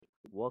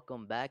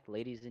Welcome back,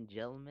 ladies and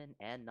gentlemen,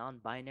 and non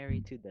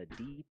binary, to the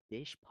Deep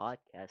Dish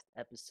Podcast,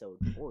 episode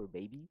 4,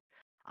 baby.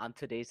 I'm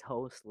today's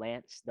host,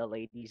 Lance, the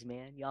ladies'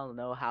 man. Y'all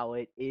know how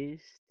it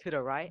is. To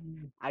the right,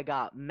 I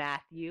got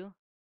Matthew.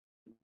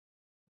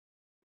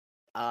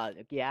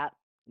 Yeah,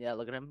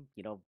 look at him,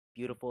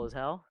 beautiful as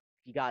hell.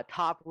 You got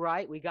top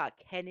right, we got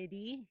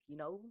Kennedy.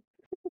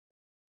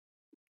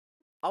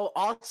 Oh,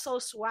 also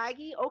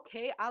swaggy.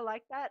 Okay, I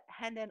like that.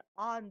 And then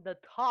on the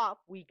top,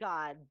 we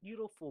got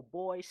beautiful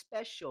boy,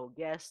 special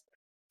guest,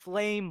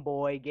 Flame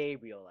Boy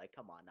Gabriel. Like,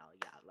 come on now,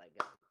 yeah, like,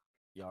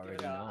 You give it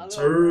already a know.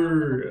 little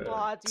round of Sir,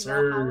 applause. You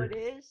know how it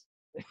sir. is,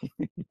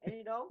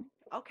 and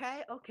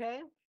okay.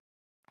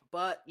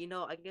 But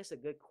I guess a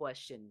good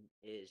question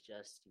is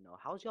just,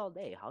 how's y'all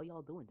day? How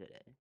y'all doing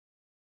today?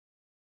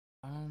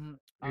 I'm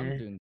Eh.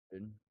 doing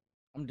good.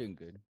 I'm doing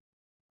good.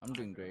 I'm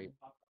doing great.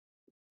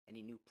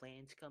 Any new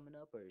plans coming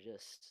up, or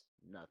just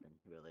nothing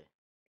really?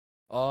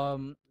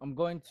 I'm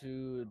going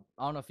to.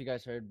 I don't know if you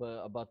guys heard,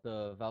 but about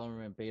the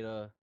Valorant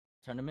beta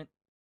tournament.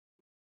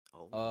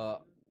 Oh, Uh,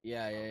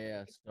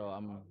 yeah. So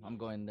I'm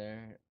going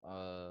there.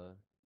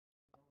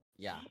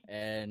 Yeah,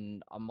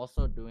 and I'm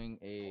also doing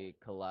a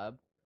collab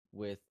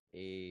with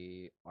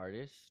a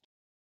artist.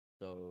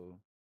 So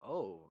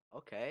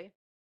okay.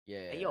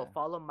 Hey, yo, yeah.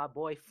 follow my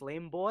boy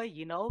Flame Boy.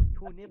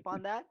 Tune in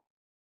on that.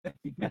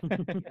 You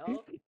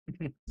know,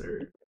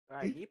 Sir. all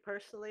right. Me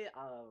personally,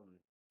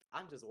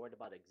 I'm just worried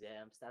about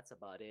exams. That's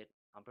about it.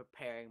 I'm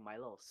preparing my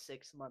little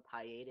 6 month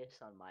hiatus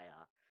on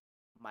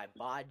my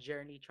bod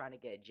journey, trying to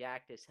get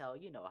jacked as hell.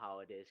 You know how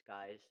it is,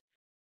 guys.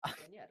 And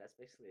yeah, that's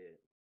basically it.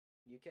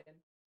 You can.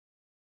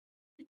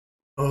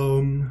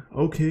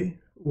 Okay.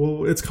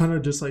 Well, it's kind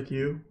of just like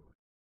you.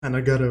 And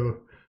I gotta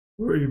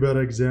worry about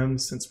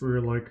exams since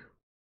we're like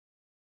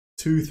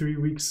 2, 3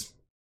 weeks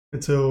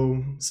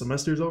until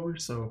semester's over.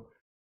 So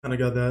kind of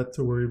got that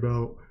to worry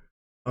about.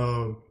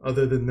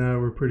 Other than that,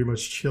 we're pretty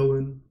much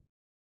chilling.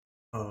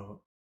 Uh,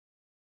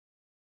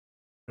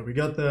 and we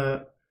got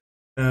that.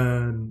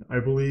 And I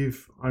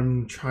believe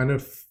I'm trying to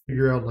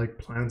figure out like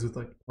plans with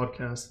like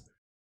podcast.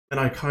 And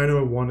I kind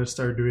of want to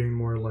start doing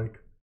more like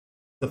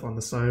stuff on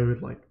the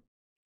side, like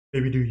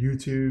maybe do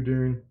YouTube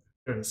during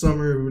the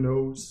summer. Who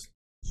knows?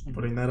 Just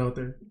putting that out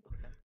there.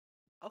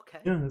 Okay. Okay.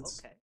 Yeah, it's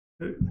Okay.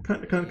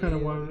 kind of Yeah.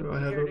 why I You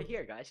have heard a. it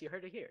here, guys. You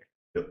heard it here.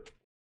 Yep.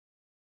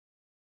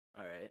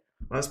 All right.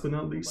 Last but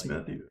not What least,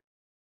 about you, Matthew.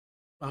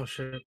 Oh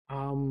shit.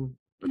 I'm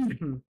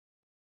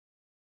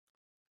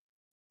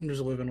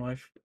just living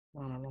life.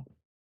 I don't know.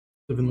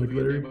 Living like Living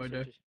it day Larry. by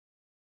So day.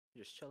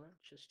 just chilling,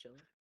 just chilling.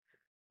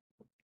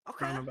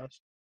 Trying Okay. my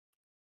best.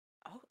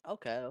 Oh,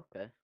 okay.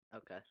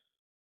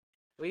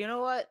 Well, you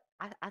know what?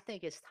 I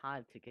think it's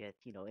time to get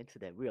into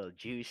the real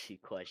juicy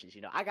questions.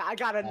 I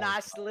got a Oh,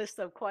 nice list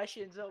of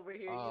questions over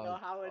here. You oh know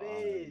how it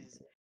God. is,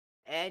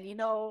 and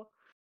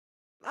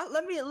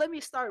let me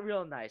start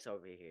real nice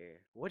over here.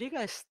 What are you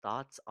guys'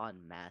 thoughts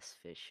on mass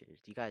fishers?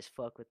 Do you guys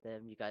fuck with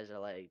them? You guys are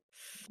like,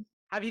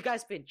 have you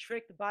guys been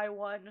tricked by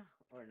one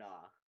or nah?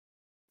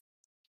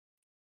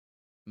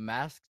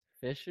 Masked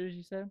fishers,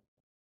 you said?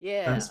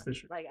 Yeah, Mass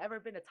Fisher. like ever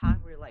been a time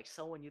where like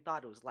someone you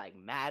thought it was like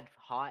mad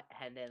hot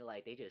and then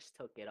like they just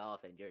took it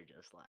off and you're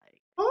just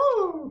like,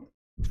 Oh.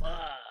 fuck.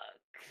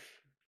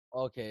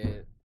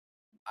 Okay.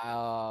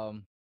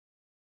 Um,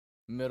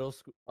 middle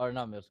school or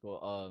not middle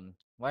school.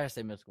 Why did I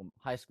say middle school?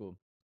 High school.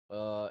 It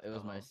was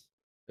Uh-huh.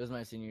 it was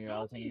my senior year.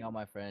 I was hanging out with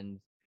my friends.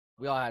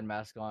 We all had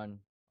masks on.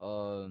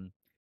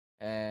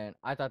 And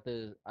I thought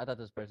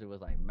this person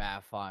was like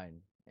mad fine.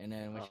 And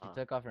then when she Uh-huh.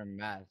 took off her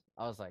mask,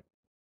 I was like,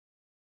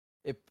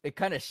 it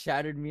kind of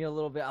shattered me a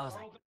little bit. I was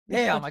like,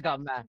 damn, I got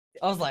mad.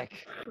 I was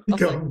like, He I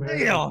was like, got mad.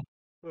 damn.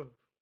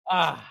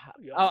 Ah,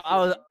 Yeah, I, I I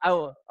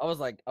feel was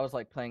you. I was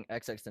like playing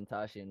XX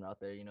Tentacion out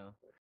there, you know.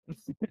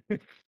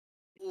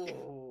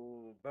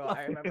 Ooh, bro,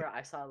 I remember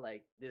I saw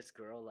like this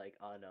girl like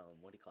on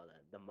what do you call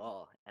that? The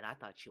mall, and I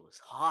thought she was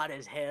hot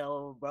as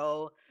hell,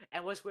 bro.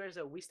 And what's weird is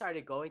that we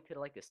started going to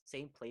like the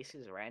same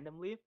places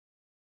randomly,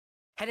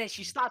 and then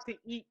she stopped to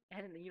eat,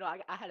 and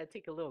I had to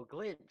take a little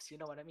glimpse, you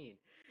know what I mean?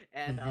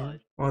 And Mm-hmm.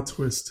 Plot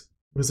twist.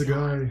 It was a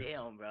god guy.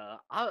 damn, bro.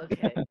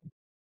 Okay.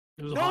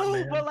 It was a hot No,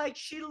 but man. like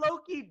she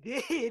Loki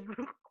did.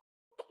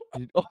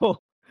 Oh,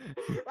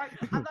 Like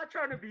I'm not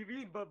trying to be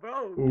mean, but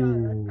bro, God,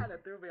 that Ooh. kind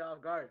of threw me off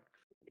guard.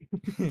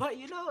 But I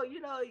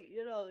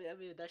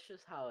mean, that's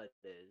just how it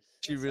is.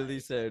 she It's really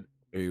like, said,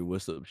 "Hey,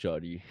 what's up,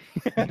 shawty?"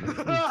 I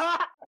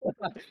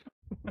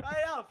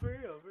know, for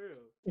real, for real.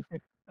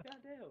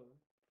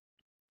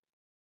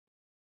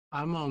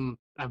 Goddamn.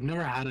 I've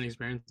never had an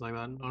experience like that.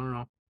 I don't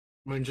know.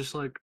 I mean, just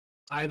like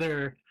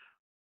either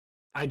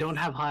I don't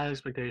have high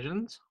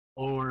expectations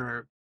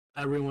or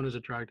everyone is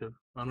attractive.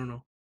 I don't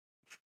know.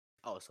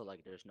 Oh, so like,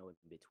 there's no in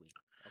between.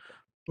 Okay.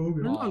 There's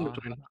Okay. no in Aw,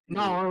 between.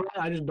 No,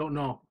 I just don't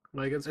know.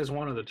 Like it's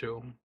one of the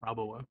two,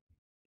 probably.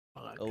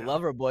 But, a Okay.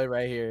 lover boy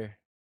right here.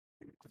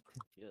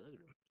 Yeah. Look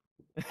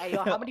at him. Hey,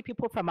 yo, how many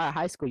people from our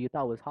high school you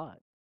thought was hot?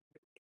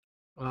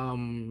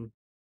 um,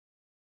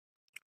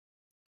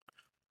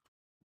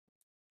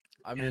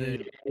 I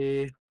mean,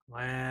 Kennedy,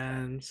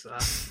 Lance,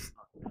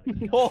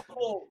 Whoa,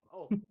 Oh,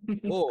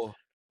 whoa,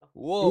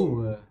 whoa.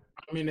 Ooh,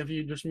 I mean, if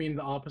you just mean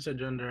the opposite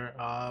gender,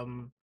 hot?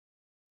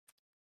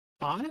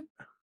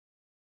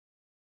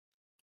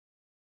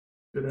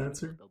 good damn,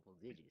 answer. double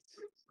digits.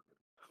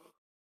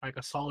 Like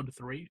a solid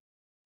 3.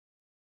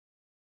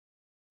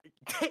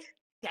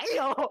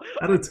 Damn!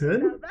 Out of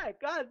 10? Man,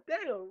 god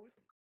damn!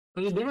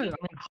 There's a difference. I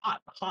mean,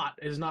 hot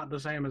is not the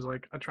same as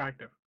like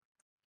attractive.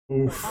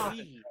 Oof. Hot.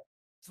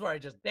 Sorry,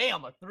 just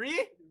damn a 3.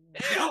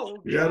 Damn. Oh,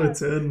 Yeah, out of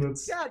God. 10.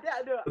 That's God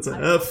damn, no, that's an I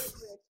F.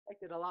 honestly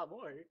expected a lot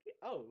more.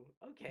 Oh,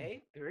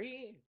 okay,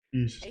 3.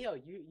 Yeesh. Hey, yo,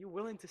 you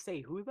willing to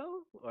say who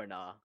though, or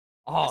nah?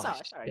 Oh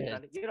That's all right.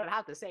 shit. You don't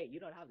have to say it. You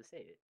don't have to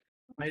say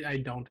it. I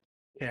don't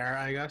care.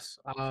 I guess.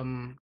 I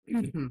mean,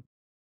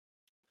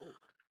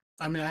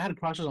 I had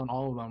crushes on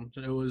all of them.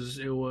 It was.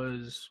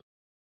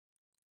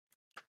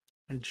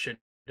 And shit.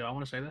 Do I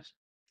want to say this?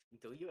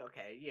 Do you?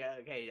 Okay, yeah,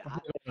 okay.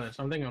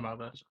 I'm thinking about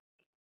this.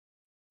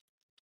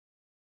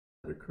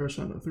 Had a crush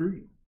on a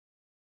 3.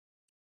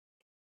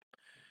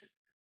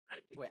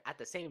 Wait, at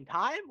the same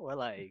time or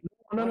like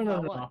No, no, one no,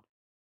 by no, one? no.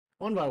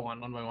 One by one,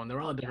 one by one. They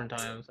were all at Okay, I different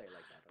thought you times. played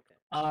like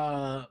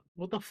that. Okay.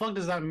 What the fuck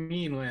does that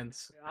mean,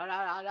 Lance?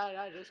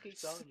 No, just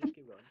keep going. Just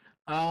keep going.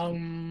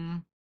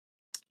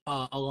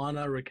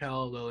 Alana,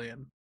 Raquel,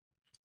 Lillian.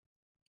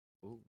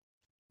 Ooh.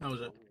 That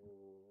was it. Oh.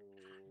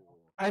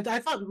 I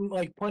thought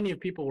like plenty of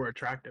people were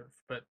attractive,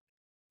 but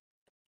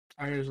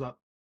I just thought.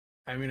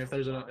 I mean, if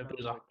there's a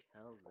Raquel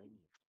Lane.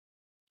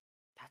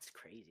 That's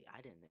crazy.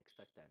 I didn't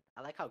expect that.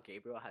 I like how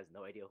Gabriel has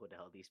no idea who the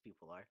hell these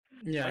people are.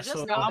 yeah, But just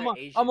so know Yeah, they're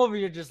Asian. I'm over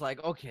here just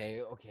like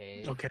okay.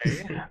 okay.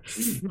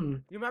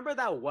 You remember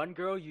that one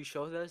girl you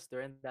showed us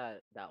during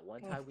that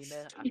one time we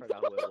met? I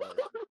forgot who it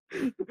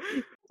was.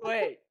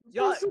 Wait,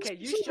 y'all. Okay,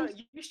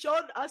 you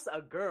showed us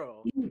a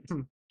girl.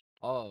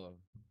 Oh.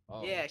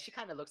 Yeah, she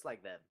kind of looks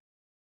like them,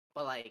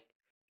 but like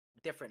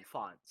different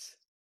fonts.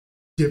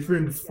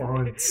 Different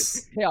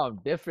fonts. Yeah, I'm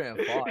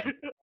different font.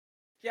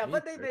 Yeah, Me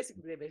but they crazy.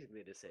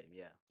 basically the same.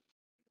 Yeah.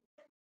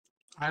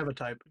 I have a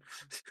type.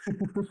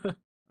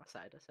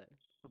 Aside.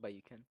 What about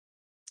you, Ken?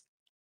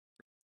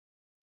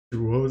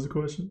 What was the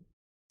question?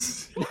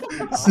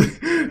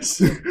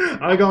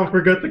 I gonna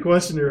forget the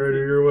question already.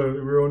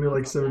 We're only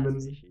like 7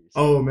 minutes.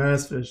 Oh,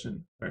 mass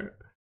fishing. All right.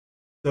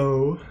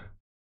 So,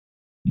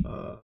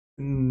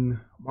 in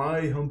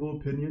my humble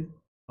opinion,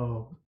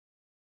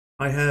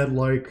 I had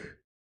like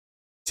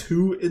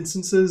 2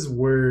 instances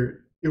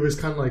where it was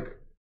kind of like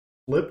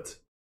flipped,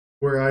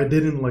 where I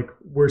didn't like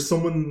where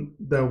someone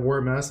that wore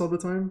a mask all the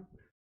time.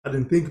 I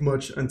didn't think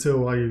much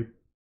until I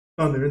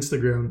found their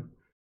Instagram,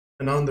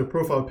 and on their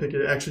profile pic,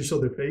 it actually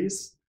showed their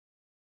face.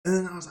 And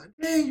then I was like,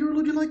 "Dang, you were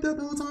looking like that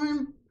the whole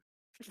time,"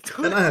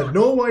 and I had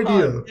no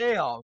idea. Oh,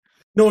 damn.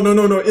 No,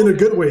 in a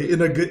good way,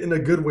 in a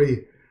good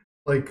way,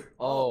 like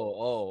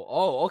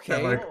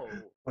Okay. like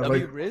Oh,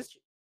 like Rizz?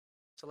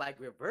 so like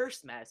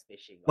reverse mass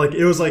fishing. like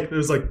it was like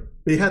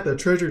they had the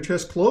treasure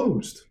chest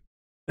closed,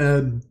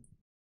 and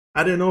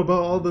I didn't know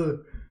about all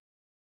the.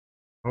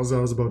 I was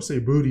about to say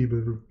booty,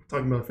 but we're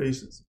talking about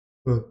faces.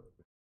 But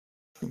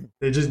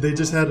they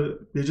just had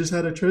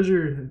a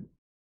treasure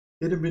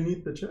hidden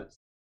beneath the chest.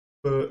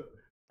 But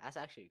That's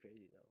actually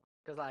crazy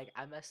though, cause like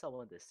I met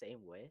someone the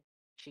same way.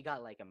 She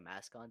got like a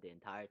mask on the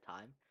entire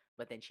time,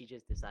 but then she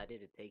just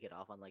decided to take it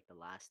off on like the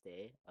last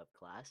day of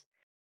class.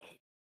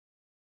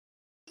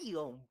 And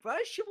yo, bro,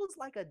 she was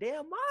like a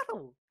damn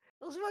model.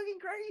 It was fucking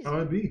how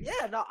it crazy. be?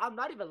 Yeah, no, I'm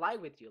not even lying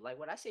with you. Like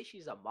when I say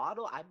she's a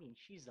model, I mean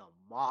she's a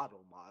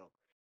model.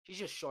 She's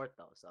just short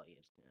though, so yeah.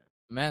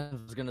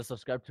 Man's gonna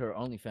subscribe to her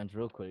OnlyFans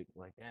real quick.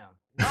 Like, damn.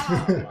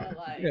 Nah, but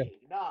like,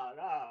 no.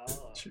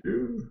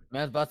 True.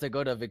 Man's about to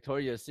go to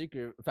Victoria's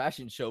Secret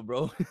fashion show,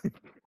 bro.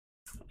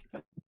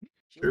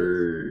 She was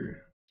Sure.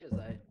 just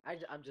like,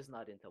 I'm just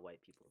not into white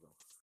people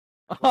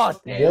though. Oh,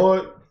 damn.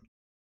 What?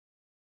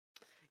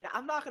 Yeah,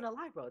 I'm not gonna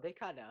lie, bro. They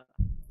kind of.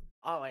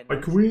 Oh, I know. My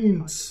This is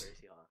queens.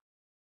 controversy, huh?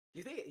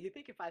 You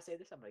think if I say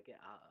this, I might get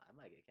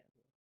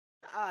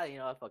canceled. You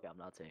know what? Fuck it, I'm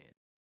not saying it.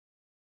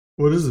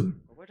 What is it?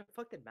 But where the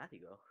fuck did Matthew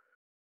go?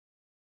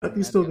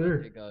 Matthew's still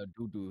there. Take a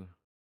doo-doo.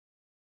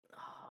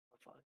 Oh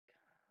fuck.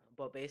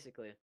 But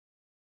basically,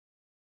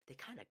 they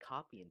kind of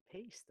copy and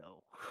paste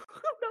though.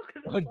 I'm not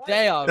gonna Oh, lie.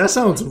 damn. That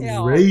sounds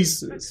Damn.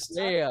 racist.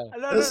 Damn.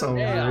 That sounds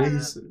damn.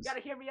 racist. You gotta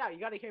hear me out. You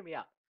gotta hear me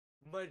out.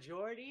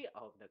 Majority.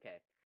 Oh, okay.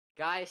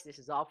 Guys, this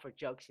is all for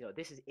jokes. You know,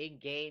 this is in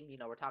game. You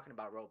know, we're talking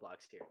about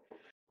Roblox here.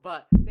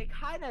 But they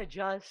kind of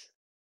just.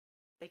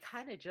 I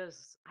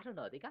don't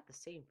know. They got the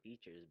same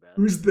features, bro.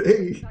 Who's They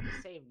they? got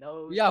the same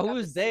nose. Yeah, they got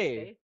who's the same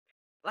they? face.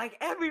 Like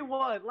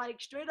everyone, like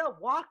straight up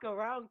walk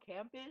around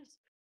campus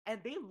and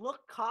they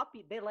look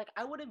copied. They like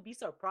I wouldn't be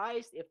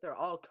surprised if they're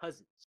all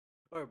cousins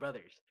or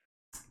brothers.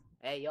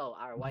 Hey yo,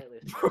 our white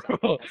listeners.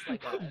 Bro, That's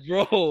like a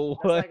bro,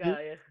 that's like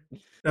what?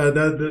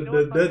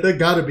 a That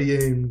gotta be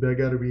aimed. That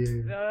gotta be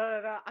aimed.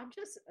 no.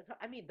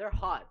 I mean they're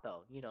hot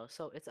though, you know,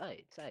 so it's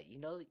alright,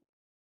 you know.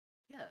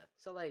 Yeah.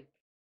 So like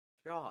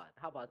they're hot.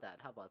 How about that?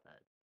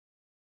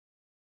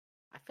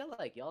 I feel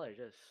like y'all are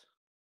just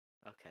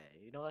okay,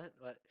 you know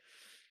what?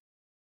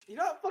 You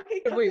know what?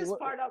 Fucking cut Wait, this what?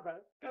 part out, bro.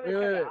 Cut Wait,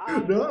 it,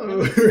 cut it. wait, No,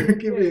 wait,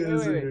 give me wait, an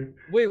wait, wait, answer.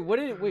 wait. What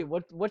did wait?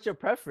 What's your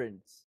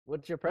preference?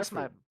 What's your What's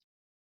my? preference?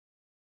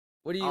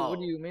 What are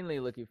Oh. you mainly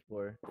looking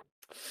for?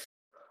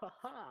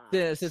 Haha.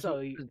 Since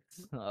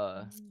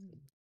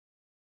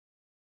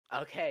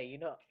Okay,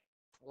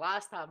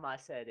 last time I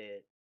said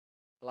it,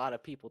 a lot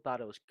of people thought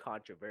it was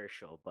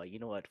controversial, but you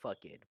know what?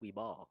 Fuck it, we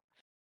ball.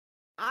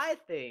 I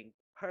think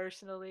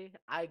personally,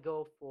 I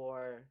go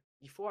for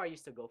before I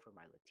used to go for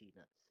my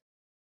Latinas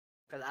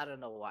because I don't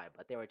know why,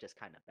 but they were just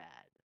kind of bad,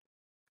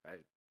 right?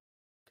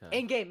 okay.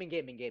 In game,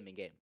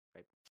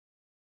 right?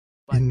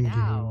 But In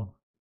now game.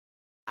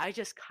 I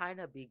just kind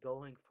of be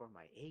going for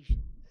my Asians.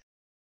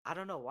 I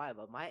don't know why,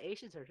 but my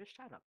Asians are just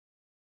kind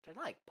of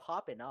like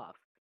popping off.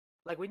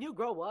 Like when you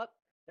grow up,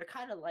 they're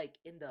kind of like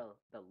in the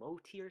low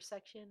tier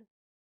section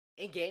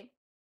in game,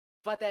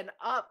 but then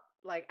up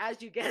like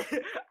as you get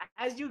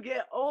as you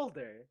get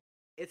older,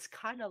 it's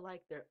kind of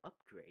like they're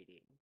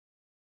upgrading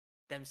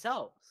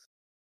themselves.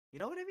 You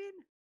know what I mean?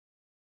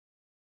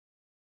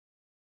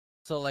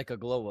 So like a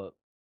glow up,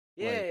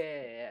 Yeah, like yeah,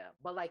 yeah, yeah.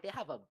 But like they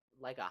have a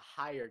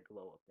higher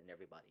glow up than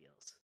everybody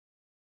else.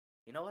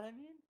 You know what I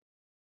mean?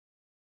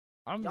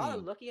 I Y'all are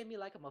mean, looking at me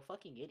like I'm a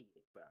fucking idiot,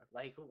 bro.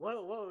 Like,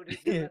 whoa,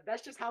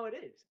 that's just how it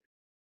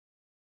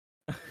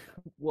is.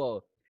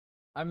 well,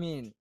 I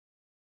mean,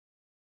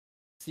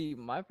 see,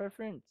 my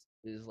preference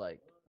is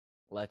like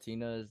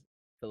Latinas,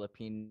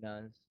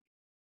 Filipinas,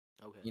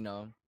 Okay. you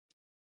know,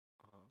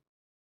 Uh-huh.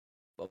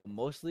 but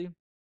mostly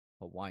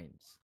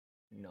Hawaiians,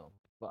 you know.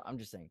 But I'm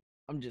just saying.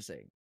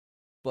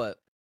 But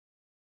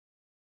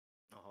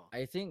Uh-huh.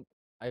 I think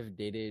I've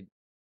dated,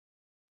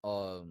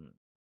 um,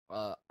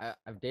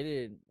 I've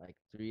dated like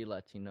 3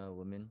 Latina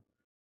women,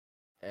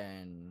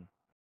 and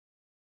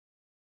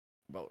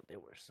bro, they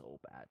were so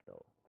bad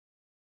though.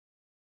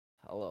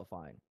 Hello,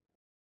 fine.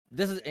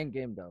 This is Okay. in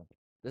game though.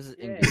 This is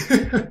in Yeah, game.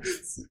 yeah,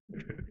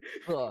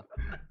 yeah. Uh,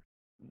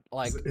 It's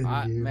like in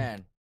game.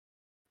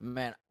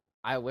 man,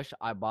 I wish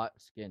I bought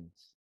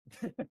skins.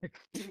 What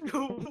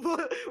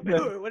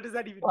does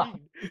that even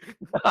mean?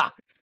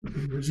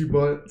 Would you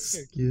bought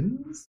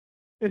skins?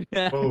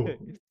 Oh,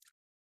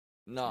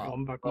 No,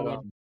 I'm back.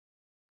 but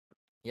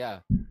yeah.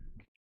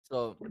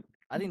 So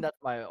I think that's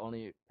my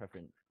only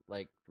preference.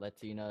 Like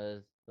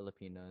Latinas,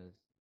 Filipinas,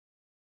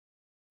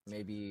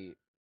 maybe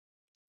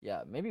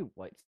yeah, maybe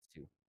whites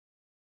too.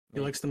 He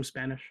Maybe. likes them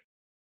Spanish.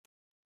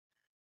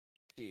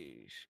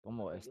 Sheesh,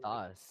 ¿cómo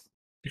estás?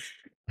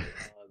 I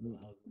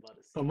was about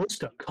to say ¿Cómo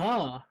está something.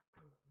 acá?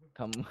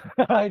 Come.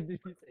 Did you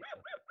say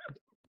come?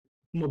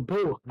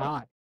 Mabu,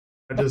 hi.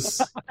 I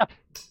just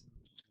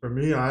for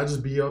me, I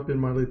just be up in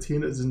my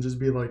Latinas and just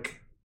be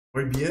like,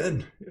 muy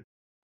bien.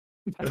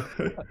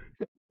 Okay.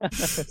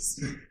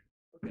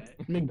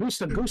 Me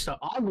gusta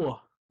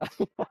agua.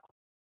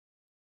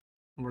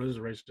 Bro, this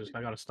is racist.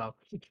 I gotta stop.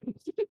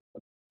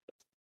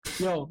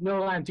 Yo, no,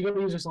 Lance, you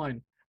gotta use this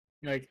line.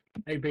 You're like,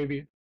 hey,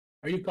 baby,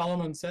 are you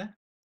calling and say?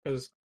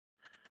 Because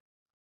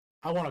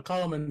I want to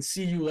call him and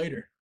see you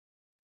later.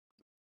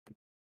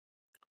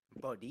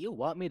 Bro, do you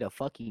want me to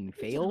fucking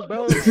fail,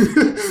 bro?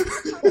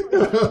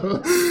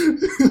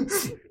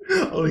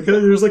 Oh, like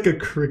there's like a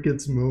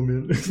crickets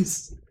moment.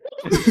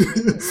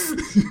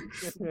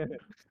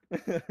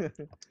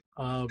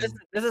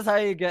 This is how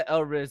you get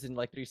Elriz in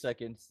like 3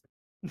 seconds.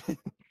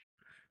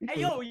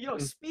 Hey, yo,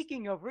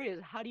 speaking of Riz,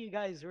 how do you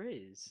guys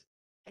Riz?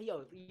 Hey,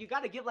 yo, you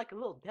gotta give like a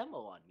little demo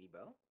on me,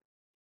 bro.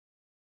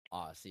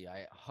 See,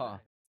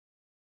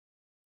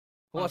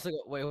 who wants to go?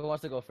 Wait, who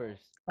wants to go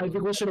first? I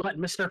think we should let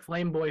Mr.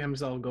 Flameboy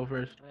himself go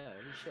first. Yeah,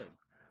 he should.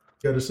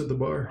 Gotta set the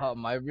bar.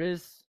 My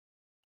Riz.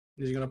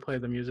 He's gonna play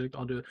the music.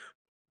 I'll do it.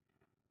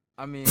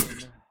 I mean,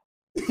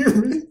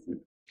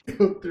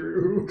 Go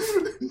through.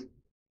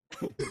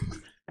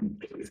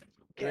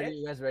 ready?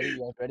 You guys ready? You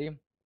guys ready?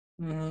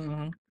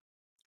 Mm-hmm.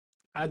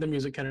 Add the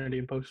music, Kennedy,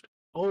 in post.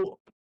 Oh,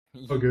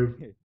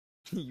 Okay.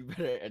 You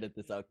better edit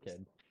this out,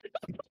 Ken.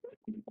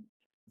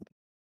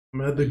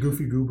 I'm at the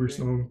Goofy Goober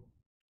song.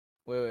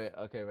 Wait.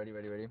 Okay, ready.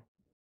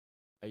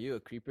 Are you a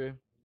creeper?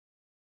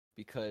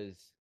 Because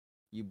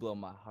you blow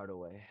my heart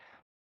away.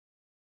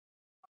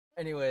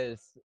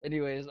 Anyways,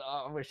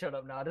 I'm gonna shut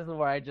up now. This is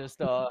where I just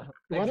why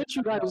didn't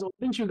you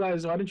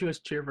guys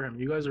cheer for him?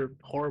 You guys are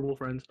horrible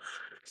friends.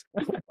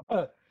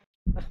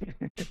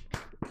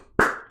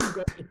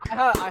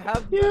 I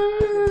have.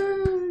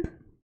 Yay!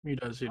 He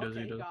does. He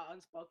got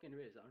unspoken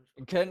Riz.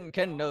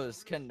 Ken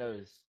knows.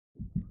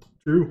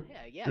 True.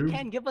 Yeah. True.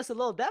 Ken, give us a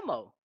little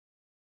demo.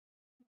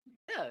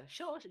 Yeah,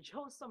 show us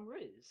some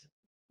Riz.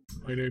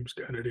 My name's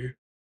Kennedy.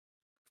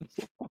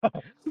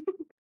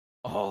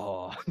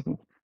 Oh.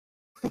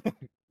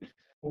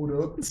 Hold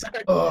up.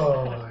 Sorry.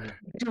 Oh.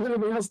 Do you have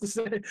anything else to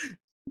say?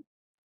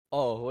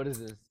 Oh, what is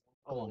this?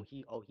 Oh,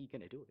 he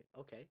gonna do it.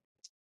 Okay.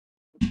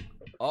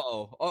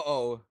 Uh-oh.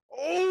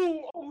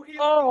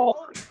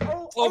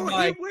 Oh,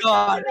 My he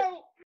God.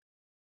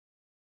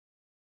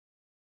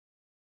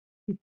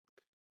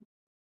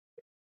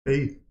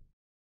 Hey.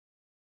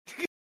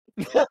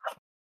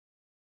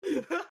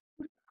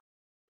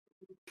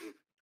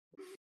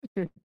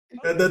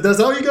 That's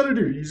all you gotta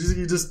do. You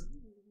just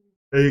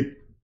hey.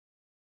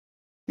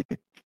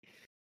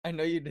 I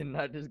know you did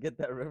not just get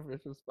that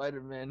reference from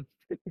Spider-Man.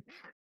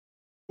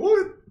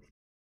 What?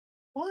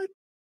 What?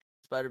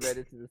 Spider-Man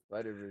into the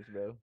Spider-Verse,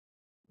 bro.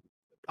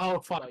 Oh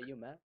What fuck. about you,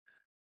 Matt?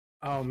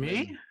 Oh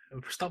me?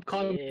 Stop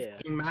calling me Yeah.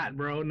 fucking Matt,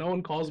 bro. No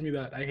one calls me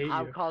that. I hate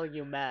I'm you, calling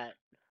you Matt.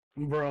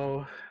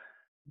 bro.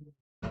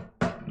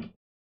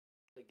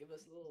 Give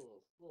us a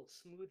little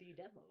smoothie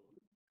demo.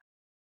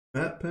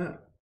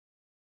 Pat.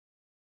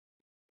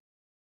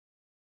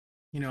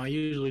 You know, I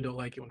usually don't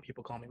like it when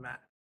people call me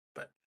Matt,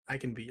 but I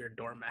can be your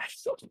doormat.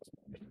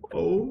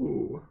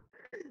 Oh.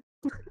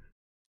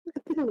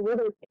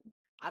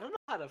 I don't know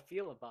how to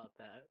feel about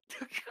that.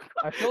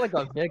 I feel like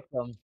a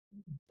victim.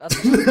 That's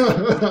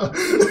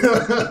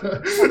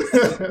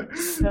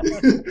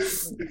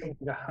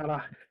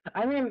God.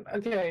 I mean,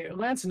 okay,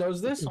 Lance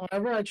knows this.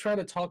 Whenever I try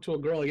to talk to a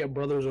girl, I get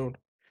brother zoned.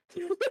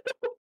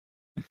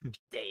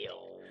 Damn.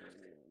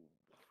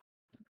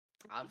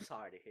 I'm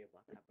sorry to hear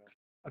about that, bro.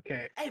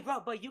 Okay. Hey, bro,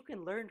 but you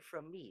can learn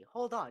from me.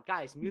 Hold on,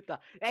 guys. Mute the.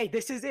 Hey,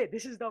 this is it.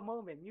 This is the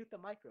moment. Mute the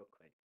mic real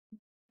quick.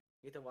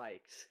 Mute the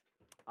mics.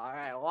 All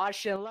right,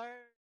 watch and learn.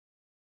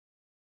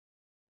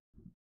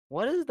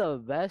 What is the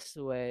best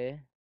way?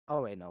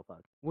 Oh wait, no,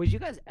 fuck. Would you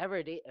guys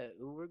ever date a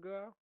Uber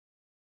girl?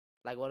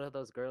 Like one of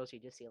those girls you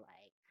just see like,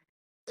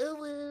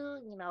 ooh,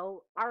 you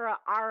know, ara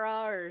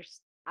ara, or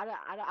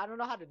I don't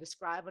know how to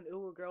describe an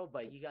Uber girl,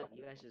 but you guys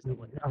just know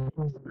what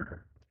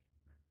that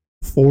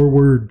is. 4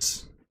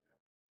 words.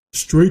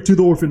 Straight to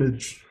the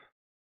orphanage.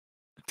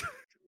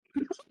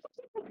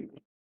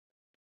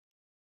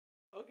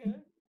 Okay.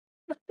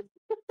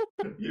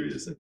 Give me a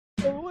second.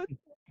 what?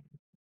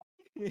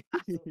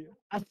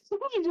 I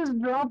think he just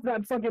dropped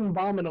that fucking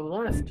bomb in a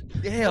left.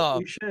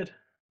 Damn. You should.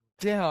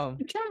 Damn.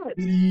 You can't.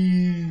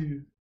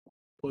 Please.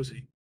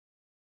 Pussy.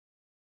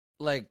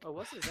 Like, Oh,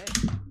 what's his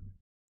name?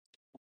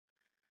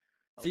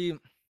 see,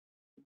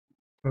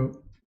 Oh.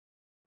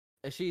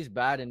 if she's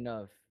bad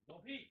enough,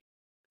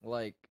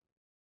 like,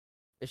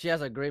 if she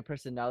has a great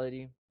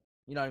personality,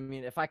 you know what I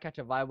mean? If I catch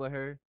a vibe with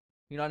her,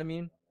 you know what I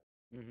mean?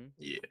 Mm-hmm.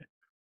 Yeah.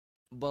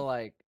 But,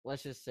 like,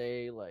 let's just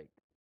say, like,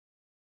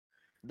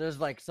 there's,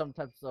 like, some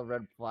types of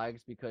red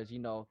flags because,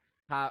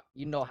 half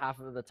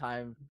of the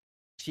time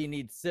she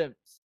needs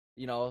simps,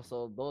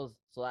 so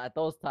at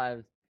those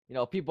times,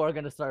 people are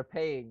going to start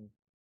paying.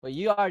 But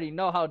you already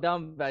know how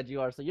down bad you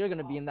are, so you're going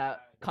to be in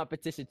that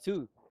competition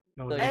too.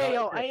 No, So,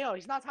 Hey yo,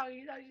 he's not talking.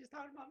 He's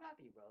talking about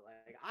Matthew, bro.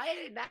 Like I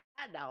ain't that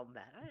down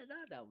bad. I ain't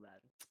that down bad.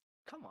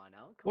 Come on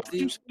now. Come What on.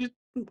 did you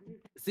Now. say?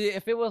 see,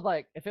 if it was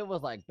like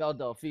Belle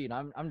Delphine,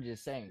 I'm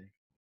just saying.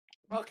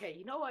 Okay,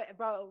 you know what,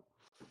 bro?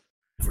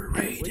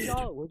 Overrated.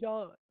 Would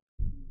y'all?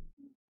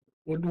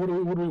 What do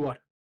we want?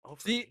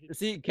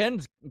 See,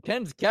 Ken's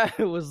cat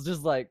was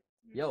just like,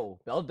 yo,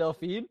 Belle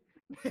Delphine.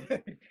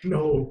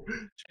 No.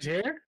 She's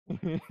here?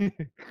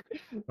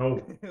 No.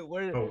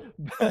 Where? No.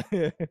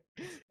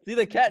 See,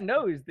 the cat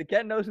knows. The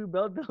cat knows who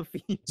Belle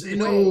Delphine. She Wait,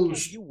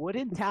 knows. you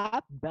wouldn't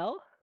tap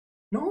Belle?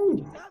 No.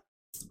 Tap?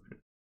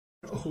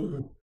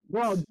 No.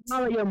 Bro,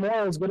 none of your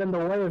morals get in the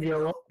way of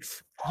your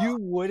life. You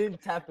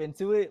wouldn't tap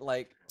into it,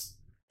 like.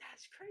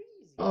 That's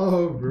crazy.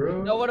 Oh,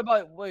 bro. No, what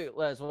about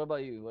Les? What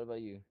about you? What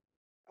about you?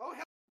 Oh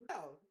hell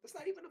no! That's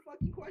not even a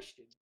fucking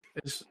question.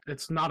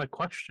 It's not a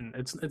question.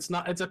 It's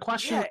not. It's a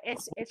question. Yeah,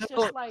 it's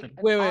just like an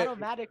Wait.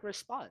 automatic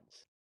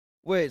response.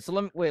 Wait, so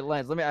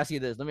Lance. Let me ask you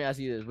this.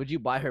 Would you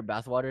buy her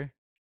bathwater?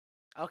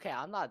 Okay,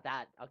 I'm not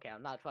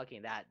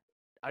fucking that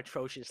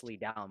atrociously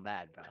down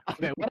bad, bro.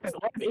 Okay, what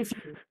if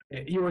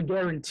you were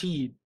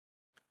guaranteed?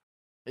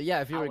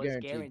 Yeah, if you I were was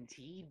guaranteed.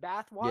 guaranteed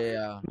bathwater.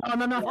 Yeah.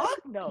 No. Fuck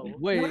no.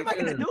 Wait, What am I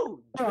gonna no.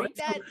 do? Drink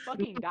that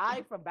fucking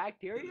guy from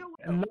bacteria? What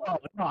the No,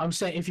 fuck? no. I'm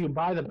saying if you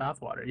buy the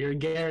bathwater, you're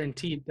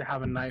guaranteed to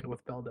have a night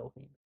with Belle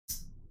Delphine.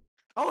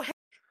 Oh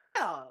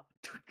hell!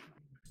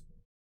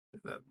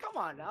 Come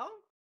on now.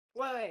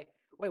 Wait.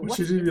 What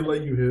She didn't even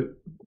let you hit.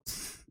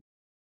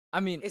 I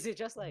mean, is it?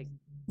 Just like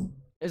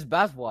it's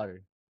bathwater.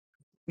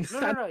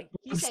 no.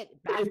 He said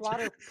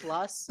bathwater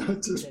plus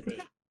the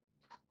date.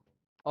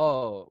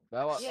 Oh,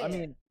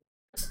 Yeah.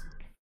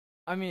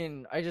 I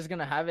mean, are you just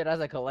gonna have it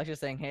as a collection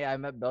saying, "Hey, I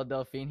met Belle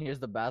Delphine. Here's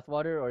the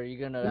bathwater," or are you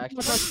gonna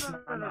actually?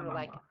 No.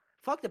 Like,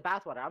 fuck the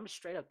bathwater. I'm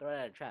straight up throwing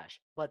it in the trash.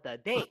 But the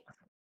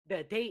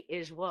date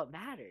is what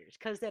matters.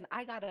 Cause then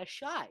I got a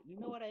shot. You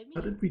know what I mean?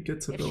 How did we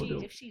get to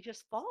Beldo? If she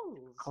just falls.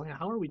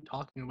 How are we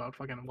talking about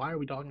fucking? Why are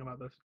we talking about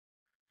this?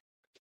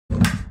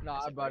 No,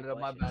 That's I a brought great it up.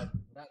 My question.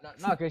 bad.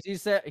 No, because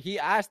he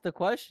asked the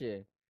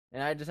question,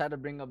 and I just had to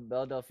bring up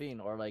Belle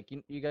Delphine, or like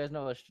you guys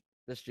know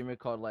the streamer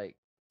called like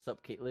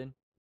Sup Caitlyn.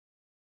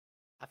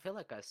 I feel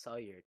like I saw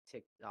your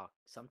TikTok.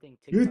 Something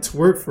You TikTok.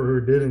 twerked for her,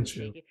 didn't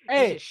you?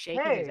 He's just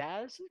shaking his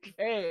ass.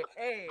 Hey.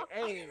 Okay,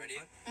 ready?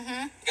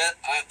 Mm-hmm.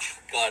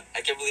 God, I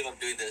can't believe I'm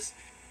doing this.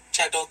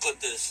 Chat, don't clip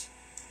this.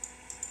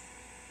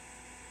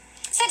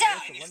 Sit down.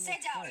 Listen, Sit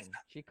down.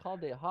 She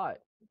called it hot.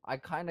 I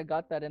kind of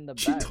got that in the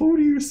She back. told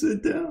you to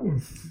sit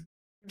down.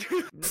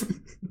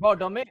 Bro,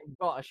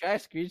 should I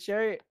screen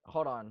share it?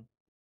 Hold on.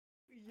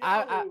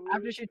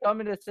 After she told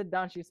me to sit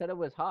down, she said it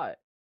was hot.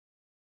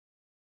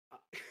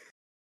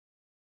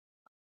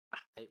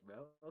 Hey,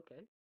 bro.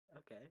 Okay.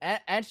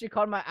 Okay. And she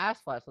called my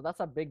ass flat, so that's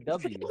a big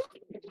W.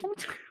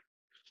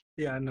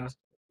 Yeah, no.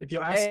 If you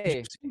ask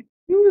Hey, Juicy,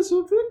 He was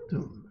a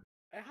victim.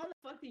 And how the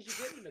fuck did you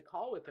get in the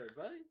call with her,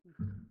 bro?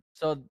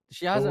 so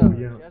Oh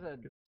yeah. she has a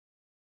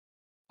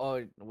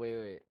oh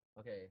wait.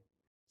 Okay.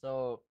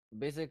 So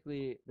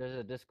basically there's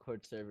a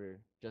Discord server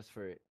just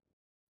for it.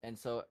 And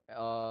so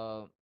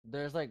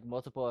there's like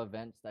multiple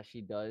events that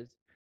she does.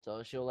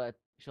 So she'll let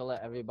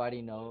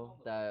everybody know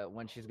that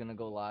when she's gonna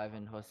go live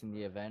and hosting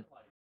the event.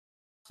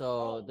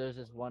 So there's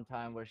this one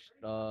time where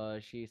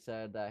she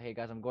said that, hey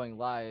guys, I'm going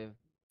live,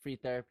 free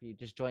therapy,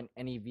 just join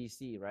any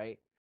VC, right?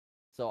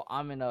 So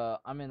I'm in a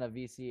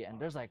VC and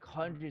there's like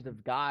hundreds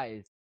of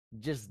guys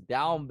just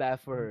down bad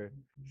for her,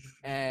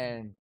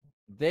 and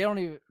they don't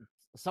even,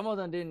 some of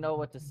them didn't know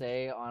what to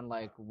say on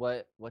like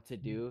what to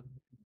do.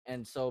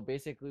 And so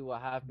basically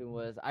what happened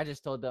was I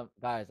just told them,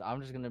 guys,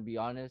 I'm just gonna be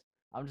honest,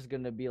 I'm just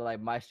gonna be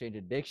like my strange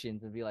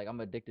addictions and be like, I'm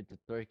addicted to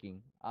twerking,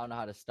 I don't know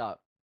how to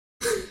stop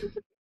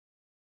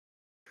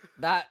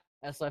that.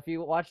 And so if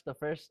you watch the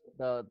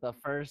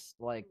first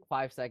like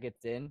 5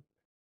 seconds in,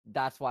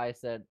 that's why I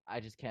said I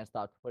just can't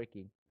stop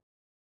twerking.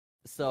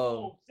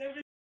 So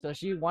so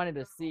she wanted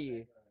to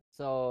see,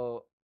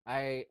 so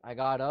I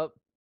got up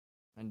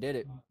and did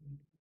it.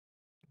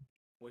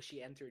 Was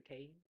she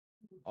entertained?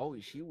 Oh,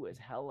 she was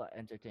hella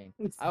entertained.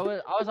 I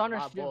was on her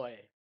My stream, boy.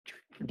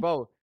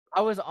 bro.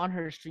 I was on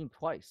her stream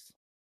twice.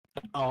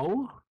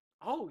 oh,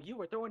 Oh, you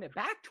were throwing it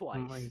back oh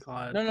my twice.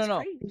 god. No, no, That's no.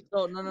 crazy.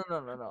 So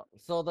no.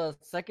 So the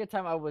second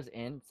time I was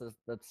in,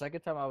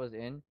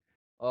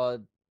 uh,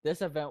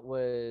 this event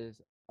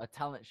was a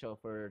talent show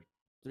for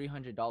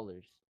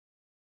 $300.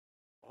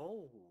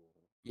 Oh.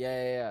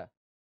 Yeah.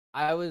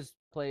 I was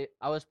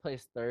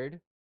placed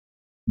third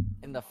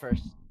in the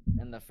first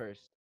in the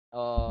first.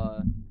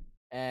 Uh,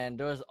 and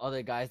there was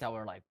other guys that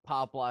were like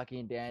pop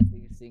walking,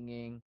 dancing,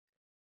 singing.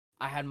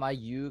 I had my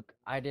uke.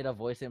 I did a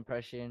voice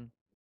impression,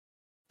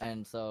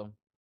 and so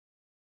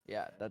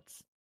yeah,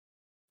 that's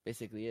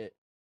basically it.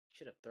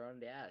 Should have thrown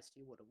the ass.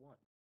 You would have won.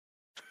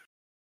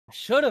 I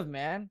should have,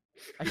 man.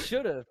 I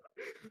should have.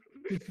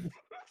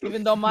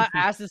 Even though my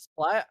ass is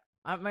flat,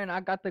 I mean, I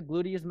got the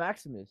gluteus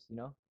maximus. You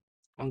know.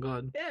 Oh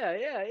god.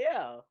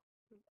 Yeah.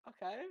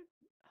 Okay.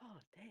 Oh,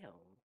 damn.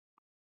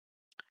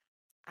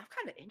 I'm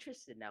kind of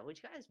interested now. Would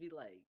you guys be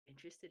like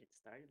interested in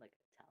starting like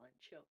a talent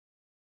show?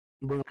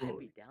 Like, Bro. I'd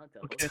be down to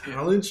host Okay. it.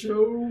 Talent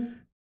show?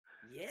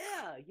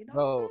 Yeah, you know,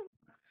 bro. Bro,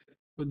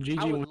 But I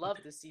Gigi would went.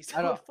 love to see I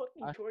someone don't.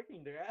 fucking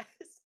twerking their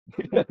ass.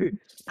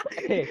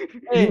 Hey,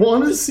 You hey,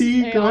 want to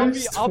see hey!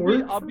 guys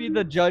twerk I'll for be the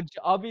you? judge.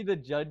 I'll be the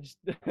judge.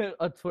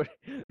 of twerk.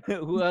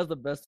 Who has the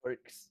best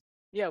twerks?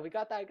 Yeah, we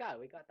got that guy.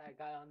 We got that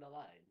guy on the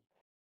line.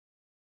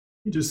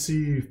 You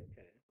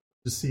Okay.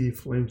 just see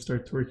Flame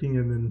start twerking,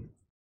 and then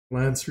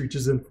Lance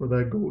reaches in for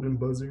that golden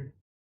buzzer.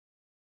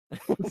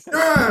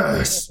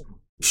 Yes!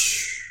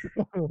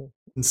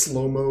 In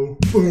slow mo,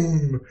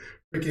 boom!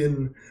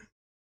 Freaking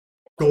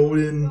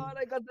golden, God,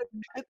 I got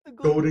the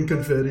golden buzzer.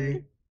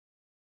 confetti.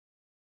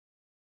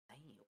 Damn.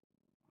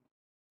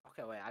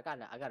 Okay, wait. I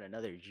got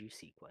another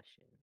juicy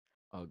question.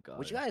 Oh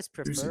Would God. you guys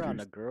Juicy, prefer on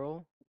a juicy.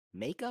 girl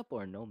makeup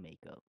or no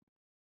makeup?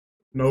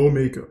 No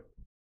makeup.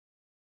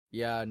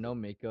 Yeah, no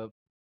makeup.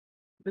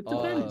 It Uh,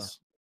 depends.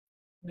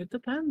 It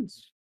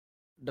depends.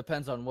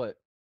 depends on what.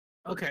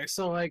 Okay,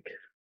 so like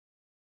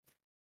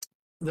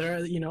there,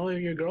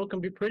 your girl can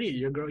be pretty.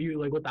 Your girl, you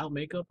like without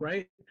makeup,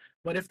 right?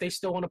 But if they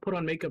still want to put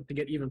on makeup to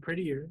get even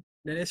prettier,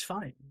 then it's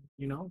fine,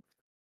 you know.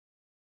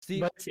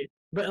 See,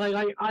 But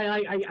like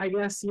I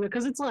guess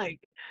because it's like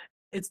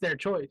it's their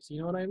choice. You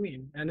know what I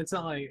mean? And it's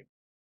not like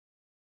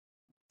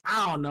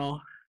I don't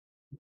know.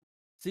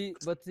 see,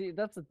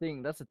 that's the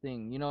thing. That's the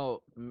thing. You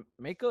know,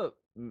 makeup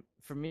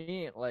for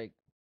me, like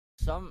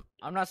some.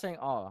 I'm not saying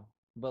all,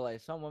 but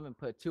like some women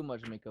put too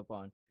much makeup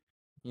on.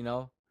 You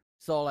know,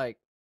 so like,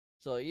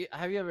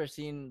 have you ever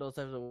seen those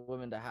types of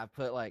women that have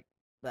put like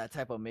that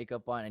type of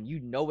makeup on, and you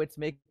know it's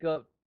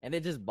makeup, and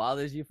it just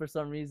bothers you for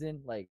some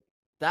reason, like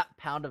that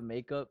pound of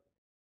makeup,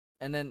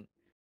 and then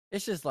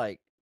it's just like,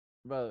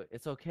 bro,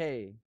 it's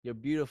okay. You're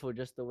beautiful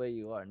just the way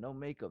you are. No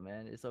makeup,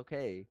 man. It's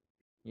okay.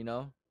 You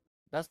know,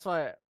 that's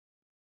why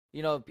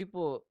Be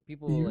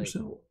people like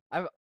yourself.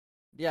 I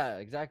yeah,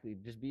 exactly.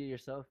 Just be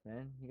yourself,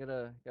 man. You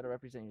gotta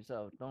represent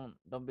yourself.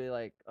 Don't be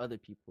like other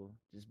people.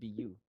 Just be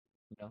you.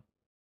 You know.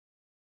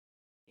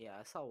 Yeah,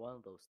 I saw one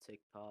of those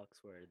TikToks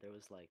where there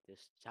was like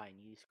this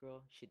Chinese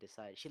girl. She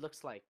decided she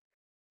looks like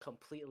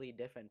completely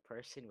different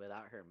person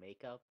without her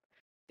makeup.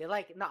 They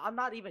like no, I'm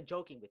not even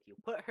joking with you.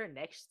 Put her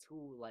next to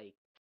like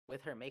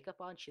with her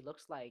makeup on, she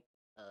looks like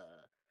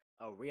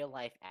a real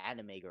life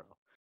anime girl.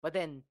 But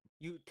then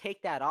you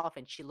take that off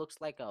and she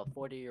looks like a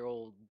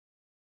 40-year-old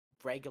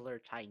regular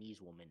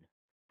Chinese woman.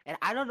 And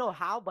I don't know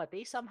how, but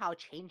they somehow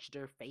changed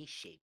their face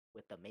shape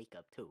with the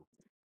makeup too,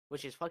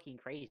 which is fucking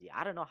crazy.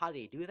 I don't know how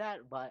they do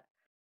that, but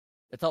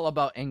It's all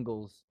about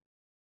angles.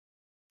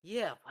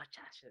 Yeah, but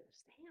just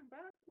damn, bro.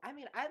 I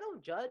mean, I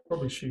don't judge.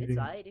 Probably It's cheating.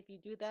 alright if you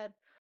do that,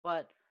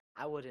 but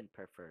I wouldn't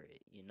prefer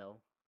it. You know,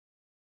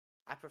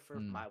 I prefer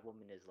if Mm, my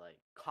woman is like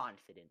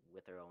confident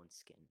with her own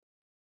skin.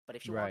 But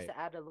if she wants right. to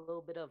add a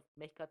little bit of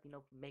makeup,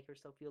 make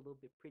herself feel a little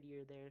bit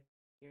prettier there,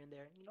 here and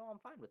there, I'm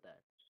fine with that.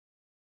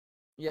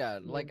 Yeah,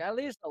 Yeah. like at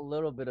least a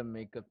little bit of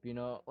makeup,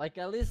 like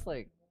at least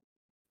like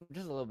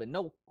just a little bit.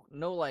 No,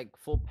 no, like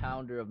full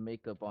pounder of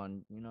makeup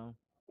on.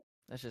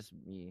 That's just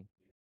me.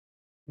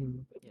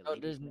 Mm. Yeah, No,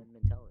 ladies there's man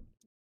mentality.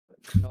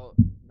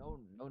 no,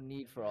 no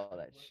need for all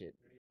that shit.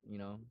 You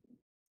know.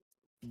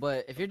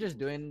 But if Some you're just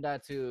people do. doing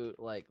that to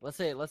like, let's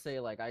say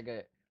like I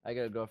get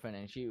a girlfriend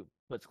and she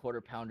puts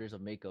quarter pounders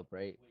of makeup,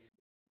 right?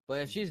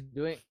 But if Mhm. she's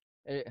doing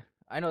it,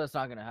 I know that's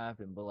not gonna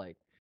happen. But like,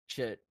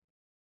 shit,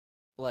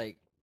 like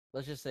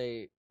let's just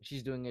say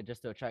she's doing it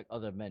just to attract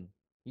other men.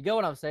 You get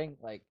what I'm saying?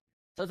 Like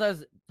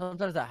sometimes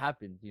that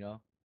happens.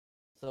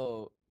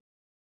 So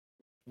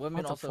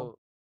women What the fuck? also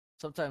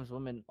sometimes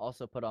women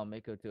also put on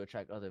makeup to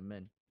attract other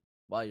men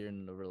while you're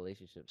in a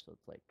relationship. So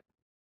it's like,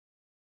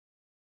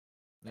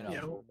 you That's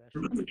know, Yeah,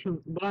 true. That's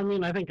true. but I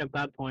mean, I think at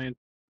that point,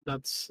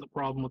 that's the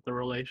problem with the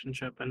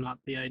relationship and not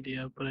the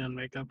idea of putting on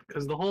makeup.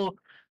 Because the whole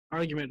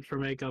argument for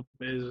makeup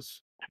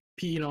is,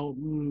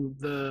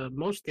 the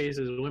most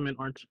cases women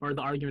aren't, or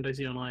the argument I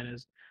see online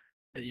is,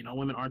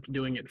 women aren't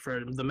doing it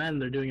for the men;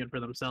 they're doing it for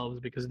themselves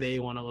because they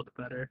want to look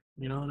better.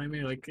 You know what I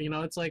mean? Like,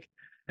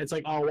 it's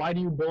like, oh, why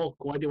do you bulk?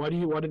 Why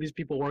do these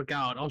people work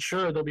out? Oh,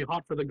 sure, they'll be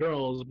hot for the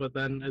girls, but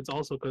then it's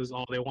also because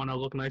they want to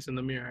look nice in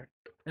the mirror.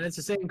 And it's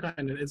the same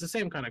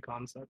kind of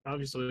concept.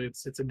 Obviously,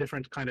 it's a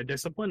different kind of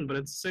discipline, but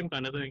it's the same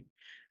kind of thing.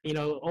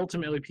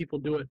 Ultimately, people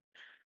do it.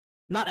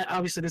 Not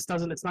obviously,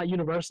 it's not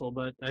universal,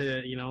 but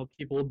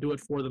people do it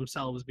for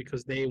themselves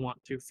because they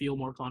want to feel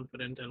more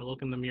confident and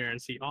look in the mirror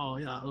and see, oh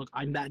yeah, look,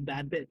 I'm that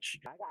bad bitch.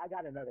 I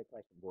got another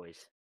question,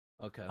 boys.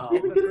 okay. You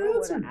If didn't Oh a even get an girl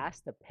were to answer.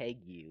 ask to peg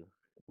you,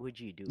 would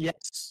you do it?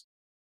 yes.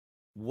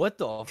 What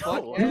the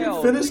fuck? You What? didn't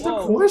Hell, finish the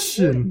whoa,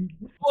 question.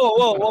 whoa,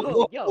 whoa, whoa, Oh,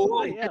 whoa, yo,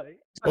 whoa, wait, whoa. yeah.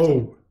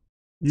 Oh,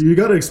 you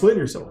gotta explain Give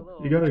a yourself. You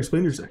little. gotta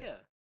explain yourself. Yeah.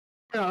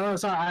 No, no,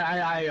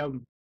 sorry.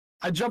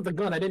 I jumped the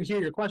gun. I didn't hear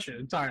your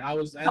question. Sorry, I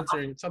was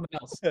answering something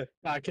else.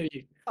 Can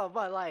you? Oh,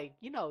 but like,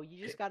 you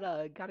just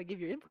gotta give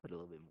your input a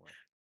little bit more.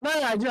 No,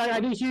 no, I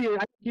didn't hear you.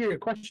 I didn't hear your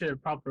question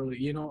properly.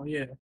 Yeah. All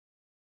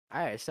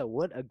right, so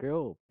would a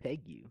girl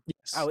peg you?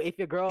 Yes. Oh, if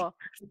your girl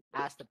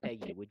asked to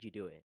peg you, would you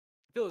do it?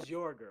 If it was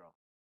your girl,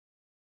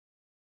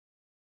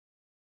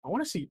 I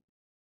want to see.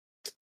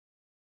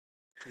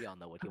 we all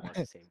know what he wants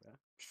to say, bro.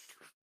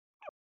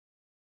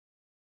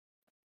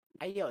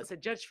 Hey, yo, it's a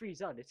judge-free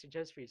zone. It's a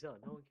judge-free zone.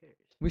 No one cares.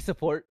 We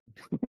support.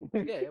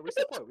 Yeah, we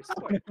support. We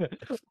support.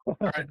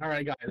 All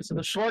right, guys. So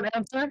the short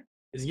answer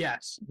is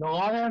yes. The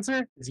long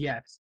answer is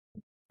yes.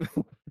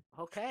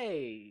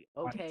 Okay,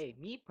 Right. okay.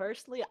 Me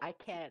personally, I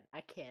can't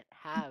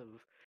have,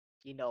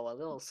 a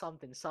little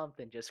something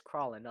something just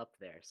crawling up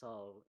there.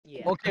 So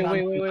yeah. Okay, And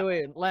I'm,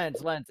 wait,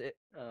 Lance.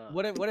 Uh,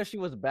 What if she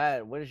was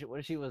bad? What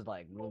if she was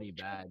like really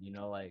bad?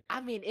 Like.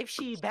 I mean, if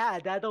she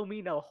bad, that don't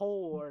mean a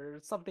hole or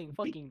something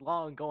fucking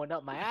long going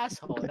up my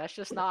asshole. That's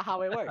just not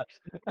how it works.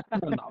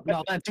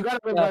 no, Lance, you gotta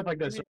live Yeah, life like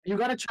this. You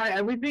gotta try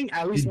everything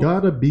at You least once.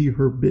 gotta be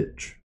her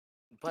bitch.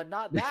 But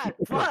not that.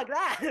 Fuck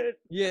that.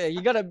 yeah.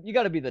 You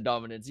gotta be the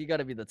dominance. You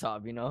gotta be the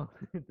top. Yes.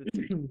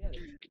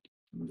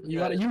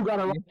 You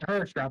gotta run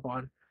her strap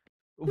on.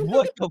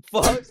 What the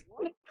fuck?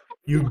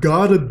 You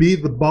gotta be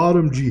the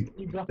bottom G.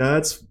 You got.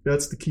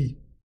 That's the key.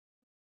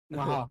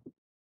 Uh-huh.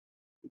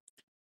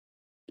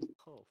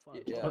 Oh fuck.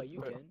 What Yeah. about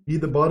you, Ken? Be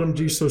the bottom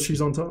G so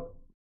she's on top.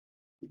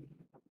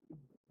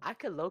 I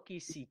could Loki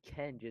see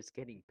Ken just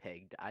getting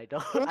pegged. I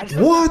don't. I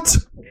don't What?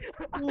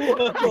 I Whoa,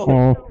 don't know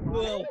why.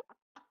 whoa.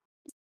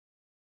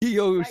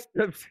 Yo, Like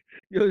steps.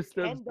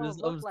 Ken don't I'm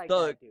look like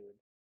stuck. that dude.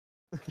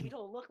 He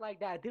don't look like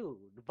that dude.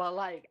 But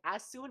like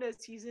as soon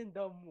as he's in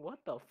the what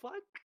the fuck?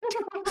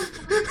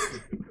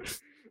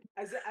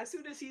 As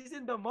soon as he's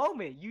in the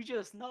moment, you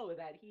just know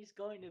that he's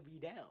going to be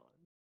down.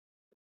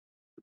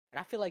 And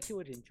I feel like he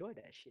would enjoy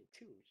that shit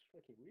too. It's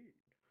fucking weird.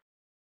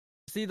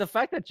 See, the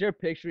fact that you're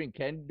picturing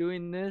Ken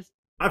doing this,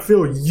 I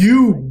feel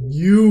you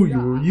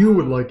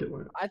would like it,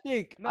 Lance. I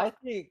think, No,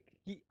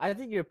 I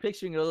think you're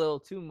picturing it a little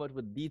too much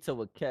with detail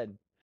with Ken.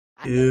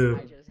 I think Yeah.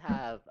 I just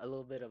have a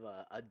little bit of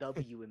a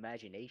W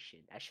imagination.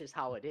 That's just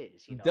how it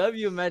is.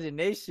 W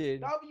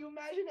imagination. W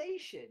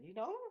imagination.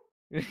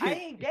 I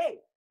ain't gay.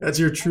 That's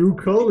your I have true no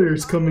problem-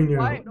 colors coming Why?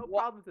 out. I have no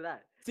problem with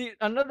that. See,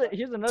 But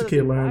here's It's another okay,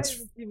 thing.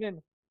 Lance.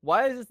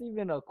 Why is this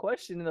even a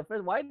question in the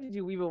first? Why did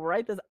you even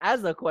write this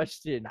as a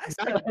question? that's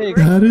Exactly. a Like,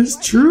 great That is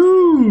question.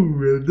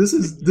 true.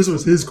 This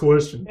was his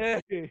question.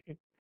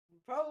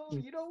 Bro,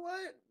 you know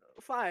what?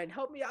 Fine,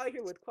 help me out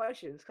here with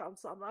questions.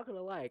 I'm not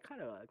gonna lie, I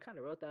kind of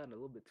wrote down a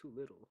little bit too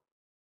little.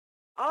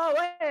 Oh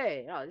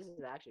wait, no, this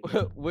is actually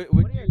good. would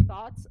What are your you?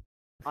 thoughts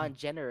on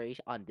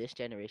this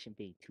generation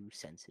being too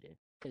sensitive?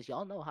 Because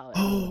y'all know how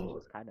everyone is Oh,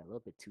 just kind of a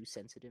little bit too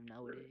sensitive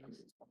nowadays.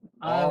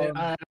 I Um.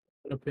 have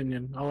an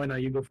opinion. Oh, wait, no,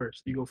 you go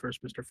first. You go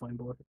first, Mr.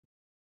 Flameboy.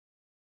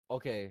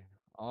 Okay.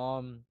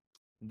 Um.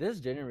 this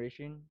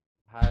generation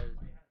has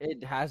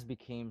it has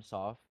became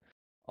soft.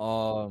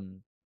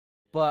 Um,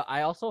 but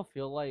I also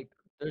feel like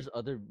there's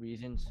other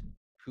reasons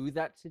to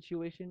that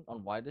situation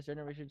on why this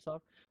generation is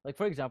soft. Like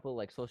for example,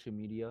 like social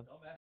media.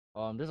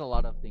 There's a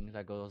lot of things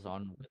that goes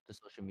on with the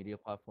social media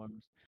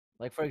platforms.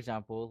 Like for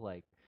example,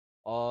 like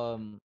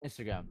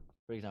Instagram,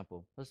 for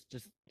example. Let's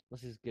just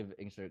give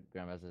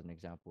Instagram as an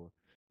example.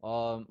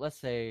 Let's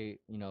say,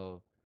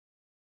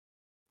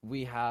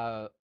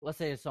 let's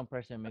say some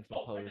person makes a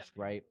post,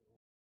 right?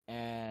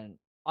 And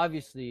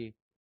obviously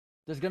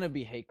there's gonna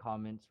be hate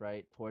comments,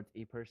 right, towards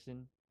a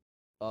person.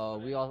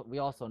 We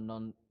also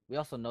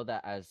know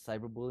that as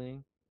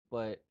cyberbullying,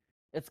 but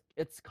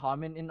it's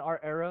common in our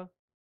era,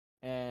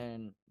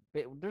 and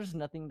there's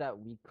nothing that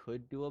we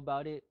could do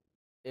about it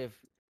if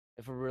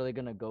if we're really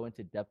gonna go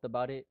into depth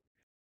about it.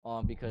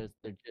 Because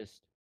they're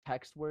just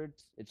text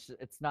words.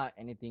 It's not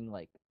anything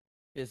like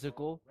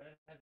physical.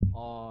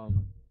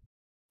 Um,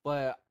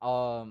 but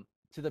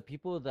to the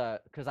people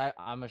that, because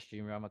I'm a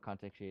streamer, I'm a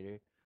content creator.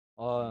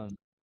 Um,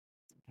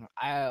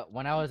 I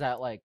when I was at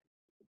like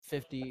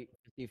 50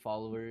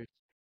 followers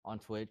on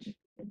Twitch.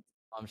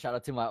 Shout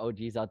out to my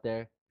OGs out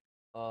there.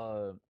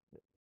 Uh,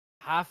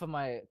 Half of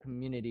my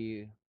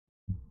community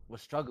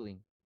was struggling.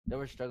 They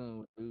were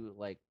struggling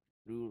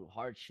through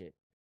hard shit,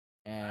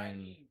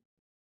 and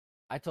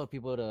I told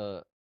people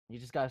to you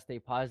just gotta stay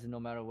positive no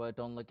matter what.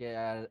 Don't look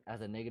at it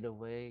as a negative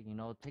way.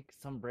 Take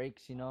some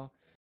breaks.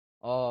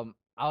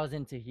 I was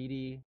in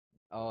Tahiti.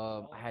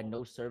 I had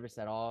no service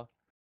at all,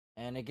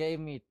 and it gave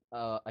me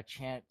a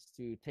chance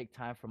to take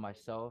time for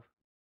myself.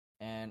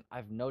 And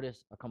I've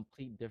noticed a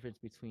complete difference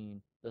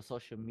between the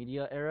social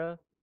media era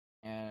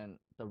and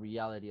the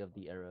reality of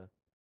the era.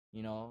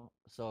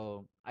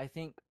 So I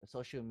think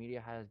social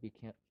media has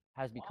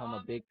become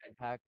a big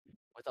impact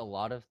with a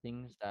lot of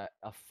things that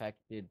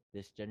affected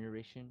this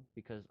generation,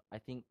 because I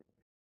think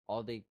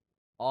all they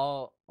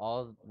all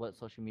what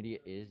social media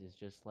is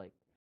just like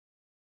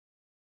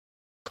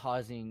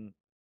causing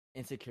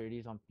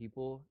insecurities on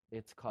people.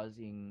 It's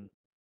causing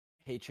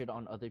hatred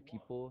on other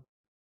people,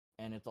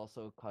 and it's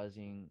also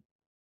causing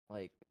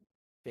like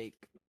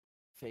fake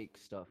fake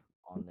stuff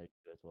on there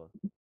too as well.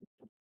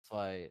 That's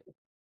why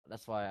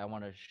that's why I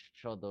want to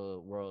show the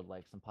world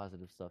like some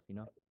positive stuff.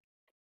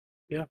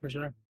 Yeah, for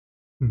sure.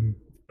 Mhm.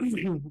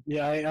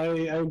 Yeah,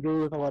 I agree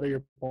with a lot of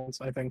your points.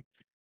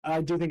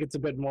 I do think it's a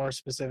bit more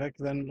specific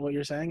than what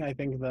you're saying. I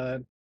think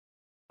that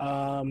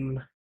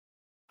um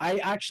I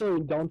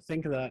actually don't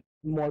think that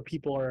more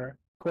people are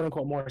quote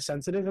unquote more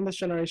sensitive in this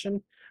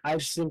generation. I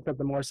just think that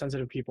the more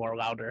sensitive people are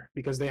louder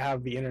because they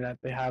have the internet,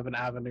 they have an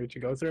avenue to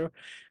go through.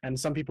 And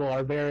some people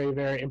are very,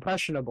 very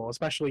impressionable,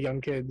 especially young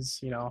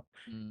kids,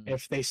 Mm,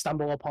 if they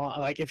stumble upon,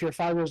 like, if you're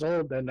 5 years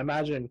old, then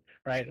imagine,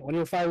 right, when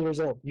you're 5 years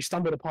old, you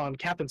stumbled upon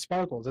Captain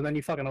Sparkles, and then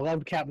you fucking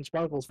loved Captain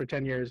Sparkles for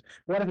 10 years.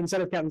 What if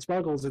instead of Captain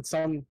Sparkles, it's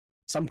some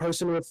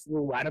person with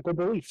radical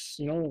beliefs?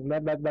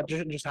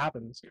 That just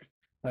happens.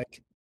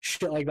 Like,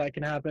 shit like that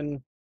can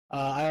happen.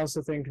 I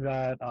also think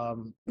that,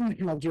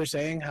 like you were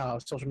saying, how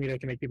social media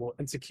can make people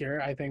insecure.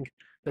 I think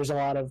there's a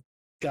lot of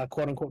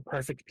quote unquote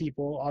perfect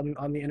people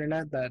on the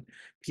internet that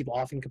people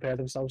often compare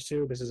themselves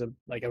to. This is a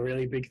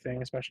really big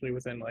thing, especially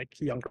within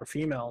like younger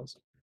females,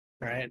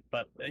 right?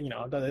 But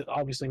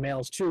obviously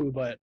males too.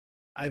 But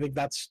I think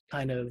that's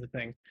kind of the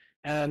thing.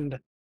 And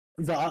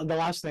the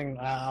last thing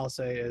I'll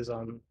say is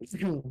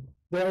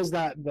there's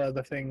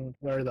the thing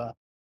where the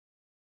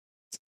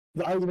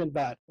argument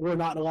that we're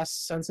not less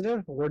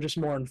sensitive, we're just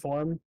more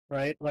informed,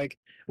 right? Like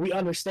we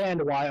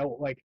understand why,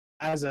 like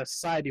as a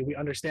society, we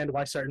understand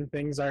why certain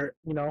things are,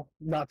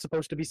 not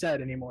supposed to be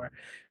said anymore.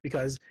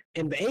 Because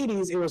in the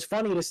 80s, it was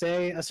funny to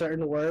say a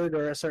certain word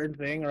or a certain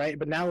thing, right?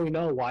 But now we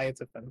know why it's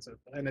offensive,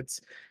 and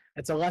it's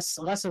a less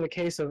of a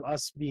case of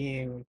us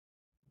being,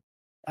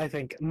 I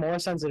think, more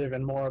sensitive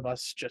and more of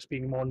us just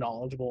being more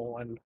knowledgeable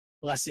and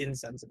less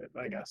insensitive,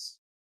 I guess.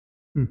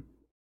 Hmm.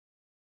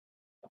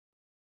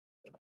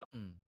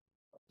 mm.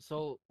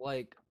 So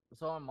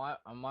on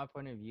my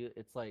point of view,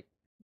 it's like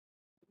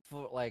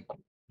for like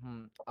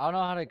I don't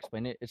know how to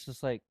explain it. It's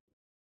just like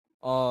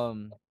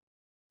um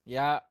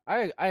yeah,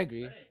 I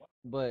agree,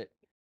 but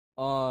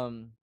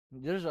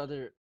there's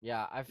other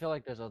yeah, I feel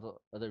like there's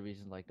other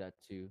reasons like that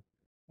too.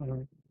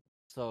 Mhm.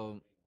 So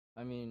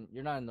I mean,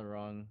 you're not in the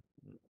wrong.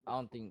 I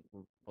don't think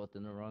we're both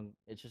in the wrong.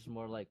 It's just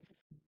more like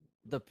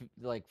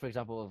like for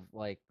example of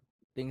like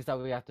things that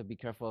we have to be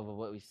careful of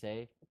what we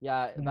say.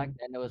 Yeah, back Mhm.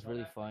 then it was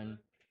really fun,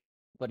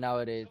 but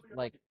nowadays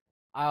like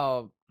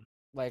I'll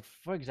like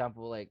for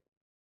example like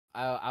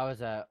I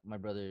was at my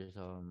brother's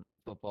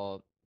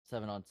football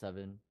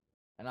 7-on-7,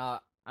 and I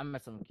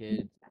met some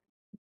kids,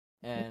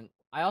 and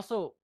I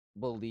also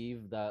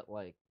believe that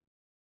like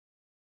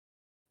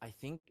I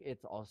think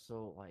it's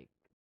also like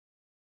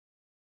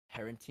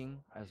parenting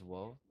as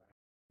well.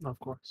 Of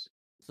course.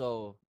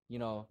 So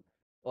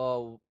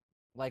uh,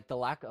 like the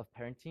lack of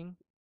parenting,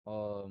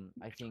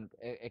 I think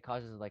it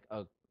causes like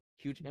a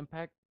huge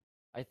impact.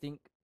 I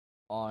think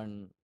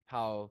on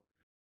how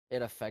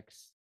it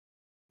affects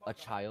a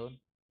child,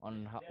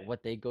 on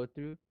what they go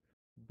through,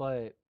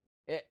 but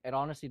it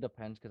honestly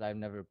depends because I've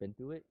never been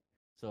through it,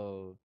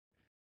 so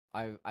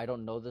I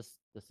don't know the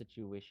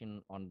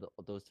situation on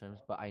those terms,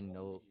 but I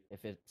know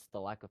if it's the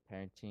lack of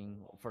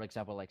parenting, for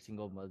example, like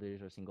single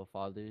mothers or single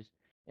fathers,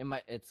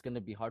 it's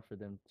gonna be hard for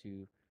them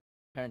to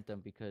parent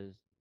them because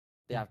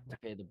they have to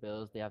pay the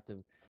bills.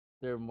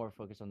 They're more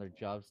focused on their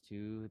jobs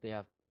too.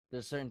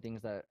 There's certain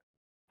things that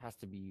has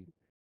to be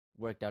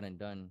worked out and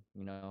done,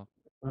 you know.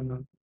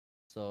 Mhm.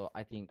 So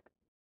I think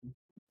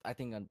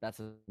that's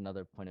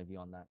another point of view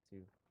on that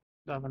too.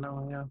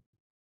 Definitely, yeah.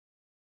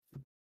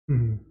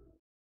 Mhm.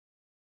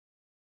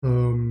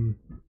 Um,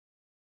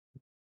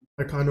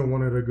 I kind of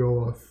wanted to go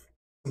off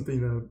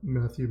something that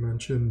Matthew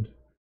mentioned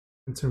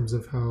in terms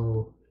of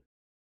how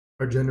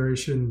our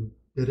generation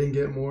didn't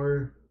get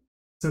more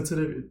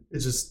sensitive.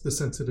 It's just the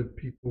sensitive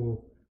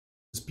people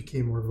just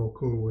became more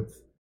vocal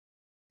with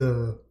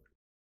the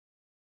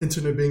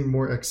internet being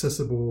more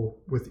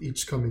accessible with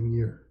each coming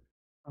year.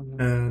 Mhm.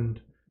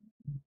 And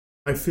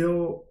I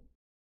feel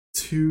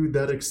to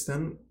that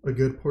extent, a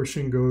good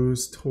portion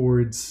goes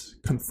towards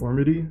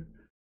conformity.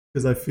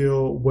 Because I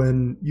feel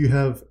when you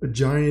have a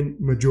giant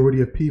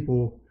majority of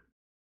people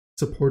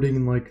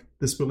supporting like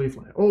this belief,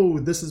 like, oh,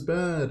 this is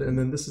bad and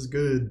then this is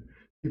good,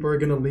 people are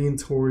gonna lean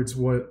towards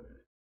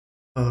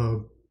uh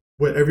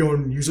what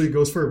everyone usually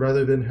goes for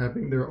rather than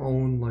having their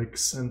own like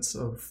sense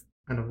of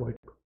kind of like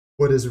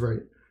what is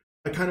right.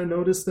 I kind of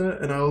noticed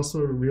that, and I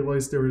also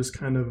realized there was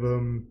kind of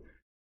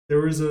there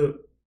was a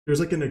there's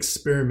like an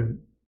experiment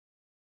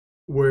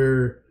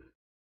where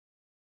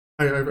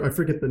I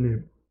forget the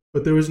name,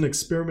 but there was an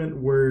experiment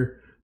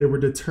where they were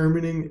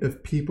determining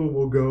if people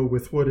will go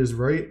with what is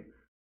right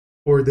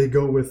or they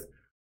go with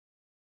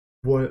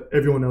what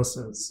everyone else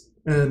says.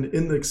 And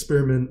in the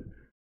experiment,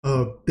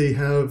 they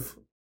have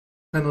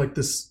kind of like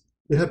this.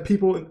 They have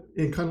people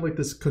in kind of like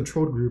this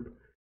controlled group,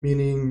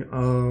 meaning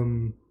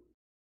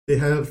they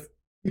have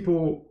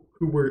people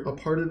who were a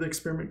part of the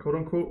experiment, quote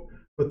unquote,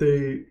 but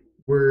they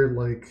were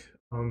like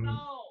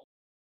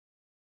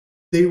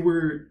they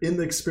were in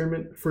the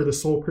experiment for the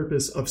sole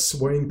purpose of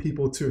swaying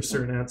people to a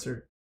certain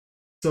answer.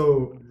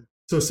 So Mhm.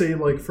 so say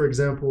like for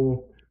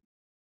example,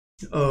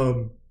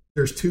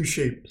 there's two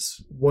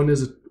shapes. One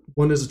is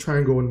a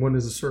triangle and one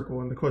is a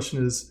circle, and the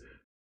question is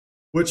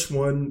which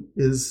one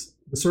is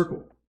the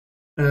circle?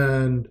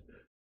 And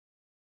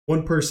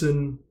one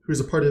person who's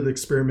a part of the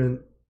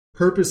experiment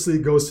purposely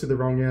goes to the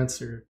wrong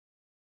answer,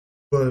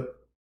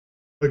 but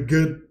a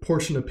good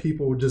portion of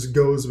people just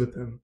goes with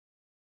him.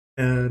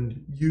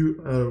 And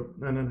you,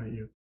 no, not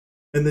you.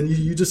 And then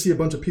you just see a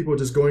bunch of people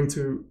just going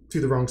to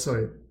the wrong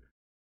side,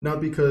 not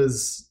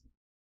because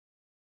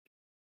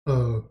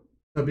uh,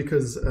 not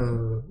because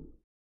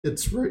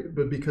it's right,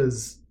 but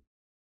because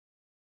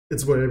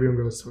it's what everyone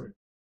goes toward.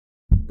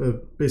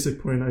 But basic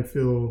point, I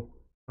feel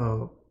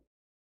uh,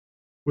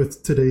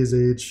 with today's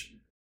age,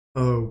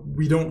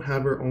 we don't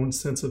have our own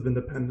sense of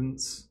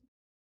independence.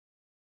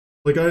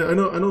 Like I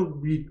know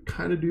we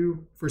kind of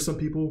do for some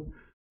people,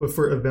 but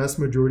for a vast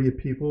majority of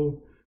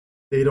people,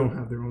 they don't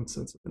have their own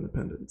sense of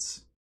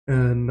independence,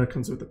 and that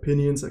comes with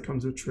opinions, that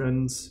comes with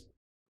trends,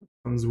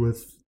 comes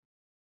with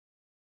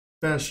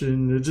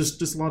fashion,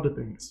 just a lot of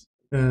things.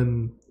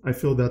 And I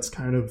feel that's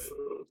kind of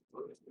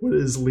what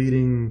is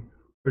leading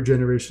our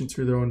generation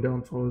to their own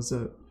downfall is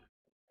that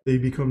they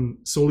become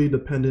solely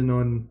dependent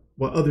on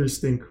what others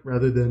think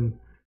rather than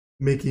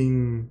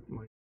making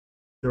like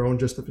their own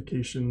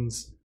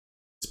justifications,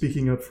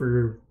 speaking up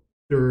for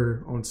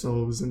their own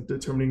selves and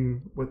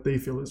determining what they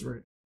feel is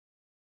right.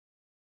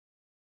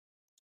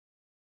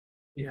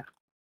 Yeah.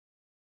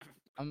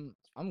 I'm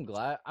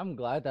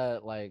glad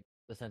that like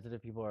the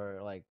sensitive people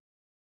are like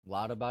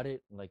loud about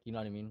it. Like you know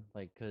what I mean?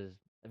 Like because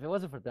if it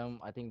wasn't for them,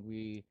 I think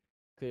we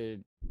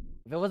could.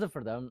 If it wasn't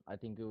for them, I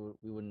think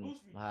we wouldn't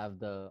have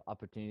the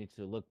opportunity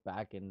to look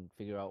back and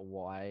figure out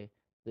why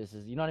this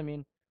is. You know what I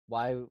mean?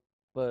 Why?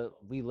 But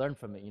we learn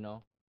from it. You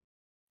know,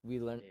 we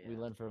Yeah.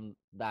 learn from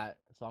that.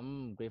 So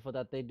I'm grateful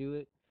that they do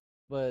it.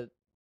 But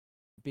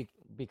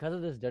because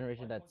of this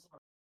generation that's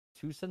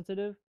too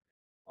sensitive,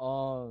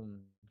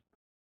 um,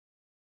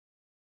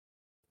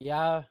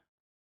 yeah,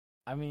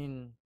 I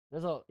mean,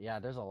 there's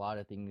a lot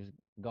of things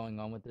going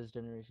on with this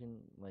generation.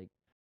 Like,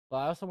 but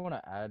I also want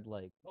to add,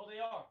 like,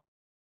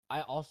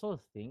 I also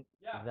think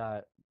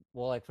that,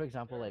 well, like for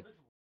example, like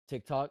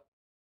TikTok.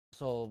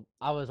 So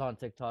I was on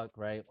TikTok,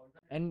 right?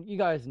 And you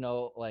guys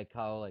know, like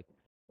how, like,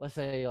 let's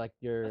say, like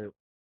you're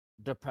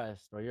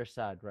depressed or you're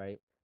sad, right?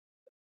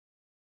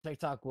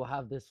 TikTok will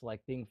have this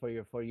like thing for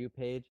your for you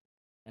page,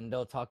 and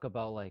they'll talk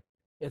about like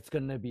it's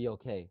gonna be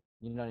okay.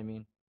 You know what I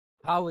mean?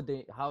 How would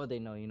they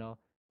know? You know,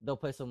 they'll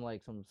play some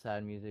like some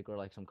sad music or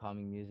like some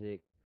calming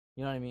music.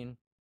 You know what I mean?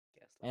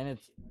 And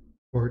Gaslighting shit.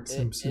 Bart it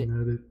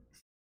Simpson at it.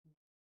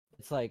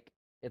 it's like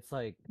it's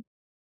like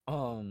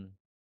um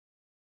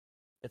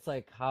it's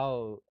like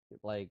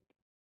like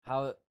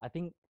how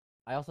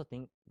I also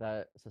think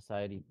that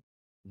society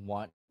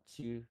wants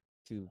you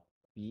to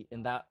be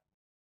in that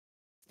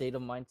state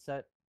of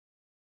mindset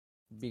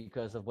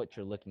because of what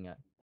you're looking at.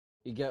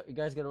 You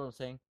guys get what I'm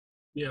saying?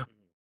 Yeah. Mhm.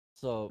 I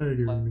So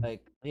agree.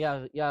 like you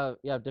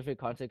have different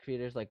content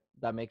creators like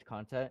that make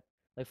content.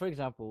 Like for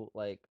example,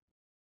 like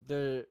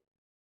there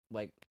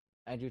like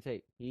Andrew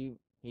Tate. He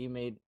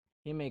made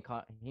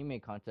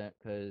content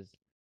because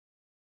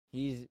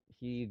he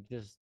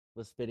just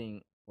was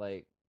spitting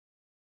like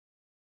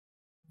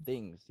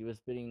things. He was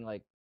spitting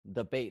like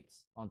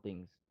debates on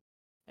things,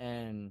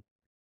 and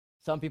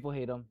some people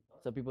hate him,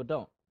 some people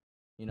don't.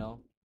 You know,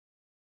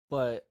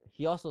 but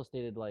he also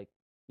stated like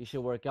you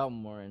should work out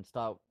more and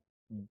stop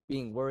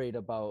being worried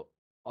about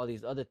all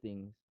these other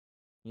things.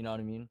 You know what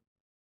I mean?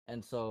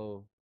 And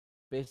so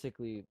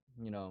basically,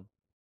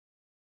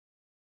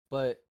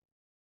 but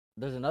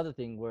there's another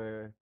thing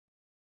where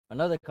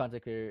another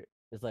content creator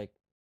is like,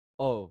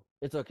 oh,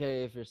 it's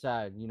okay if you're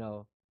sad.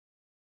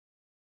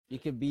 You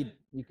could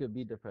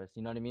be depressed.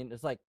 You know what I mean?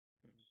 It's like,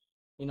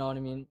 you know what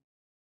I mean?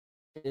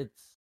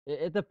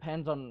 It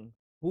depends on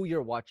who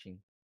you're watching.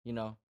 You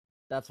know,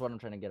 that's what I'm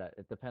trying to get at.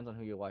 It depends on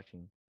who you're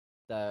watching.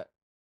 That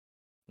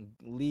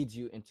leads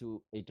you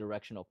into a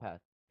directional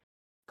path.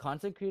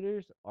 Content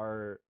creators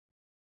are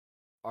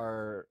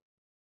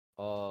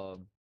uh,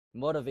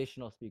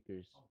 motivational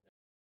speakers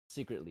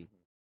secretly.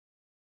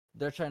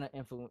 They're trying to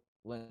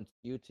influence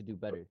you to do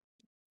better.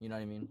 You know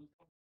what I mean?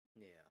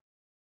 Yeah.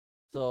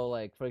 So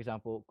like for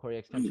example, Corey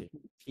Extension,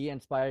 he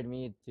inspired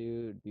me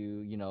to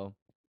do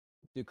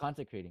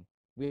content creating.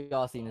 We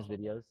all seen his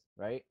videos,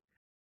 right?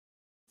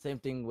 Same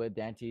thing with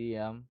Dan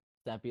TDM,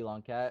 Stampy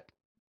Longcat.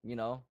 You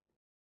know,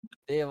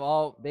 they've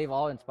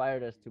all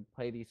inspired us to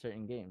play these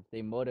certain games.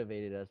 They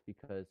motivated us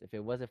because if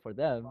it wasn't for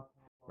them,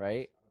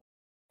 right,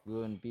 we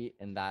wouldn't be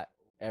in that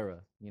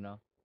era.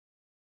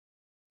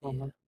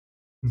 Uh-huh.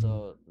 Yeah. Mhm.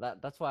 So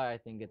that's why I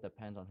think it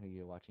depends on who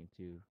you're watching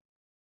too.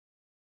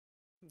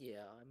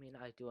 Yeah, I mean,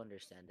 I do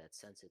understand that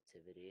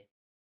sensitivity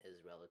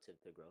is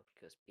relative to growth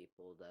because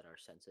people that are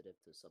sensitive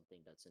to something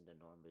that's in the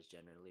norm is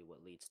generally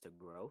what leads to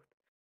growth.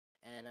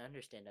 And I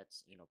understand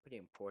that's, pretty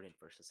important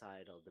for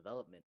societal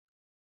development.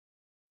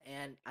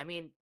 And I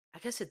mean, I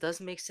guess it does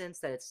make sense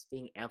that it's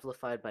being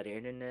amplified by the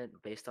internet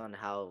based on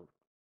how,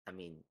 I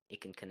mean,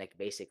 it can connect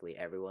basically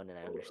everyone, and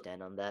I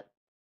understand on that.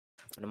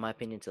 But in my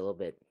opinion, it's a little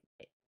bit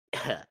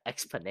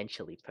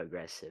exponentially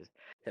progressive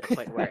to the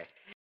point where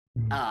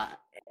Mhm. uh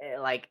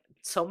like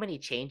so many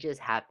changes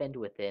happened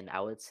within,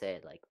 I would say,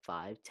 like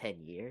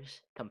 5-10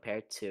 years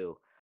compared to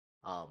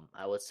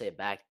I would say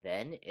back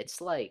then.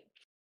 It's like,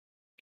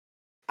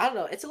 I don't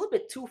know, it's a little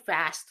bit too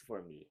fast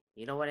for me,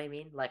 you know what I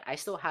mean? Like I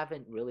still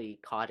haven't really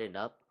caught it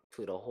up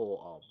to the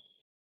whole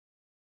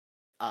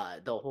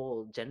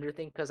gender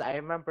thing, because I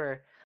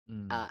remember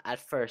Mm. at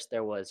first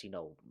there was,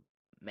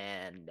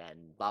 man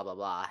and blah blah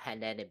blah,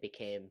 and then it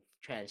became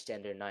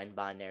transgender,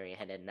 non-binary,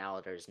 and then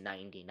now there's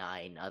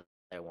 99 other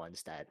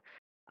ones that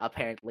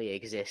apparently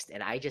exist,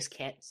 and I just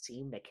can't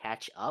seem to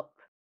catch up,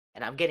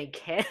 and I'm getting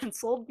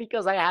canceled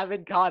because I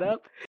haven't caught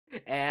up.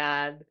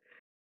 And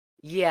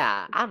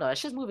yeah, I don't know,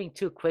 it's just moving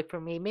too quick for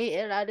me. Maybe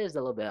that is a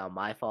little bit on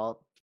my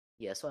fault.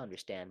 Yeah, so I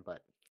understand,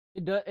 but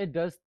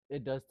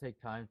It does take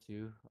time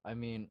too. I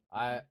mean,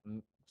 hmm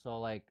so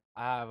like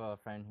I have a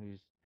friend who's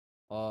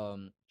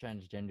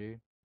transgender,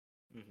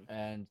 hmm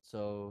and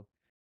so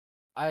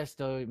I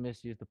still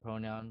misuse the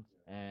pronouns,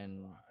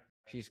 and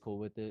she's cool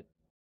with it.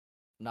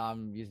 Now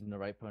I'm using the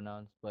right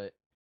pronouns, but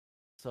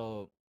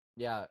so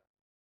yeah,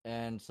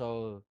 and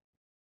so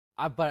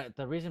but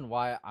the reason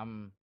why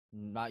I'm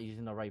not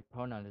using the right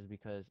pronoun is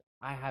because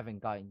I haven't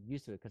gotten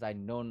used to it because I've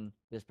known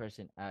this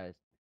person as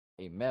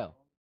a male,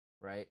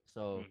 right?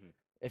 So hmm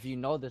if you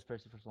know this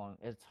person for so long,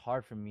 it's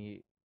hard for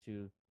me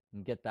to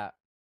get that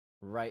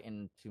right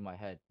into my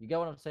head. You get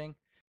what I'm saying?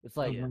 It's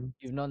like yeah. Uh-huh.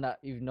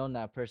 you've known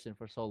that person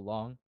for so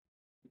long,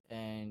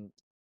 and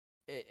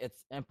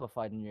it's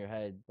amplified in your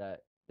head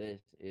that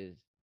this is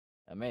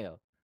a male.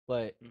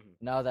 But hmm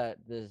now that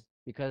this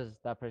because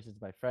that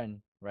person's my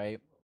friend, right?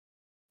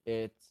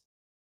 It's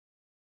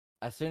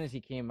as soon as he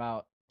came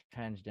out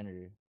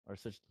transgender or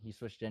he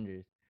switched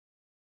genders,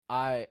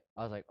 I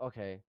was like,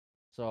 okay.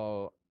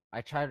 So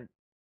I tried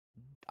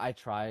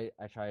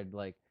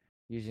like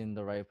using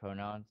the right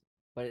pronouns,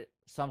 but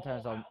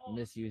sometimes I'll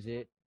misuse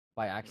it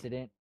by hmm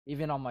accident,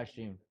 even on my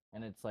stream,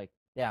 and it's like,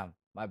 damn,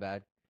 my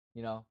bad.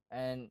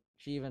 And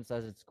she even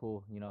says it's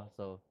cool.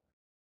 So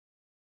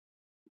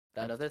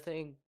that's Another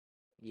thing,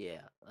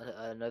 yeah,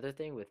 another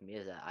thing with me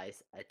is that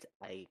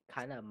I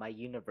kind of, my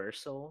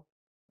universal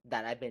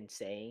that I've been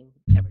saying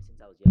ever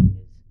since I was young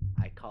is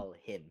I call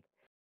him.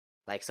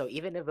 Like, so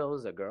even if it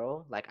was a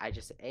girl, like I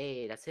just,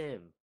 hey, that's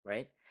him,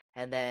 right?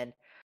 And then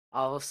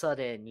all of a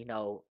sudden,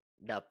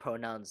 the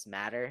pronouns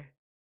matter,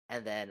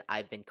 and then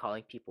I've been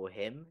calling people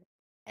him,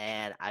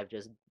 and I've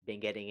just been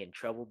getting in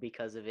trouble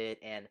because of it,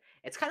 and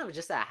it's kind of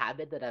just a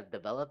habit that I've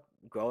developed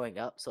growing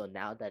up. So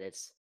now that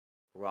it's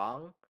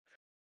wrong,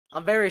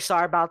 I'm very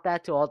sorry about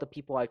that to all the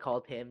people I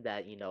called him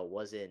that,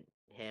 wasn't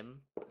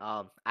him.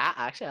 I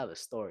actually have a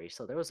story.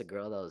 So there was a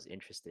girl that was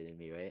interested in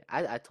me, right?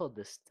 I told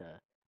this to,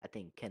 I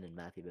think, Ken and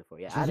Matthew before.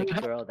 Yeah, I had a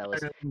girl that I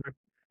was remember.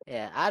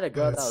 yeah, I had a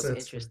girl that That's was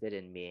that's fair. interested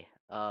in me.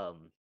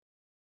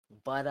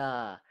 But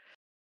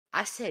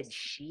I said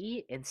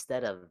she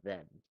instead of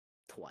them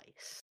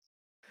twice,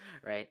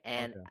 right?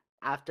 And Okay.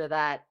 after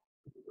that,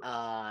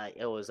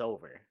 it was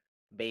over,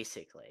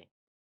 basically.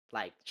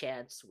 Like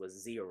chance was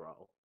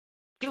zero.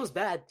 It was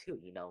bad too,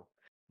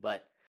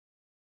 but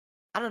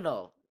I don't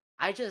know.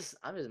 I'm just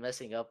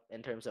messing up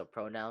in terms of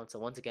pronouns. So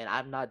once again,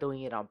 I'm not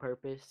doing it on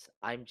purpose.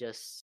 I'm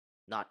just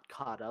not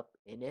caught up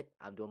in it.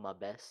 I'm doing my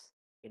best,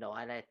 and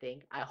I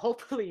think I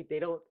hopefully they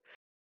don't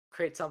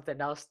create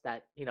something else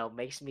that,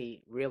 makes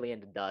me really in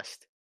the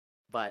dust.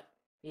 But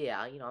yeah,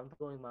 I'm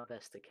doing my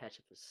best to catch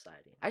up with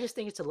society. I just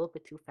think it's a little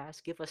bit too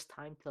fast. Give us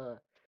time to,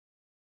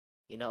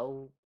 you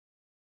know,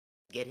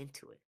 get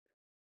into it.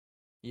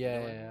 You Yeah,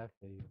 know what yeah, I mean? yeah, I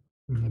feel you.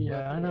 Mm. But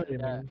Yeah, I know what you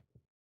yeah, mean.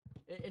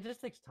 it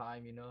just takes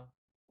time,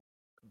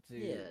 to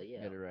Yeah,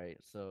 yeah. get it right.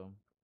 So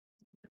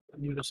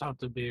You just have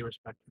to be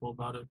respectful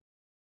about it.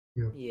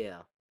 Yeah.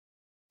 Yeah.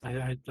 I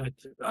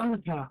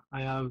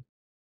have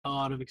a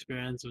lot of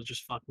experience with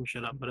just fucking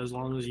shit up, but as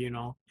long as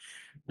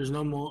there's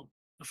no more,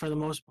 for the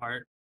most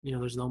part,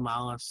 there's no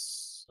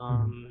malice.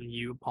 Mm.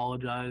 You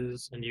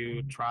apologize and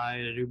you try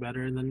to do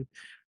better, and then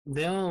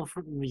they'll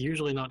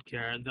usually not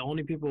care. The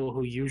only people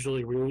who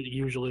usually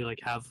like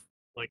have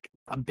like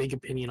a big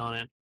opinion on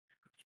it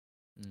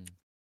mm,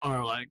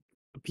 are like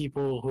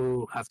people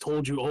who have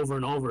told you over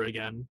and over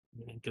again,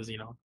 because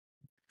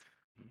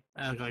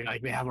and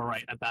like they have a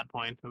right at that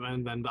point.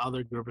 And then the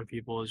other group of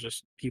people is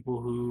just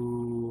people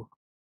who,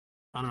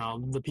 I don't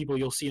know, the people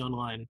you'll see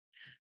online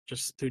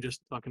just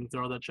fucking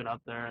throw that shit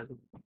out there and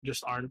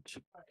just aren't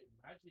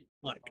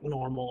like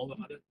normal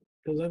about it.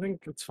 Because I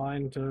think it's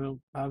fine to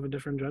have a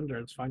different gender.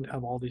 It's fine to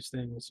have all these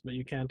things, but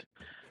you can't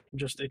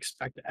just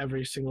expect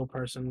every single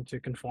person to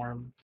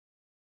conform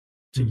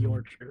to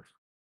your Mm. truth.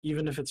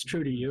 Even if it's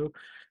true to you,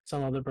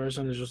 some other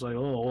person is just like,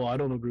 oh, well, I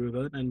don't agree with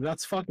that, and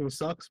that's fucking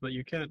sucks. But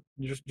you can't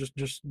just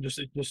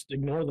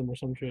ignore them or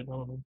some shit. I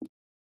don't know.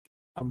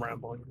 I'm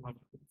rambling.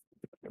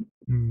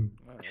 Mm.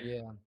 All right.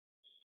 yeah,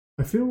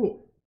 I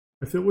feel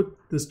I feel with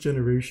this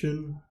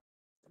generation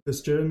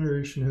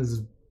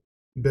has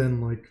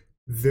been like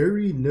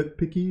very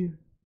nitpicky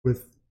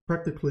with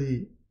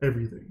practically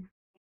everything.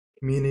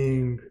 Yeah.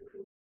 Meaning,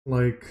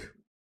 like,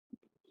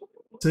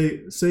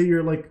 say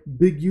you're like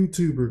big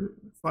YouTuber,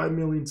 5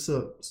 million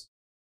subs.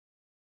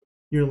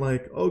 You're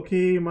like,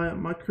 okay,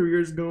 my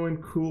career's going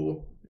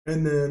cool,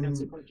 and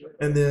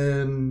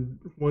then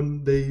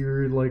one day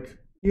you're like,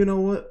 you know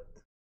what?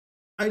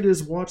 I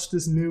just watched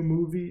this new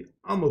movie.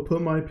 I'm gonna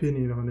put my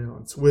opinion on it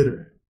on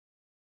Twitter.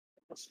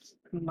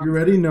 You Not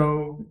already fair.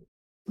 know.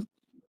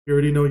 You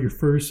already know your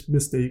first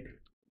mistake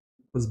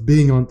was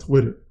being on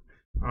Twitter.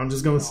 I'm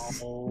just gonna.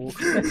 No.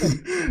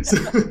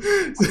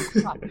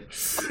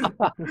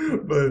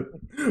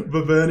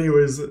 But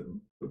anyways,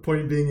 the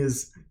point being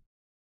is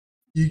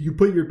you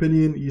put your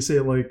opinion. You say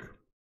like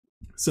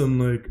something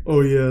like,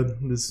 "Oh yeah,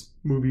 this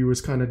movie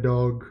was kind of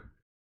dog.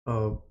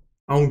 Uh,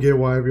 I don't get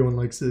why everyone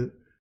likes it."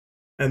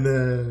 And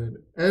then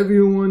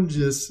everyone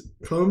just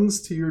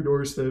comes to your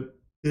doorstep,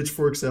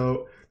 pitchforks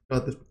out,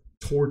 got the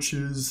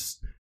torches,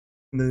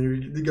 and then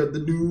you got the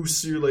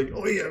noose. You're like,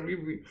 oh yeah,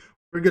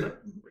 we're gonna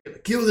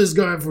kill this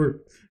guy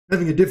for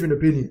having a different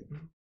opinion,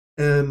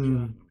 Yeah.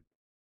 and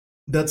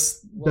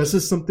that's well,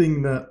 just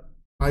something that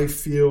I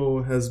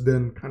feel has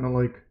been kind of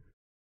like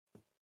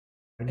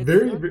it's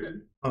very, not the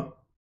very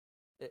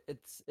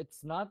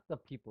it's not the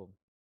people.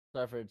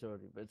 Sorry for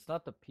interrupting, but it's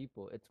not the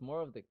people. It's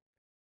more of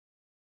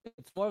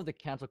the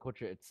cancel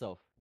culture itself.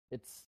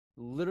 It's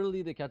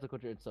literally the cancel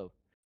culture itself.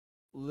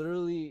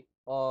 Literally,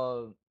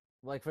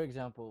 like for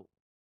example,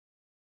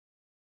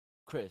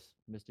 Chris,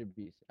 Mr.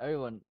 Beast.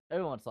 Everyone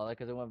saw that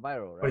because it went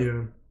viral, oh right?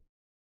 yeah,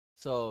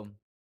 So,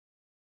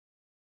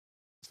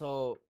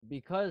 so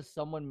because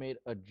someone made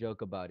a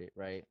joke about it,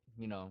 right?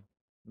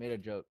 Made a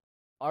joke.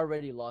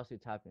 Already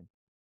lawsuits happen.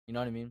 You know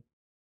what I mean?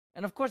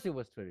 And of course it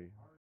was Twitter.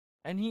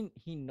 And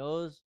he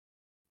knows.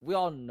 We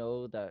all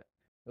know that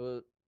it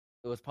was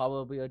it was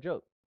probably a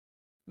joke.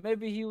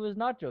 Maybe he was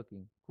not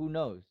joking. Who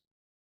knows?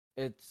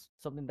 It's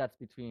something that's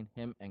between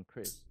him and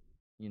Chris,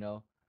 you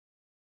know.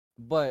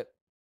 But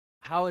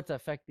how it's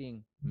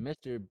affecting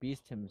Mr.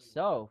 Beast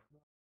himself,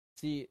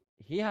 see,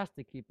 he has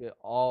to keep it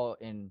all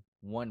in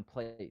one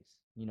place,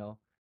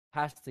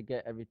 has to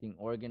get everything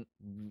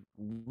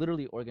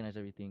literally organize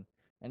everything.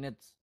 And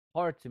it's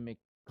hard to make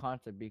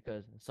content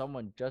because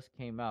someone just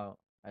came out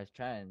as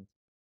trans,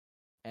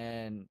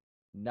 and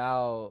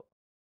now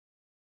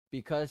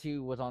because he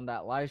was on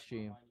that live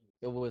stream,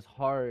 it was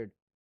hard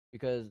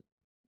because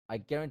I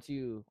guarantee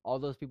you, all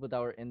those people that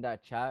were in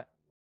that chat,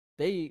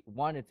 they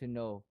wanted to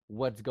know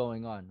what's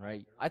going on,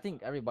 right? I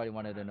think everybody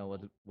wanted to know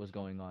what was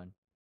going on,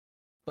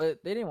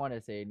 but they didn't want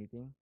to say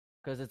anything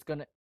because it's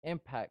gonna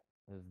impact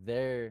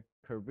their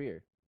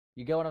career.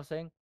 You get what I'm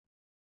saying?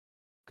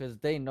 Because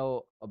they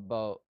know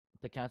about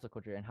the cancel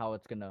culture and how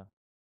it's gonna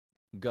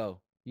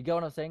go. You get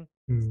what I'm saying?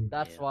 mm,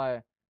 That's Yeah.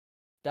 why.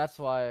 That's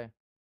why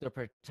they're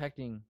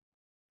protecting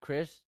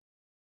Chris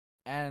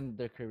and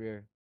their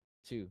career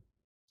too.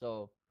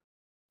 So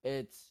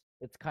it's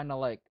kind of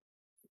like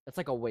it's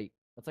like a weight.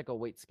 It's like a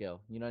weight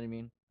scale. You know what I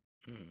mean?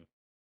 Mhm.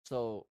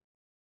 So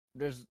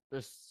there's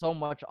so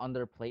much on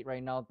their plate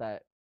right now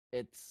that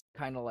it's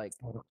kind of like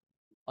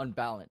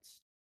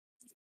unbalanced.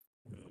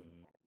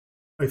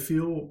 I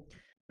feel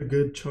a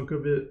good chunk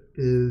of it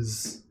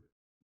is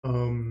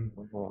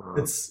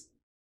it's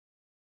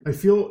I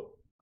feel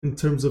in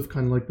terms of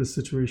kind of like the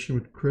situation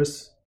with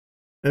Chris,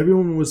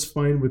 everyone was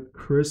fine with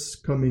Chris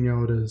coming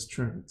out as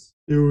trans.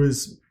 It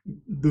was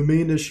the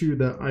main issue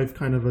that I've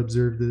kind of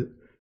observed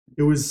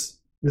it was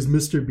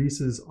Mr.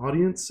 Beast's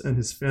audience and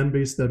his fan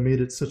base that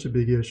made it such a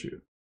big issue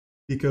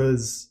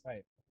because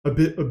Right. a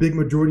big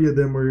majority of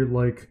them were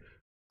like,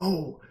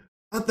 "Oh,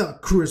 I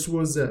thought Chris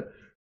was that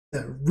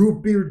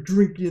root beer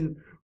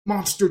drinking,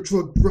 monster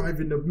truck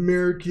driving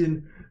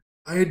American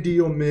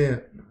ideal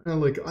man.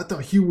 And like I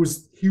thought he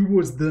was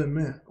the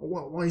man.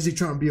 Why is he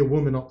trying to be a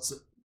woman also?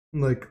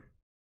 Like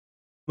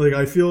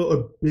I feel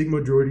a big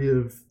majority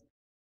of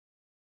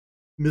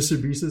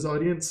Mr. Beast's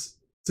audience,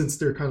 since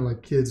they're kind of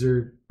like kids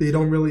or they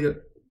don't really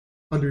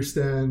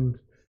understand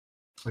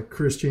like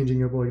Chris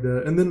changing up like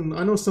that. And then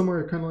I know some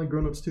are kind of like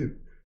grown ups too.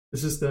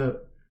 It's just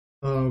that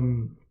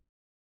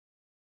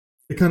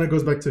it kind of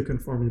goes back to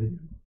conformity,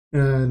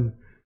 and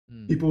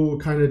people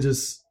kind of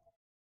just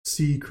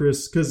see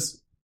Chris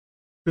because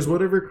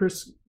whatever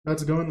Chris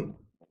that's going,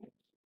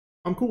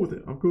 I'm cool with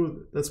it. I'm cool with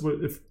it. That's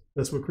what if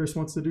that's what Chris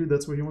wants to do.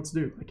 That's what he wants to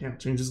do. I can't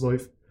change his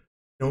life.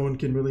 No one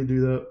can really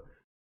do that.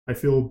 I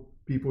feel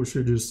people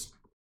should just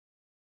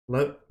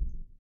let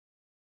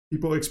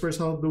people express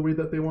how the way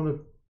that they want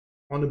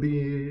to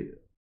be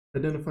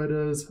identified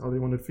as, how they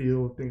want to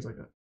feel, things like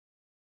that.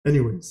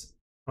 Anyways,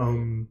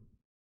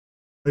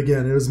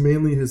 again, it was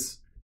mainly his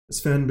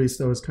fan base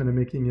that was kind of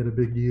making it a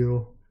big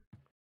deal,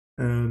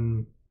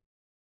 and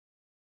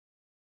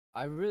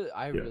I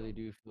really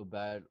do feel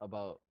bad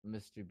about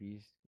Mr.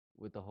 Beast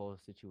with the whole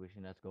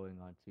situation that's going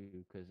on too,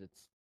 because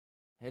it's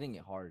hitting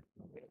it hard.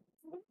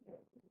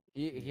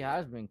 He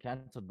has been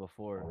canceled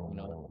before,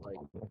 like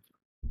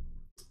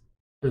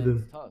for and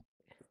the it's tough.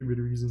 stupid Is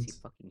he reasons.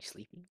 fucking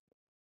sleeping?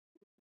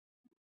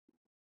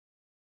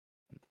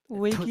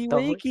 Wakey,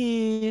 Don't-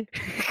 wakey.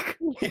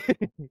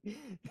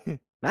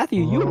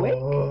 Matthew, you awake?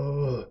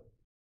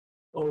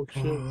 Oh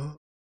shit.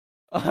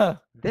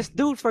 This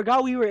dude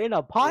forgot we were in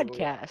a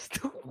podcast.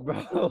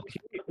 Bro.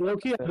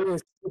 Low-key, I didn't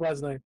sleep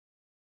last night.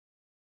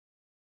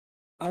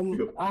 I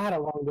had a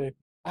long day.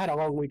 I had a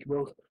long week,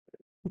 bro.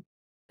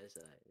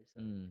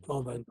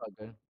 Oh man.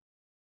 Okay.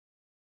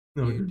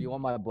 No, Do you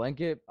want my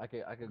blanket? I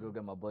could go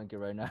get my blanket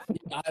right now.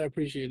 I'd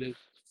appreciate it.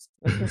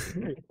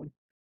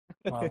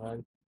 Oh,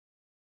 man.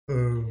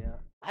 Yeah.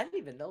 I didn't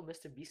even know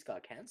Mr. Beast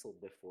got canceled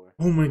before.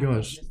 Oh my I thought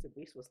gosh. Mr.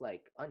 Beast was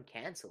like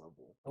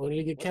uncancelable. What did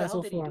he get What the hell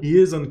canceled did he for? do? He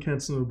is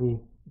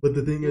uncancelable, but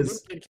the thing He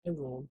is, did get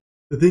canceled.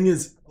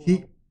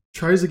 he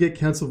tries to get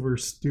canceled for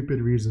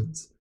stupid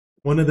reasons.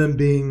 One of them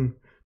being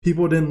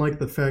people didn't like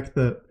the fact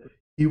that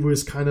he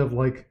was kind of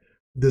like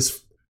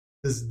this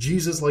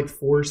Jesus like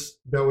force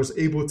that was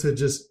able to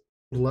just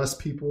bless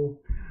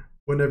people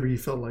whenever he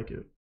felt like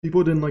it.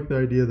 People didn't like the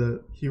idea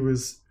that he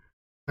was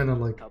kind of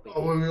like,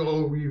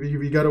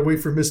 we gotta wait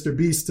for Mr.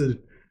 Beast to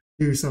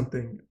do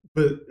something.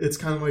 But it's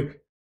kind of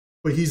like,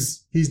 but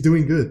he's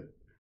doing good.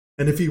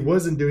 And if he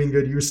wasn't doing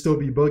good, you would still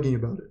be bugging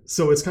about it.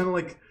 So it's kind of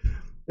like,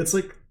 it's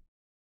like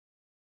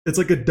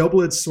a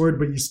double-edged sword,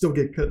 but you still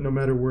get cut no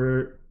matter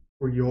where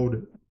you hold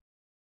it.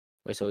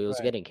 Wait, so he was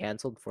getting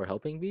canceled for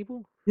helping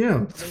people?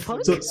 Yeah.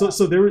 Fuck.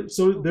 So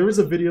there was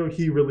a video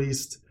he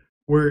released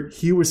where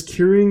he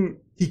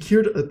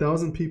cured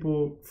 1,000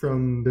 people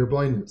from their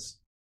blindness.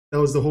 That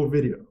was the whole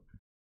video.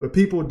 But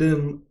people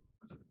didn't,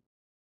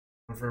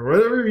 for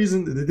whatever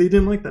reason, they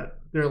didn't like that.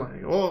 They're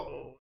like,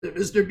 "Oh,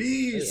 Mr.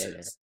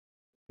 Beast,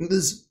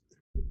 this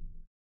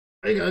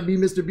I gotta be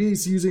Mr.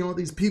 Beast using all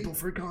these people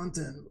for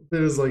content." It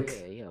was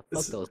like, Yeah,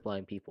 fuck those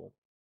blind people.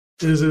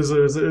 it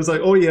was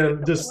like, oh yeah,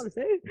 just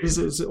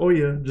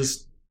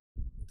just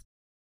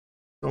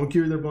don't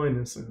cure their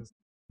blindness.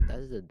 That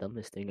is the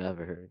dumbest thing I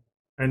ever heard.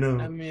 I know.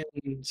 I mean,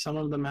 some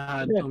of them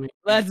had.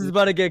 Lance is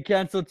about to get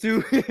canceled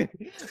too.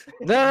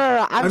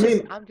 No. I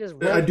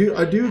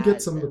do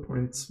get some of the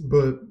points,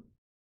 but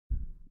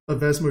a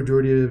vast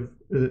majority of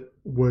it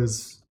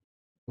was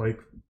like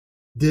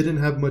didn't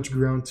have much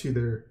ground to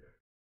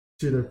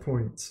their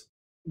points.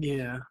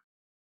 Yeah.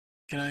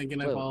 Can I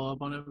follow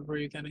up on it for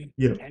you, Kenny?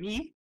 Yeah.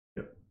 Kenny?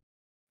 Yeah.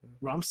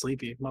 Bro, I'm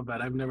sleepy. My bad.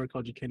 I've never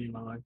called you Kenny in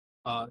my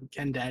life.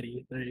 Ken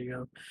Daddy. There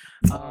you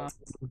go.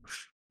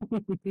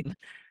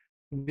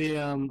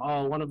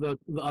 One of the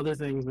other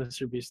things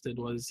Mr. Beast did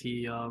was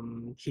he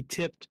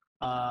tipped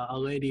a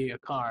lady a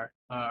car,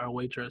 a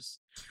waitress,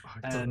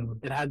 and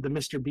it had the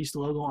Mr. Beast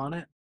logo on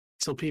it.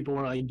 So people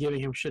were like giving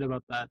him shit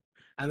about that.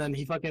 And then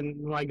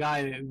my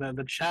guy,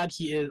 the Chad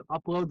he is,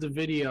 uploads a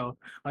video,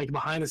 like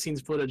behind the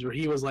scenes footage where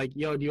he was like,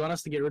 "Yo, do you want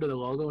us to get rid of the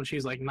logo?" And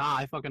she's like, "Nah,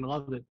 I fucking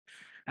love it."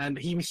 and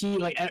he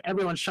like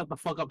everyone shut the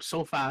fuck up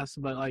so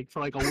fast, but like for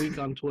like a week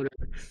on Twitter,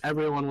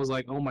 everyone was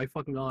like, "Oh my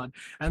fucking god!"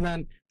 And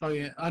then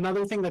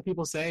another thing that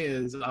people say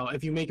is,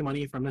 if you make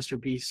money from Mr.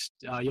 Beast,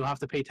 you'll have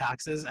to pay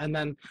taxes. And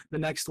then the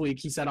next week,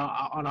 he said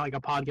on like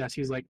a podcast,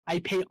 he was like, "I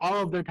pay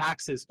all of their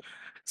taxes."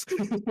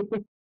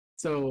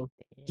 So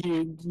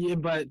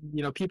but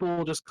people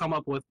will just come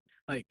up with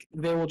like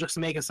they will just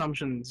make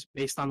assumptions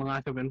based on the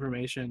lack of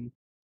information,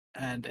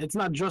 and it's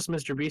not just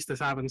Mr. Beast. This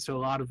happens to a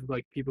lot of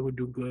like people who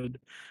do good,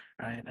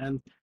 right?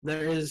 And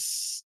there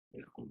is,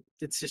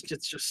 it's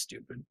just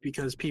stupid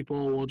because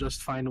people will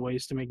just find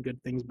ways to make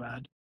good things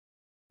bad.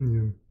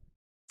 Yeah.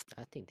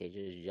 I think they're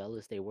just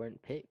jealous they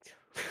weren't picked.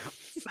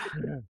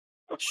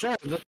 Sure,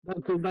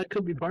 that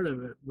could be part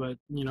of it, but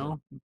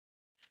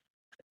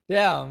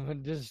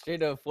Damn, just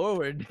straight up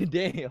forward.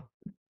 Damn.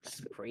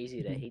 It's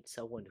crazy to hate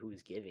someone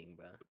who's giving,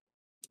 bro.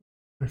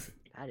 I, th-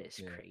 That is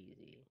Yeah.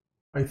 crazy.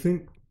 I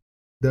think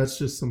that's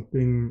just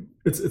something.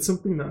 It's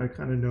something that I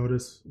kind of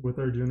notice with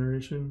our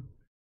generation.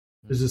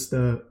 It's just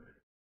that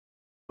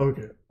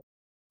okay,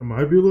 it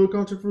might be a little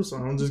controversial.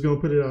 I'm just gonna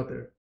put it out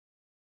there.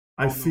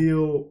 I Oh, no.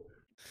 feel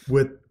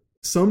with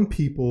some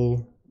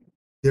people,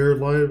 their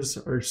lives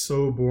are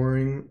so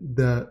boring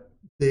that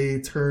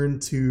they turn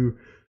to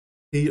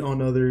hate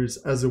on others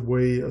as a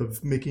way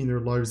of making their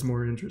lives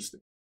more interesting.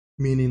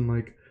 Meaning,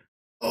 like,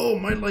 oh,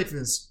 my life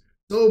is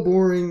so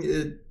boring.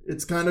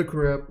 It's kind of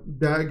crap.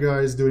 That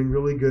guy's doing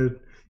really good.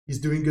 He's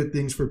doing good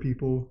things for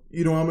people.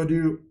 You know what I'm gonna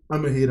do?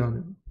 I'm gonna hate on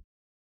him.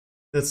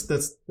 That's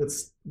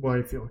why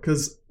I feel.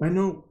 Because I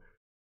know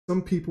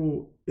some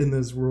people in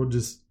this world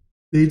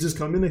they just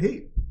come in to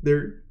hate.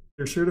 They're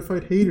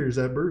certified haters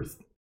at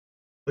birth.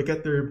 Like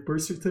at their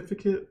birth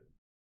certificate,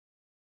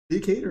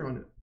 big hater on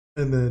it.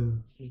 And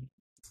then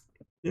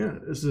yeah,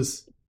 it's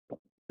just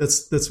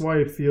that's why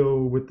I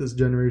feel with this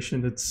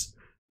generation it's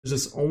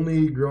just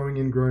only growing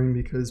and growing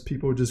because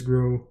people just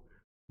grow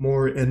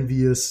more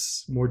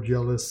envious, more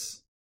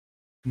jealous,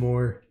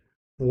 more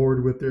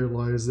bored with their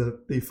lives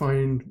that they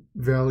find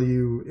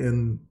value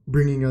in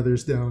bringing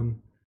others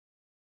down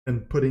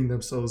and putting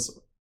themselves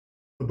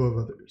above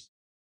others.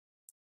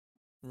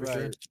 For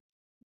sure. Right.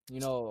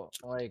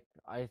 Like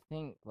I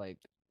think like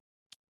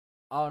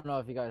I don't know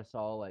if you guys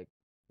saw like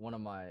one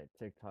of my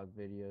TikTok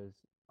videos.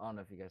 I don't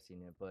know if you guys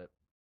seen it, but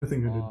I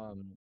think I did.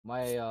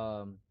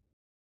 my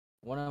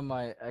one of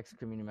my ex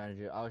community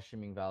manager, I was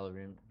streaming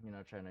Valorant,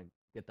 trying to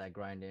get that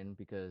grind in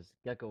because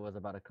Gecko was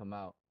about to come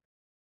out.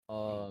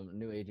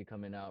 New AG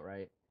coming out,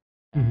 right?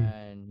 Mhm.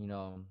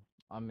 And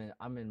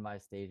I'm in my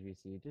stage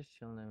VC, just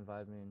chilling and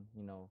vibing,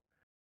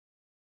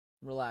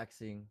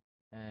 relaxing.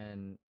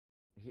 And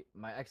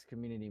my ex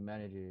community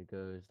manager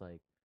goes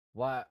like,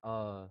 "Why?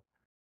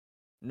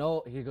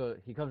 No." He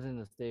comes in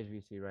the stage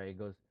VC, right? He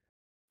goes,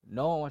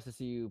 "No one wants to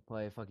see you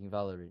play fucking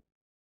Valorant."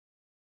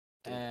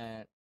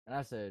 Damn. And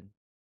I said,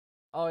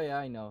 "Oh yeah,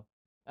 I know."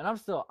 And I'm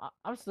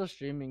still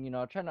streaming,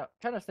 trying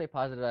to stay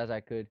positive as I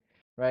could,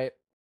 right?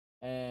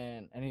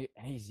 And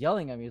he's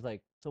yelling at me. He's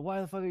like, "So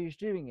why the fuck are you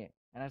streaming it?"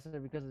 And I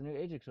said, "Because the new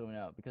Ajax coming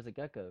out, because of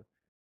Gecko."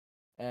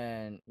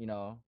 And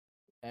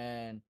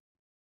and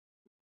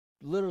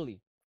literally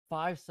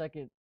 5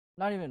 seconds,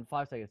 not even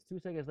 5 seconds, 2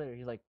 seconds later,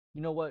 he's like,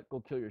 "You know what? Go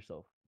kill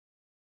yourself."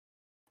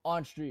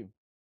 On stream.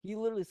 He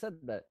literally said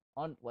that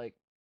on like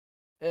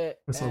I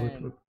saw the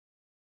and clip.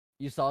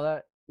 you saw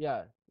that?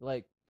 Yeah.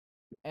 Like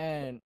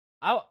and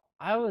I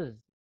I was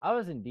I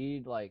was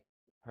indeed like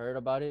hurt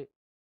about it.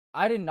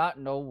 I did not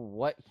know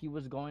what he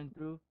was going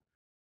through,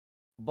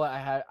 but I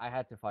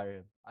had to fire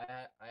him.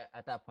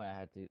 At that point I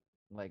had to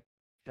like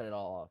shut it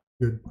all off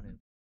Good. on him.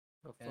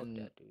 Oh, fuck And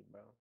that dude,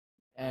 bro.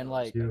 I and don't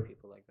like Yeah. respect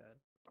people like that.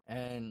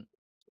 and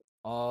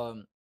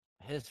um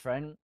his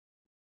friend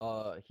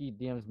he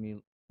DMs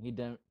me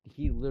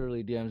he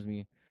literally DMs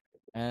me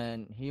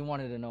and he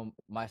wanted to know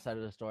my side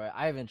of the story.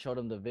 I even showed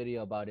him the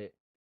video about it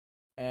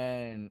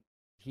and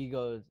he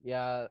goes,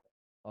 "Yeah,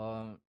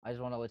 I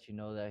just want to let you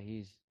know that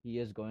he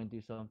is going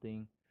through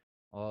something."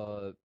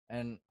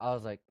 And I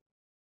was like,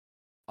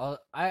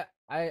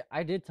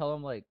 I did tell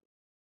him like,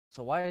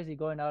 so why is he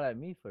going out at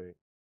me for it?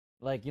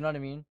 Like, you know what I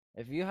mean?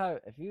 If you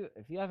have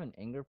an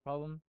anger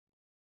problem,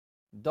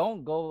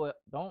 don't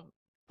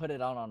put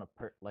it out on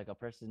a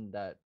person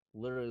that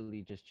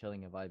literally just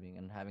chilling and vibing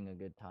and having a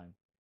good time.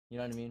 You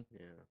know what I mean?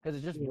 Yeah. Because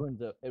it just Yeah.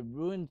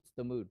 ruins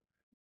the mood.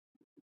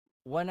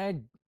 When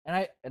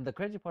and the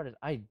crazy part is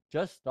I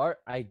just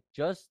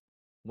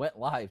went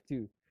live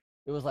too.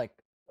 It was like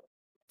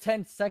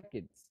 10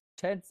 seconds.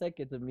 10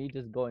 seconds of me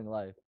just going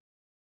live.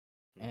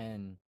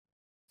 And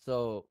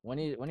so when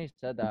he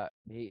said that,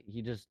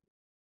 he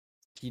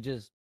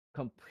just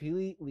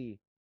completely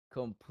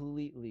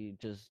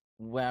just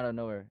went out of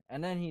nowhere.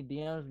 And then he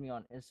DMs me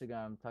on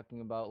Instagram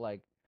talking about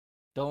like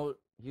don't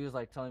he was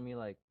like telling me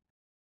like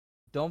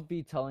don't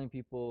be telling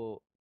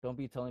people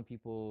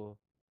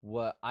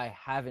what I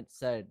haven't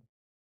said.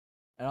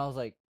 And I was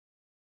like,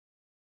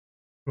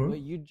 Huh? but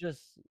you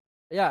just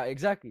yeah,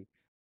 exactly.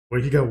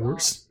 Wait, he got Uh,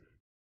 worse?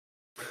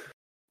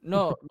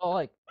 no,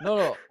 like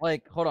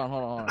hold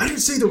on. I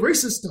didn't say the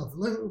racist stuff.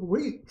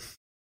 Wait.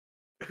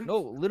 No,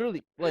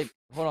 literally, like,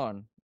 hold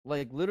on.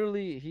 Like,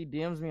 literally, he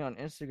DMs me on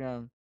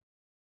Instagram.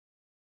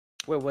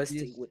 Where He's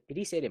did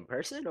he say it in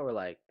person or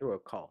like through a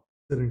call?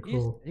 Didn't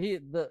he's call.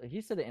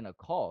 he said it in a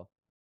call.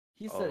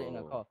 He said it in a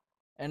Oh, call,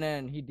 and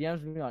then he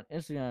DMs me on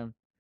Instagram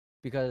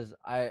because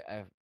I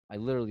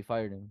literally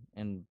fired him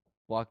and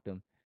blocked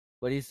him.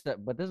 But he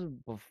said, but this is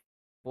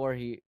before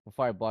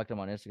I blocked him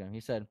on Instagram. He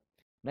said,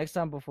 next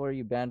time before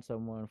you ban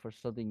someone for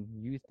something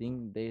you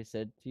think they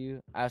said to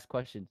you, ask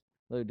questions.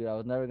 Look, dude, I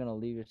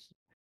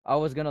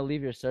was gonna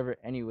leave your server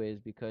anyways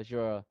because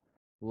you're a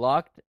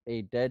locked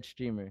a dead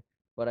streamer.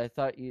 But I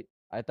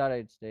thought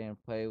I'd stay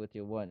and play with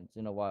you once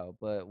in a while.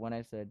 But when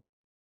I said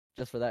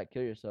just for that,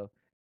 kill yourself,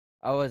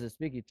 I wasn't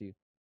speaking to you.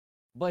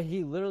 But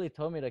he literally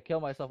told me to kill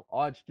myself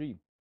on stream.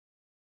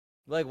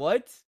 Like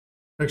what?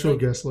 Actual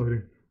Like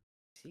gaslighting.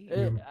 see,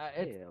 it, Yeah.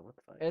 yeah, what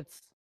the fuck?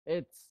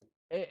 it's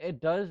it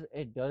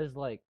does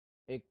like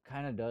it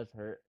kind of does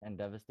hurt and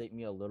devastate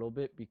me a little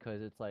bit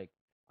because it's like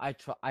I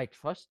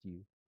trust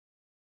you.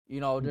 You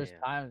know, there's Yeah,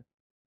 times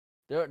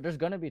there's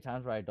gonna be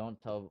times where I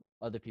don't tell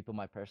other people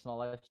my personal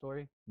life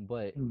story,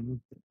 Mhm.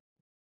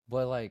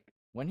 but like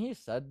when he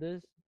said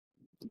this,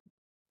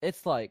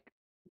 it's like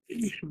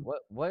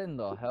what in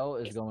the hell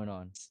is going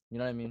on? You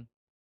know what I mean?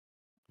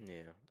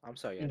 yeah. I'm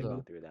sorry you had to go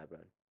So Mhm. through that, bro.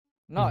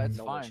 no, it's Mhm.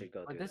 No one fine. should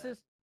go But through this that.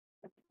 is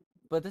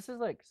but this is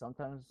like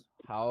sometimes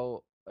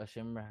how a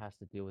streamer has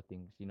to deal with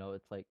things. You know,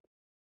 it's like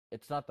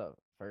it's not the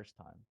first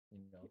time. You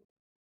know,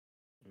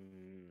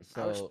 I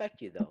so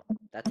respect you though.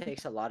 That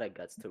takes a lot of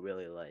guts to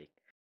really like,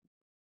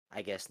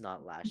 I guess,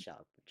 not lash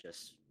out, but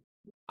just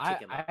kick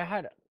him I out.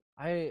 had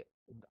I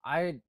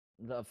I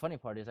the funny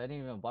part is I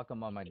didn't even block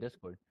him on my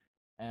Discord,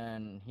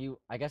 and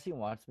I guess he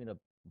wants me to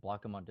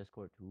block him on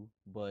Discord too,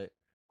 but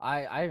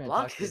I even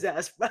Block talked to his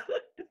ass, bro.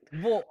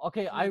 well,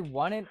 okay, I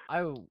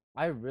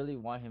really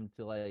want him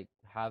to like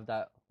have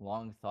that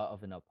long thought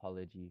of an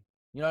apology.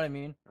 You know what I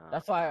mean?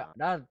 That's why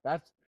Uh,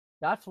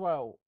 that's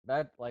why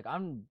that like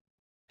I'm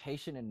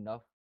patient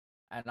enough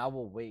and I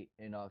will wait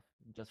enough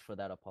just for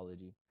that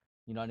apology.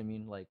 You know what I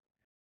mean? Like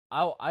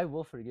I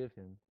will forgive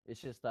him.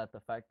 It's just that the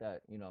fact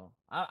that, you know,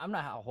 I'm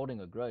not holding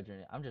a grudge or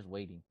anything. I'm just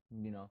waiting,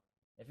 you know.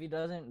 If he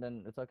doesn't,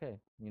 then it's okay,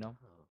 you know.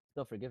 oh,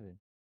 Still forgive him.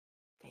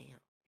 damn.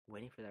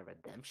 Waiting for that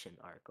redemption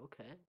arc.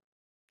 Okay.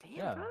 Damn,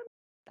 Yeah. bro.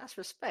 That's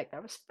respect. I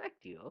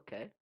respect you.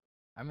 Okay.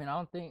 I mean, I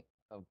don't think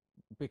uh,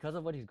 because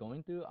of what he's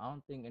going through, I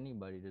don't think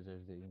anybody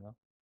deserves it, you know.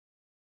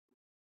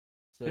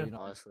 So, Yeah. you know,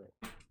 Honestly,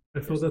 I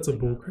feel there's that's a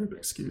something I bullcrap learned in.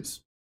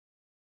 excuse.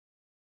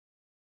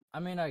 I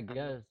mean, I I mean,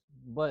 guess,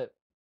 but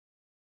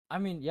I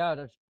mean, yeah,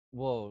 that's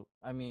well,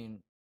 I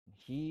mean,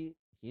 he's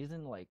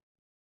in like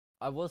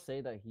I will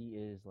say that he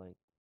is like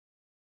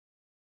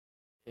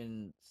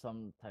in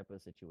some type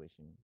of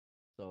situation.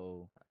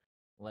 So,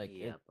 like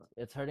yeah, but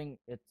it's hurting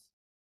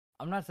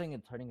I'm not saying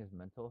it's hurting his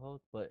mental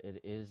health, but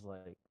it is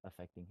like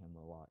affecting him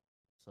a lot.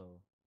 So,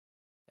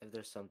 if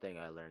there's something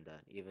I learned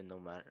that even no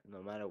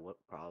matter what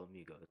problem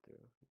you go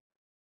through,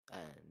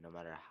 and no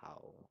matter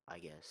how I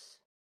guess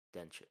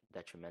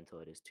detrimental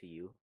it is to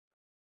you,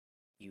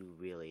 you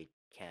really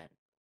can't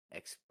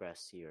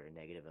express your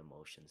negative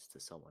emotions to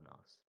someone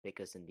else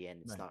because in the end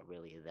it's right, not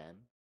really them,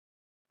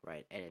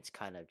 right? And it's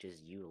kind of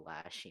just you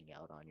lashing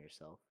out on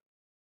yourself,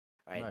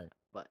 right? right.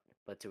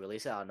 But to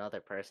release it on another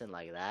person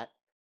like that,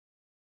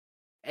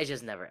 it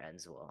just never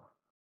ends well.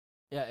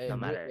 Yeah, No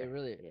matter, it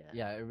really yeah,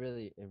 yeah, it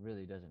really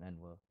doesn't end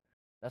well.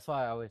 That's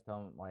why I always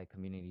tell my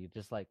community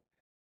just like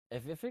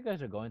if you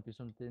guys are going through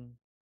something,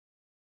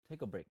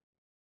 take a break,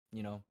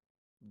 you know?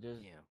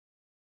 Just yeah,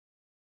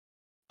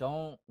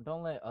 don't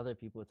let other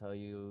people tell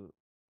you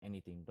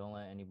anything. Don't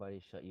let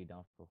anybody shut you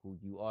down for who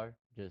you are.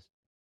 Just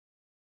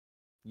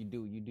you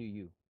do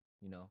you,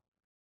 you know.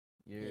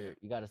 yeah.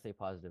 You got to stay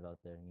positive out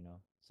there, you know.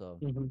 So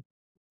Mhm.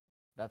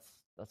 that's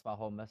my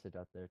whole message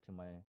out there to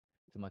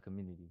my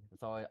community.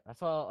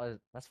 That's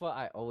what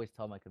I always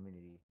tell my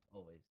community.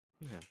 Always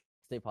Yeah.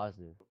 stay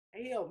positive.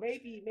 Hey yo,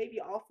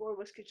 maybe all four of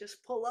us could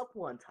just pull up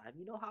one time.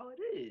 You know how it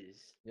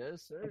is.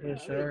 Yes, For sir. Yeah, we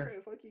sure.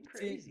 fucking See,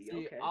 crazy. see,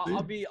 Okay. See?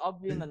 I'll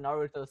be in the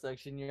Naruto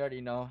section. You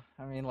already know.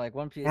 I mean, like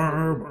One Piece didn't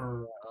Arr,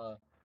 really. arr.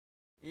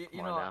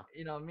 Come on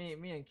now.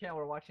 Me and Ken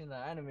were watching the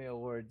anime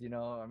awards. You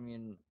know, I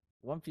mean,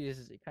 One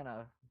Piece kind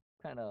of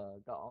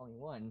got only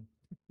one.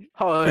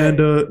 Oh And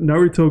wait.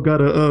 Naruto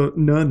got a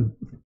none.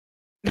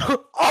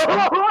 Oh,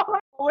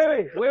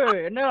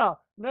 Wait, no,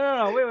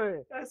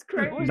 that's Who's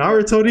crazy. the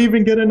Naruto didn't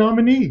even get a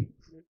nominee.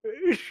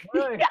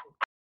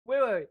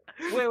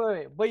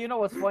 wait, But you know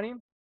what's funny?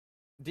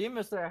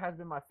 Demon Slayer has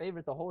been my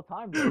favorite the whole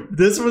time, though.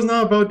 This was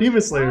not about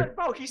Demon Slayer. What,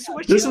 bro? He's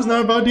switching This was not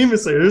up. about Demon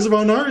Slayer. This was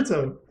about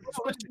Naruto.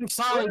 Switching Wait,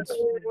 sides.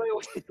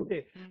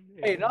 wait.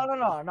 Hey, no.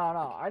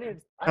 I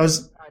didn't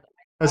How's decide.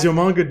 how's your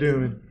manga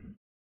doing?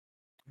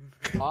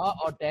 Oh,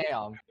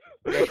 damn.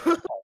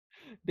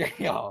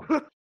 Damn.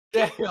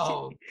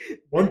 Damn.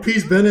 One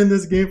Piece been in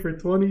this game for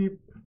 20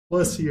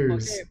 plus Okay,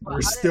 years. but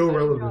We're still how did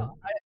relevant.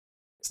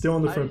 Still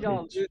on the how did front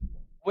y'all page. lose?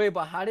 Wait,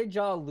 but how did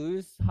y'all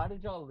lose? How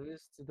did y'all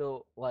lose to the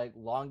like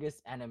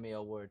longest anime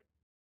award?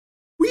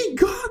 We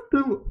got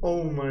the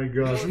Oh my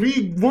gosh,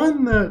 we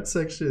won that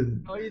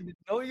section.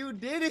 No, you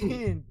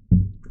didn't.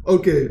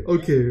 Okay.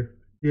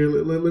 Here,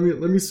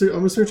 let me search. I'm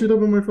gonna search it up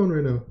on my phone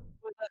right now.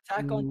 It was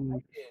Attack on Mm,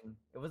 Titan.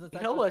 It was You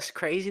Attack know on. what's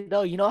crazy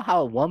though? You know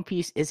how One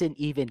Piece isn't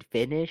even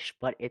finished,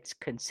 but it's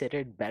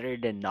considered better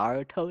than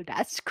Naruto?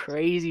 That's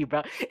crazy,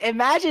 bro.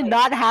 Imagine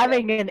not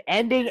having an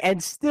ending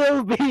and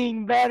still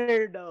being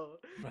better though.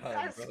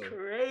 That's Bro.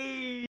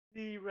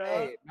 crazy, bro.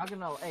 Hey, not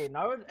gonna.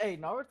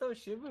 Naruto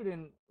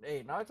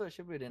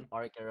Shippuden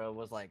arc era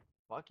was like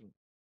fucking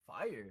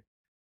fire.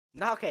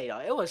 No, okay, yo,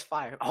 it was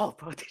fire. Oh,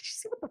 bro, did you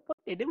see what the fuck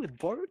they did with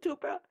Boruto,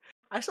 bro?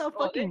 I saw a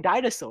Oh, fucking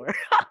dinosaur.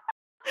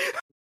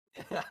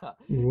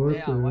 What the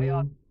yeah, why y'all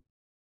hell?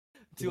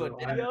 to a bro,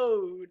 different?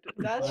 Yo,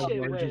 that I,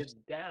 shit I just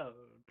went down.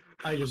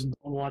 I just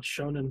don't watch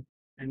shonen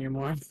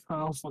anymore. I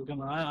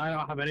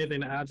don't have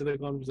anything to add to the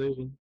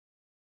conversation.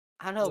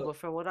 I know, but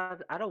from what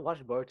I don't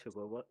watch Boruto,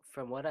 but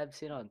from what I've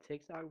seen on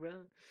TikTok, bro,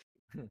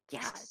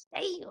 god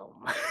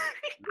damn.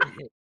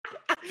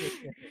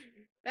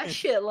 That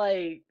shit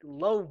like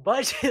low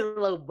budget,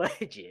 low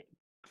budget.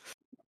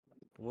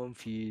 One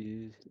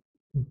Piece.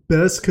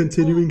 Best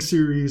continuing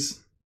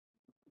series.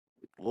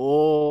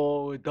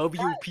 Oh,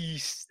 W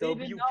Piece, They did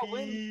W not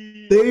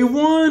win. They Piece.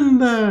 won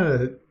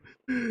that.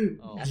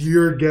 Oh.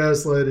 You're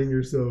gaslighting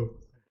yourself.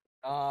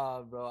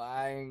 Bro,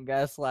 I ain't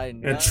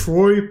gaslighting And none.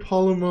 Troy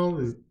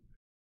Polamalu,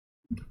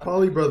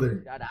 Polly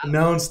brother, Shut up.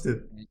 announced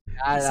it.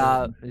 Shut Said,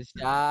 up.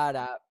 Shut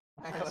up.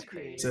 That's Okay.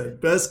 crazy. said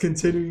best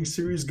continuing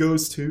series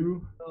goes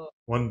to So,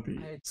 One I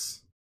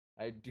Piece.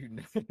 I do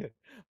not,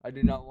 I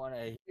do not want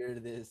to hear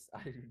this.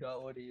 I do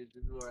not want to hear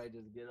this where I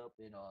just get up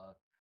and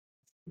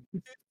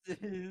this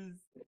is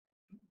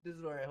this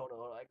is where I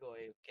go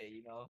okay,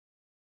 you know.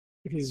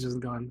 He's just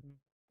gone.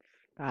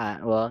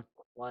 Alright, well,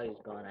 while he's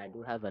gone, I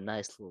do have a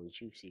nice little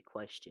juicy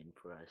question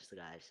for us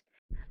guys.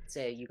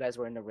 Say you guys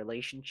were in a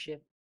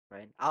relationship,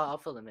 right? I'll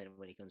fill him in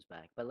when he comes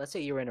back. But let's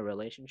say you were in a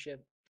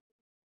relationship.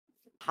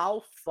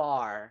 How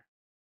far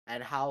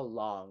and how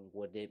long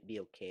would it be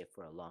okay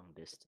for a long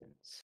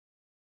distance?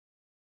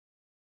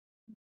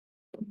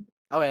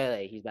 Oh,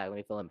 wait, he's back. Let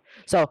me fill him.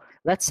 So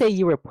let's say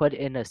you were put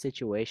in a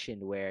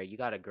situation where you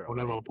got a girl, Don't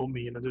right? ever put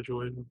me in a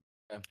situation.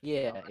 Okay.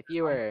 Yeah, I'm- if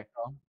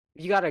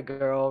you got a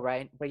girl,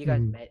 right? But you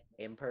guys Mhm. met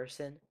in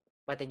person,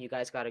 but then you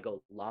guys got to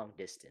go long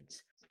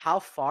distance. How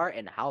far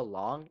and how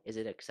long is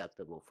it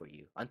acceptable for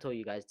you until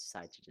you guys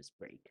decide to just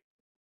break?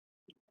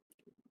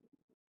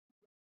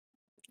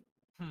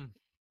 Hmm,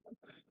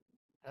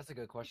 that's a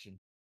good question.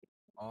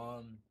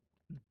 Um,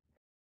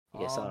 You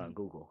can saw it on um,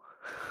 Google.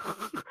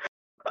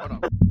 hold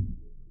on.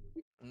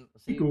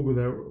 See, Google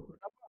that real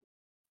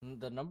quick.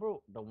 the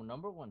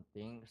number one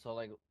thing. So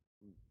like,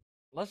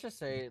 let's just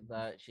say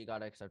that she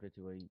got accepted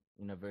to a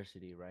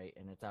university, right?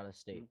 And it's out of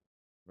state,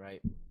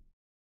 right?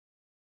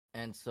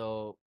 And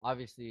so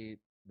obviously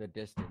the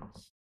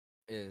distance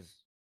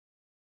is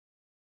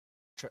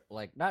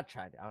like not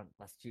tragic.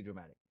 That's too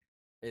dramatic.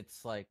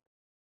 It's like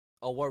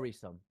a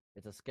worrisome.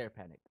 It's a scare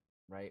panic,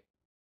 right?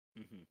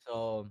 Mhm.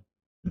 So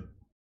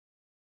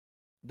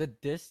the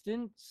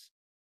distance,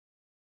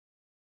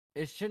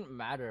 it shouldn't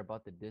matter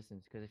about the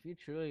distance because if you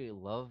truly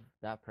love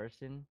that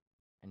person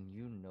and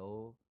you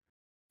know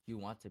you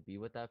want to be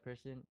with that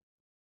person,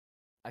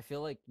 I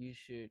feel like you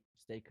should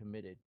stay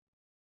committed.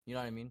 You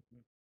know what I mean?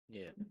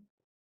 Yeah.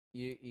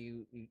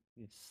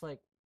 It's like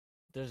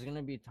there's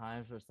gonna be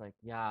times where it's like,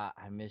 yeah,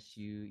 I miss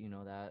you, you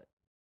know that,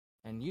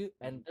 and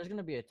there's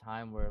gonna be a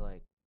time where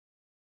like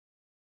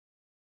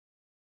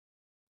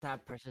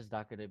that person's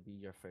not gonna be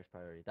your first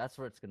priority. That's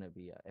where it's gonna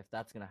be at. If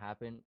that's gonna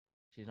happen,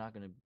 she's not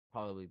gonna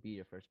probably be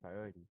your first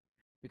priority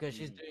because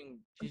Mhm.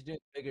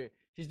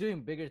 she's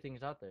doing bigger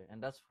things out there,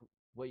 and that's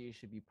what you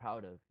should be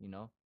proud of, you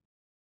know.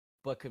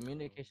 But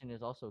communication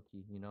is also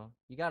key, you know.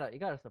 You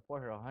gotta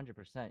support her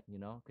 100%, you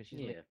know, because she's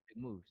Yeah. making big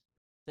moves.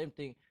 Same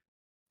thing.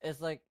 It's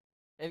like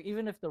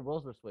even if the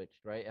roles were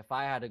switched, right? If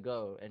I had to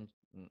go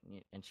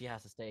and she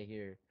has to stay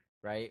here,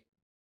 right?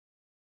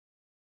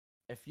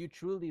 If you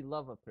truly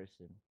love a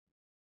person,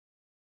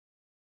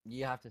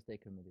 you have to stay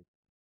committed.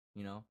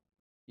 You know,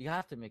 you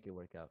have to make it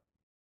work out.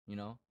 You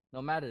know,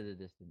 no matter the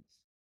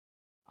distance.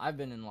 I've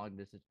been in long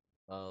distance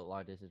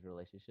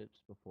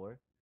relationships before,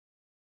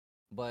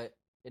 but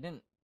it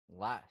didn't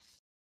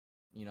last.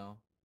 You know,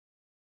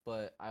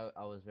 but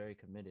I was very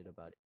committed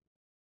about it.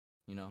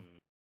 You know,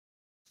 Mhm.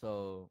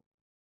 so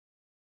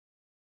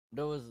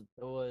there was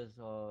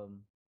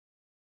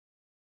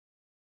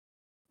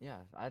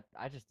yeah,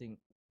 I just think,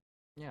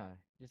 yeah,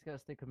 you just gotta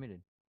stay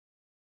committed.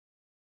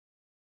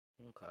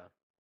 Okay.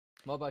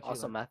 What about you,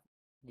 Also, Lev?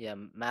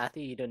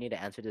 Matthew, you don't need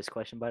to answer this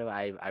question. By the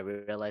way, I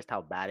realized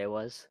how bad it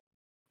was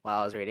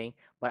while I was reading.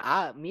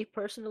 But me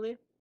personally,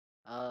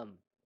 um,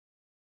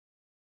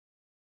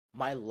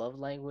 my love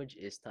language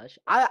is touch.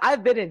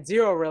 I've been in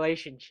zero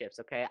relationships.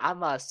 Okay,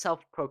 I'm a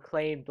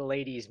self-proclaimed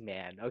ladies'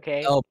 man.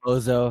 Okay. Oh,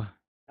 bozo.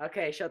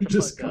 Okay, shut You the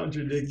just fuck up.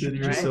 contradicted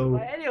Right? yourself.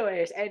 But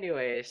anyways,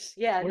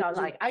 yeah, Where no, did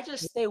like I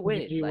just stay where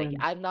did winning. you Like win?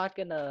 I'm not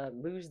gonna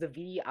lose the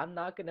V. I'm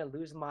not gonna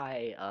lose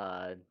my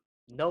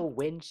no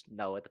win.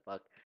 No, what the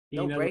fuck? You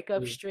No never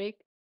breakup lose. streak.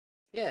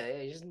 Yeah,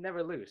 you just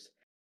never lose.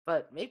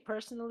 But me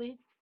personally,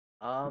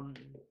 um,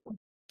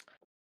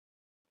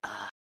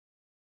 uh,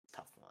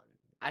 tough one.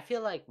 I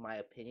feel like my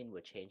opinion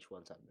would change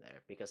once I'm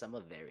there because I'm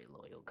a very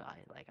loyal guy.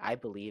 Like I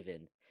believe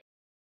in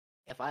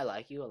if I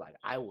like you, like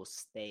I will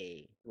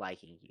stay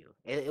liking you.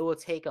 It will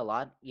take a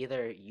lot.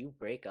 Either you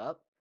break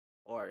up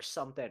or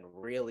something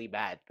really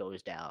bad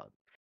goes down.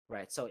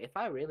 Right. So if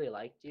I really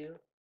liked you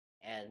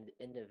and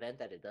in the event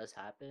that it does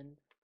happen,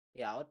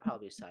 yeah, I would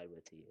probably side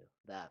with you.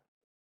 That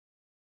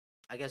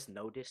I guess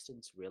no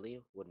distance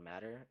really would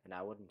matter and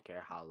I wouldn't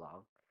care how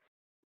long.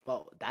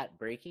 But that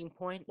breaking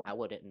point, I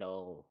wouldn't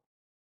know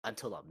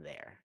until I'm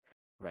there.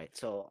 Right.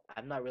 So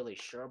I'm not really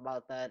sure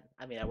about that.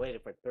 I mean, I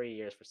waited for 3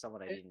 years for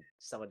someone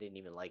didn't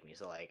even like me.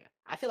 So like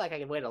I feel like I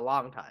can wait a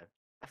long time.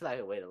 I feel like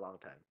I can wait a long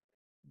time.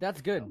 That's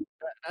So good.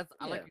 That's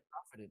I like yeah. your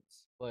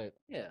confidence, but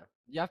Yeah.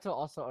 you have to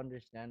also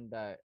understand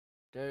that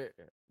there.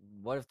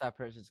 What if that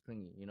person's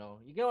clingy? You know,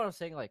 you get what I'm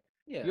saying? Like,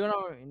 Yeah. you know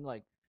what I mean?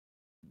 Like,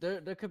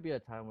 there could be a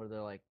time where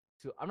they're like,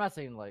 too. I'm not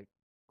saying like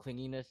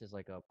clinginess is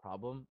like a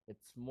problem.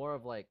 It's more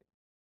of like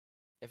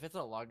if it's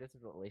a long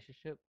distance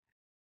relationship,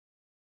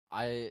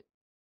 I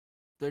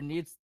there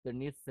needs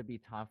to be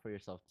time for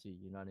yourself too.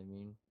 You know what I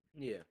mean?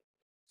 Yeah.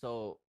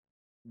 So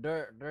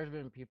there's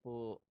been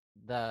people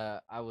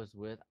that I was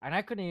with, and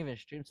I couldn't even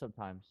stream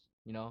sometimes.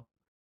 You know,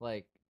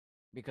 like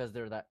because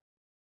they're that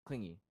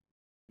clingy.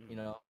 You Mm.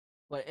 know,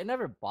 but it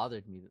never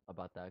bothered me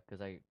about that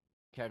because I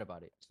cared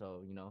about it.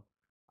 So you know,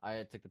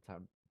 I took the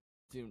time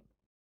to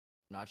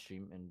not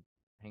stream and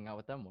hang out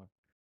with them more.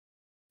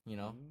 You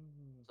know,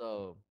 Mm.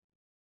 so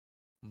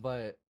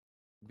but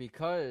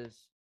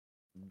because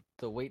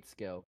the weight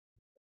scale,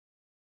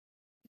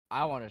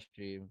 I want to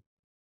stream,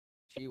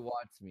 she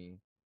wants me,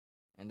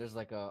 and there's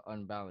like a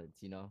unbalance,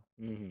 you know.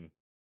 Mm-hmm.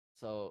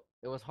 So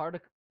it was hard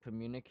to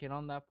communicate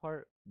on that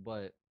part,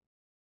 but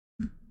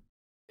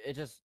it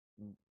just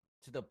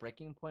to the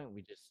breaking point,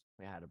 we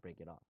had to break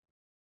it off.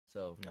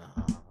 So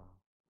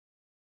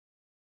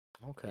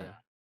Oh, okay. yeah,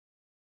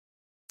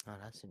 Oh,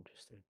 that's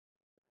interesting.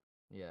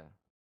 yeah.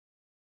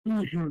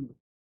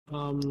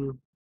 um,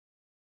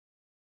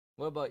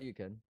 What about you,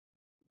 Ken?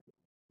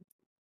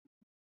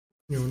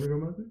 You want to go,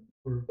 Matthew?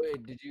 Or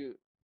Wait, did you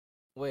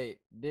wait?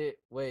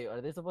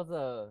 Are they supposed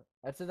to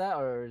answer that,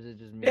 or is it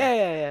just me?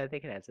 Yeah. They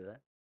can answer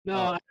no,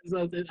 Oh,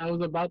 I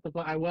was about to.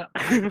 I went.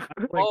 I that.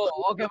 like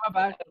oh, okay, my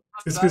bad.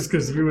 it's My bad.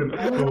 because you went.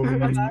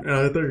 My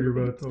I thought you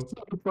were about to talk.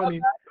 so funny.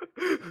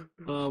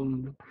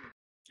 Um,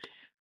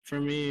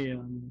 for me,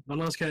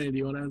 unless Kenny, do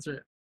you want to answer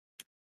it?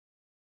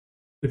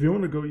 If you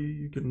want to go,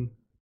 you can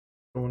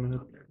go on ahead.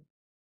 Okay.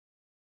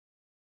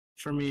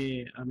 For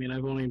me, I mean,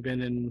 I've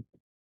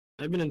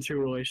been in two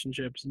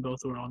relationships,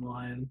 both were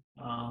online.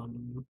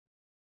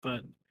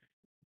 But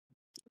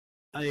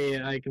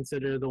I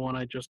consider the one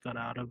I just got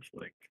out of,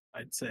 like,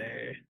 I'd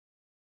say,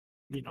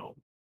 you know,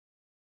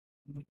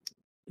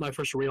 my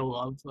first real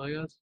love, I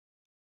guess.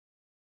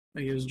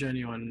 Like, it was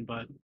genuine,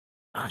 but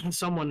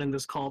someone in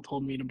this call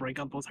told me to break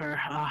up with her.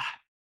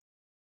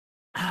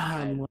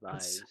 My It's,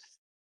 advice.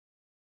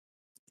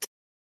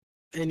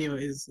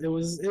 anyways,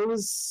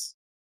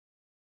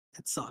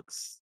 it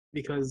sucks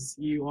because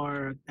you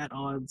are at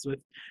odds with,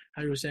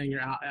 how you were saying,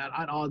 you're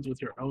at odds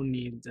with your own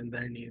needs and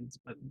their needs,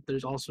 but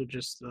there's also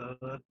just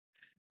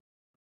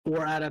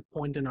we're at a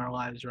point in our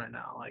lives right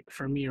now. Like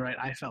for me, right,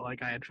 I felt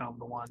like I had found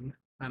the one,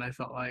 and I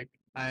felt like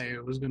I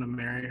was gonna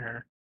marry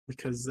her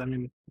because I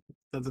mean,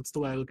 that's the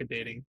way I look at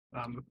dating.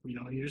 You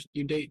know,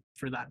 you date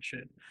for that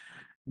shit.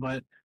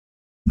 But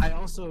I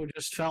also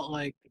just felt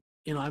like,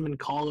 you know, I'm in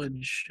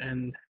college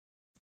and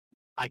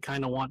I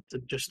kind of want to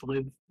just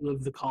live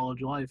the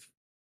college life,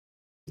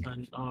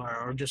 and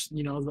or just,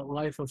 you know, the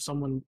life of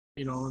someone,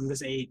 you know, in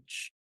this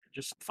age,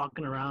 just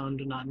fucking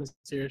around and not in a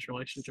serious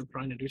relationship,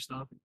 trying to do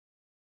stuff.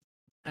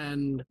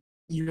 And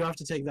you have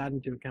to take that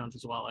into account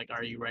as well. Like,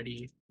 are you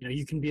ready? You know,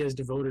 you can be as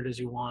devoted as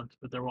you want,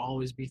 but there will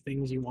always be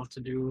things you want to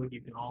do. You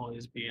can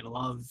always be in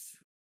love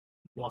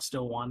while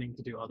still wanting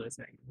to do other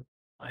things.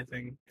 I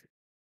think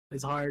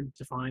it's hard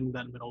to find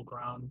that middle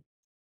ground.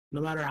 No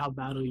matter how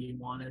badly you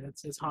want it,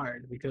 it's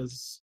hard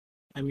because,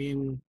 I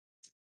mean,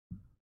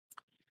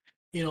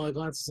 you know, like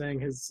Lance was saying,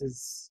 his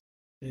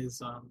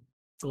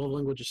the love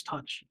language is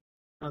touch.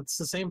 That's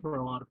the same for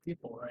a lot of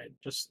people, right?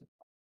 Just,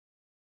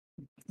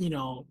 you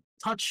know,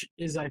 touch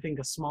is, I think,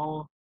 a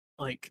small,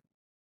 like,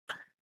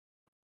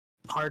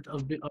 part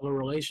of a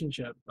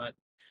relationship, but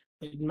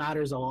it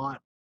matters a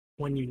lot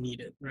when you need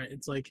it, right?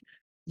 It's like,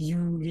 you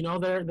know,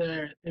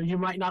 there you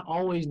might not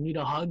always need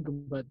a hug,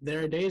 but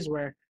there are days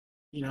where,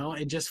 you know,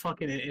 it just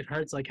fucking it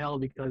hurts like hell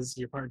because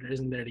your partner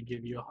isn't there to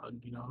give you a hug,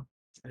 you know,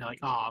 and you're like,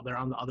 oh, they're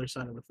on the other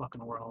side of the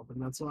fucking world,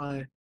 and that's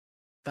why,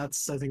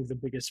 that's, I think, the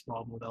biggest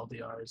problem with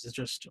LDRs is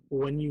just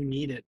when you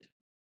need it,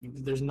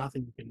 there's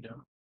nothing you can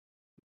do,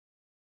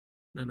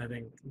 and I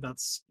think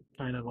that's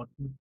kind of what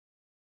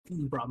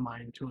brought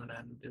mine to an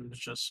end. It was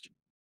just,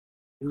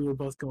 we were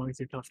both going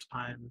through tough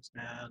times,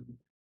 and,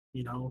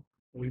 you know,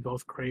 we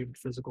both craved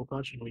physical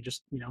touch, and we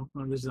just, you know,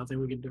 there's nothing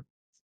we can do.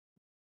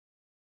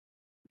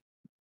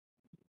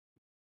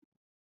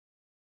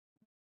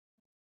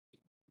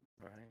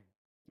 Right.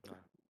 No,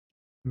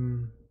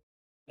 Mm,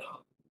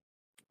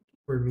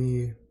 for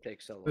me,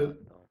 takes a lot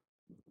it, though.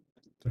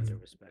 So I have to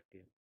respect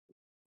you.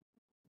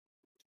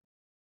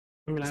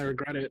 I mean, I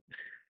regret it,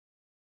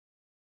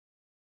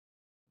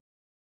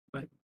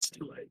 but it's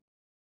too late.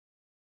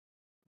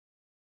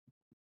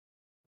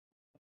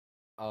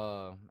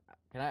 Uh,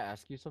 can I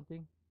ask you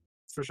something?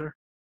 For sure.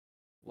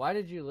 Why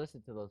did you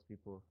listen to those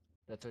people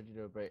that told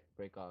you to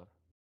break off?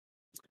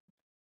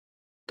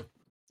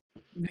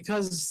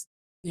 Because,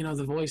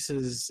 the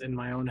voices in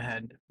my own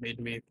head made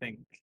me think.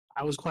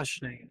 I was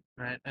questioning it,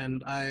 right?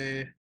 And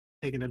I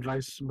taken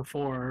advice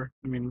before.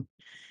 I mean,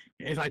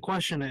 if I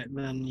question it,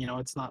 then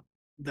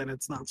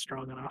it's not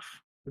strong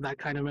enough. That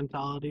kind of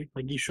mentality,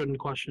 like you shouldn't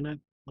question it.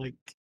 Like,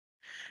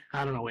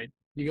 I don't know. Wait,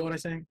 you get what I'm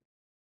saying?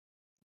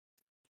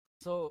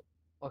 So,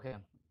 okay,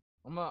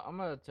 I'm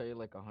gonna tell you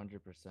like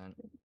 100%.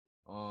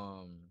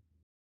 Um,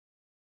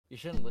 you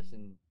shouldn't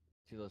listen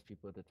to those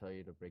people to tell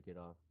you to break it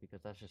off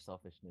because that's just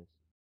selfishness.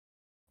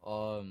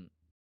 Um,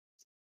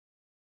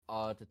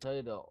 to tell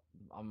you the,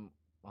 I'm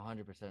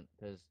 100%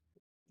 because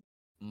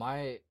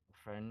my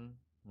friend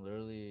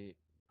literally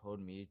told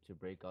me to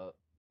break up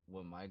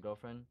with my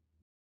girlfriend,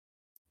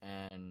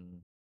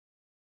 and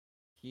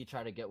he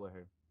tried to get with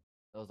her.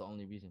 That was the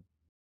only reason.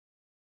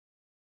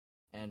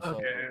 And so,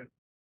 Okay.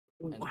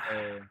 and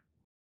so,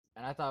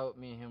 and I thought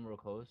me and him were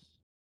close,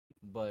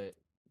 but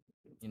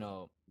you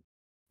know,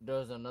 there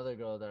was another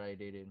girl that I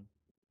dated,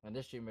 and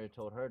this streamer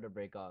told her to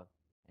break off,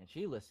 and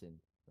she listened,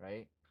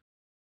 right?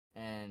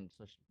 And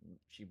so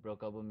she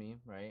broke up with me,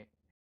 right?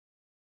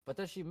 But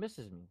then she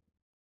misses me.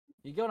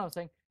 You get what I'm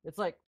saying? It's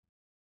like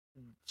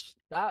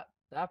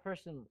that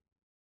person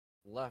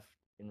left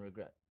in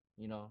regret,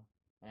 you know?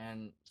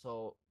 And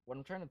so what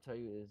I'm trying to tell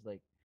you is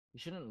like you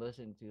shouldn't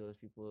listen to those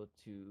people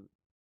to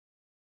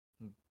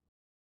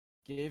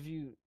give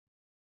you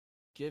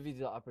give you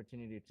the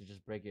opportunity to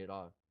just break it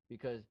off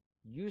because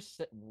you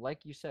said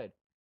like you said,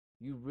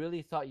 you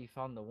really thought you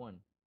found the one.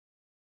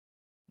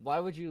 Why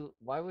would you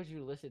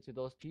listen to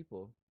those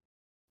people,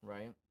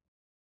 right?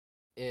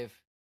 If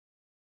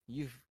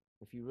you've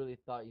if you really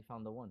thought you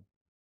found the one.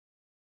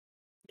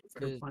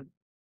 Fair Because point.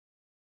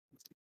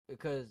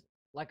 because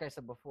like I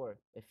said before,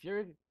 if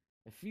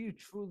you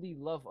truly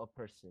love a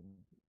person,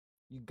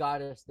 you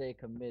gotta stay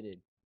committed.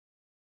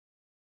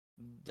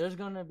 There's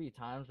gonna be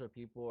times where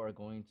people are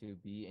going to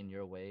be in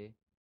your way,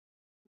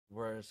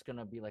 where it's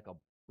gonna be like a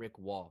brick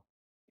wall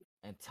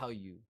and tell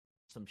you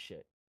some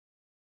shit.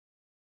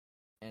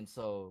 And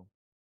so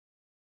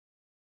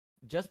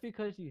just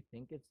because you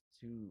think it's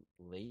too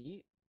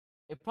late,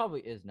 it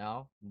probably is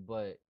now,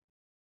 but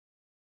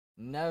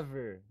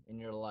never in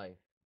your life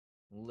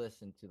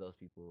listen to those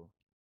people.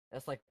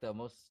 That's like the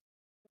most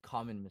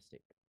common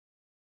mistake.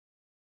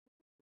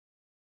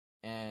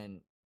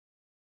 And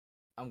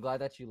I'm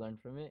glad that you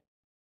learned from it,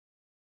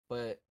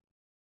 but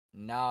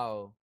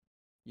now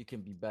you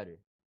can be better.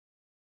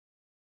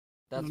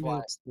 I That's mean, why,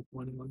 that's the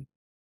point of life.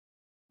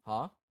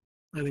 huh?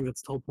 I think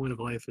that's the whole point of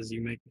life is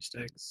you make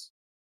mistakes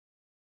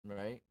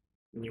Right?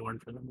 and you learn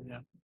from them. Yeah.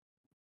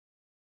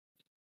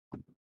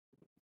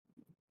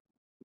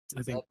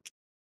 I think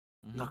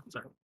That, mm-hmm. no,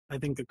 sorry. I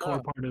think the core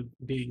No, part of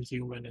being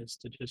human is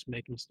to just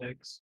make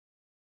mistakes.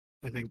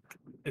 I think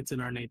it's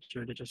in our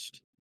nature to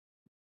just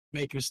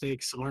make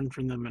mistakes, learn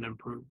from them, and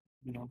improve.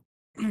 You know,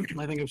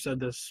 I think I've said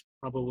this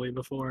probably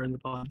before in the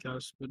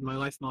podcast, but my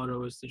life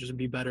motto is to just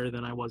be better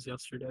than I was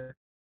yesterday.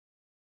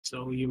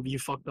 So you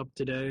fucked up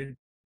today,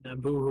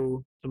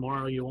 boohoo.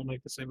 Tomorrow you won't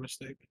make the same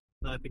mistake.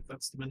 I think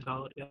that's the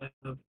mentality I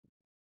have.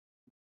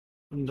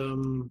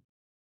 And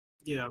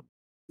yeah,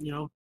 you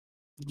know,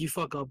 you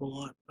fuck up a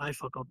lot. I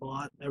fuck up a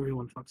lot.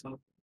 Everyone fucks up.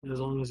 As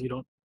long as you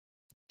don't,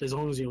 as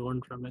long as you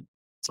learn from it,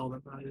 that's all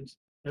that matters.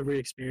 Every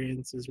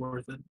experience is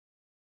worth it,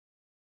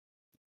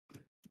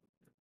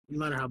 no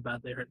matter how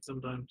bad they hurt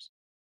sometimes.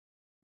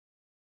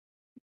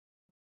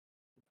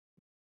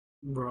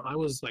 Bro, I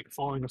was like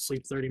falling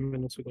asleep 30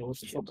 minutes ago. What's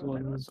the Shit, fuck's bro, that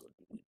going on? was so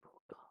deep, bro.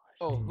 Gosh.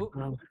 oh, mm, who's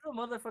the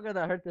motherfucker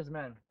that hurt this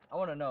man? I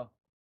want to know.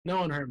 No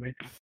one hurt me.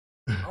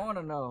 I want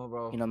to know,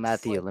 You bro. know,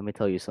 Matthew, Like, let me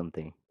tell you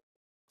something.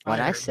 When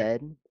I I hurt me.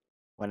 said,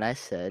 when I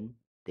said,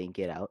 think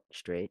it out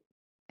straight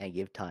and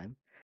give time,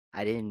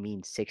 I didn't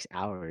mean 6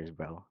 hours,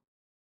 bro.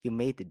 You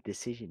made the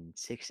decision in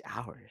 6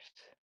 hours.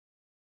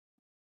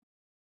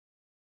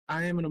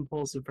 I am an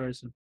impulsive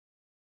person.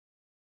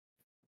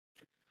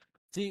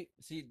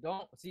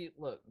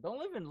 look,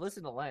 don't even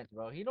listen to Lance,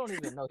 bro. He don't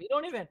even know.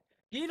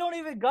 He don't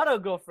even got a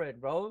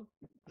girlfriend, bro.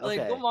 Like,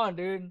 Okay. come on,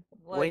 dude.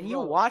 When Like, you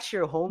bro. watch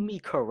your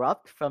homie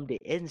corrupt from the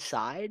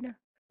inside,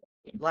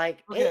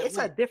 like Okay, it's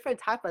a look. different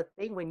type of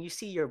thing when you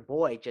see your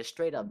boy just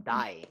straight up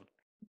dying.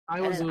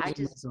 I And was then I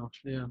losing just, myself.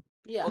 Yeah.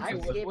 yeah, I Okay,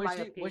 just gave was my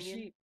she was opinion.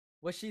 she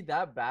was she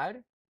that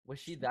bad? Was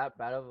she that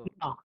bad of a?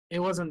 No, it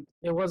wasn't.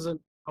 It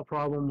wasn't a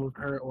problem with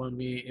her or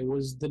me. It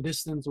was the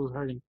distance was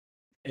hurting.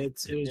 It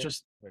was Yeah.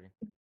 just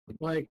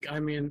like I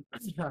mean,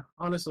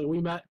 honestly, we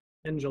met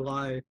in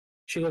July.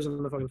 She lives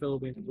in the fucking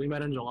Philippines. We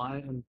met in July,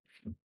 and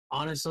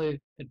honestly,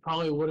 it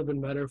probably would have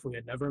been better if we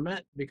had never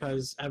met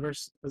because ever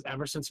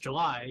since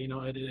July,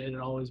 it had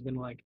always been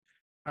like,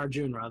 or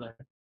June rather,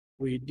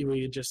 we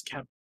had just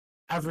kept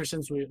ever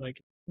since we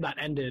like that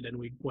ended and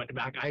we went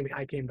back.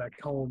 I came back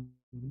home.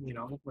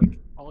 Like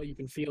all you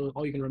can feel,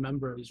 all you can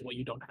remember is what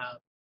you don't have.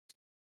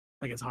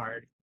 Like it's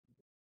hard.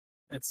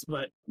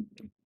 But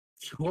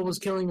what was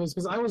killing me is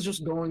because I was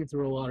just going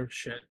through a lot of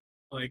shit.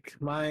 Like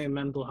my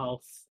mental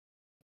health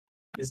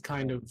is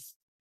kind Yeah. of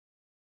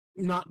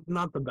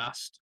not the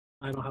best.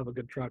 I don't have a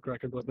good track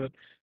record with it.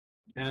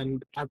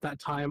 And at that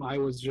time, I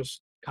was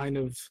just kind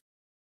of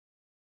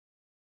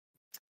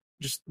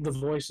just the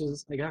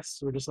voices, I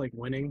guess, were just like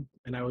winning,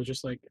 and I was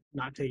just like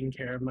not taking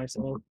care of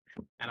myself,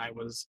 and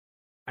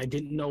I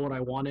didn't know what I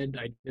wanted.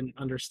 I didn't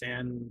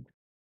understand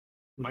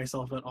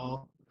myself at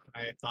all.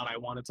 I thought I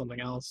wanted something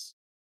else.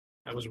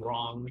 I was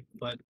wrong,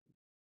 but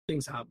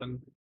things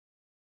happen.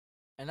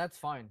 And that's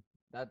fine.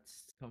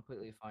 That's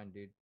completely fine,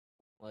 dude.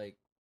 Like,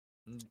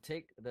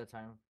 take the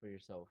time for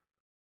yourself.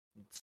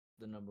 It's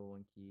the number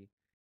one key.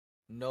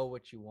 Know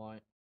what you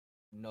want.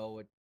 Know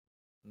what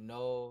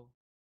know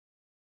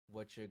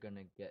what you're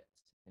gonna get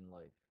in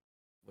life.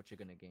 What you're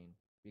gonna gain.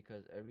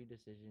 Because every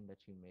decision that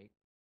you make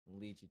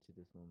leads you to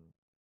this moment.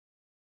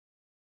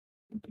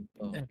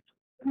 So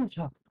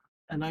Yeah.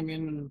 And I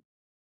mean,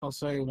 I'll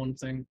say one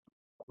thing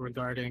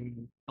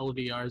regarding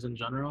LDRs in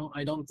general.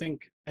 I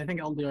think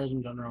LDRs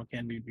in general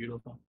can be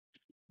beautiful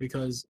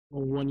because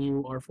when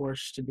you are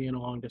forced to be in a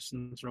long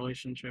distance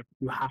relationship,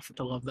 you have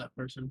to love that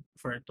person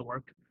for it to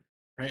work,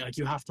 right? Like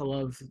you have to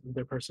love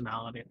their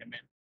personality. I mean,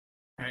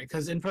 right?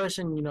 Because in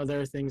person, there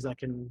are things that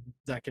can,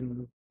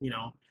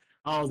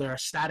 oh, they're a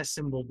status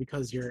symbol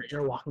because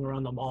you're walking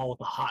around the mall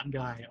with a hot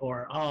guy,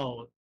 or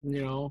oh,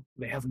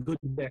 they have a good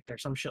dick or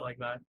some shit like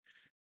that.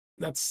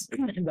 That's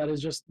that is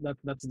just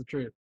that's the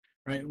truth,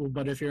 right? Well,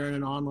 but if you're in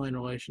an online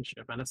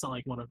relationship and it's not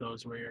like one of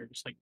those where you're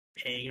just like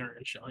paying her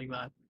and shit like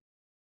that,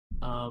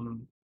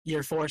 um,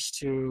 you're forced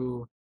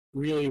to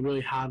really,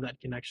 really have that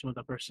connection with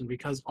a person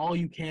because all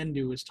you can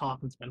do is talk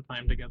and spend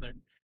time together.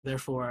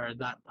 Therefore,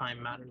 that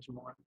time matters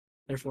more.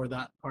 Therefore,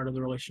 that part of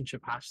the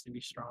relationship has to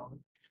be strong.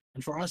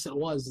 And for us,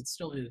 it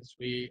still is.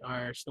 We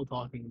are still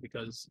talking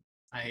because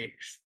I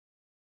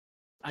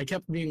I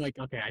kept being like,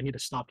 okay, I need to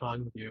stop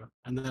talking to you,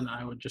 and then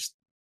I would just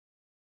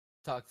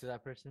talk to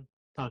that person.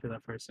 talk to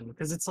that person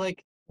because it's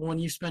like when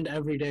you spend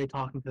every day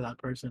talking to that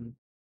person,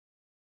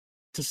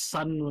 to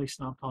suddenly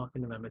stop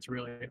talking to them, it's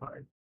really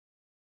hard.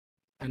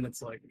 And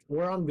it's like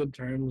we're on good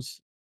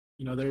terms.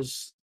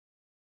 There's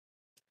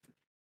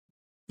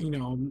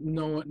no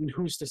one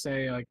who's to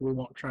say like we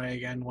won't try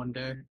again one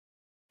day.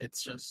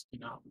 It's just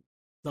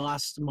the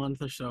last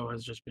month or so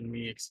has just been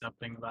me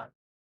accepting that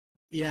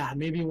yeah,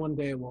 maybe one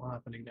day it will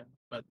happen again,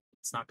 but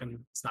it's not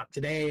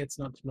today, it's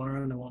not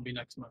tomorrow, and it won't be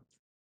next month.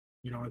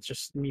 It's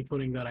just me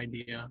putting that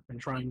idea and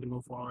trying to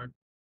move forward.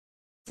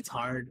 It's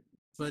hard,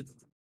 but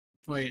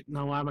wait,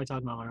 no, why am I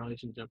talking about my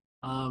relationship?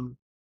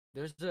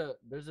 There's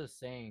a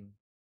saying.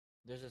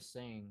 There's a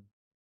saying.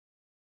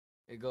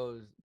 It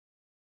goes,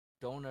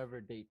 "Don't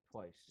ever date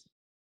twice.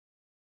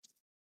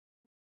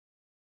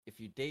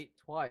 If you date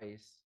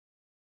twice,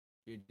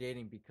 you're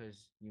dating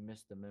because you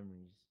miss the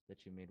memories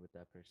that you made with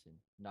that person,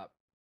 not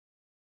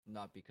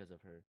because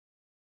of her."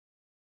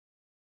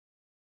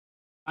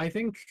 I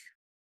think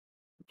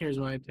here's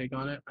my take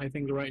on it. I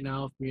think right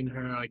now, if me and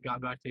her like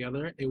got back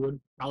together, it would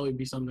probably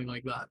be something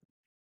like that,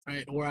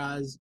 right?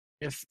 Whereas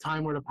if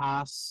time were to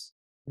pass,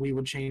 we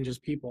would change as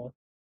people,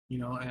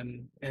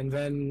 and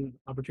then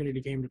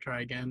opportunity came to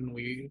try again.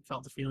 We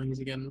felt the feelings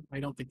again. I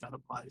don't think that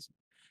applies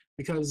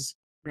because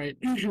right,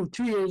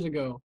 2 years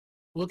ago,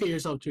 look at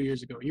yourself 2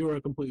 years ago. You were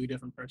a completely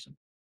different person.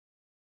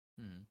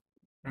 Hmm.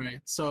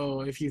 Right.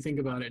 So if you think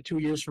about it, 2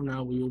 years from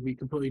now, we will be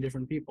completely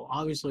different people.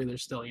 Obviously,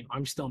 there's still,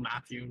 I'm still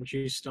Matthew and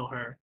she's still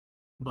her.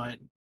 But,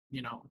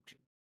 you know,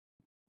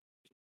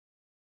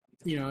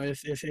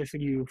 if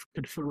you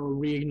could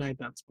reignite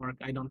that spark,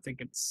 I don't think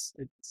it's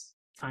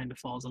kind of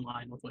falls in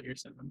line with what you're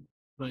saying.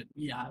 But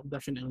yeah, it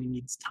definitely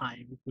needs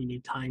time. We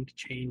need time to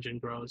change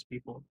and grow as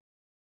people.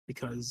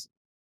 Because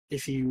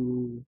if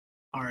you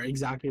are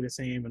exactly the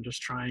same and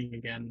just trying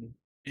again,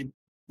 it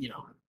you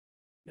know,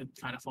 it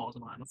kind of falls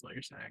in line with what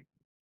you're saying.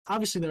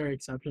 Obviously there are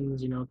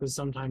exceptions, because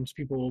sometimes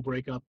people will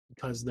break up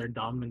because they're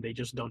dumb and they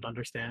just don't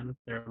understand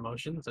their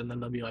emotions, and then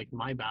they'll be like,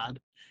 "My bad,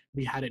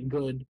 we had it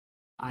good.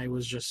 I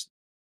was just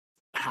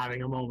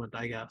having a moment,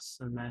 I guess,"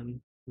 and then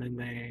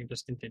they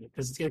just continue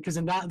because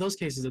in those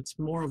cases it's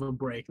more of a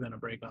break than a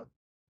breakup.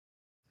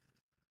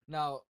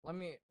 Now, let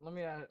me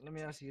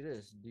ask you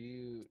this: Do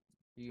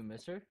you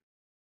miss her?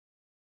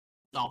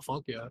 Oh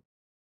fuck yeah.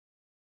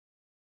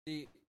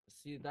 See,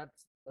 see,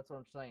 that's what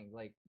I'm saying.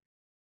 Like,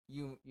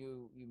 you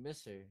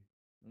miss her,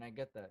 and I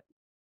get that,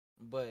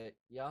 but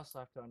you also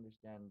have to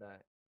understand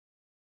that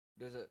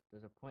there's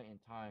a point in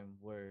time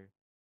where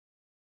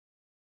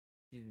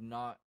he's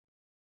not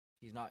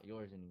he's not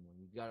yours anymore.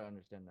 You gotta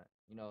understand that.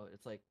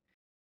 It's like,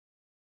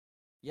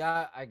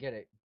 yeah, I get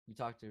it. You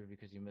talk to her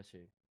because you miss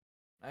her.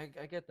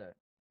 I get that.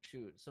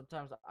 Shoot,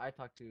 sometimes I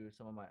talk to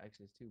some of my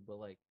exes too, but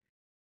like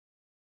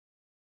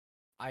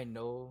I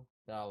know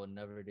that I will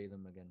never date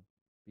them again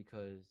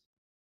because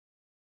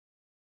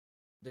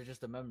they're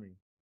just a memory,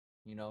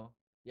 you know.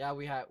 Yeah,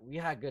 we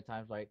had good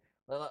times. Like,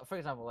 for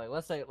example, like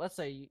let's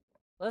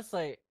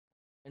say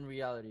in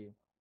reality,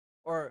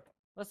 or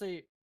let's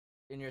say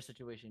in your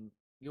situation,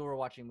 you were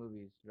watching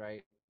movies,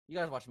 right? You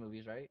guys watch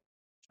movies, right?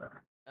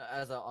 Sure.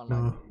 As an Nah,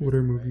 online what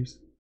are business, movies?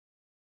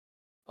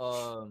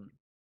 right?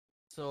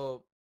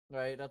 So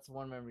right, that's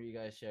one memory you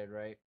guys shared,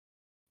 right?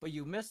 But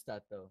you missed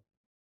that though.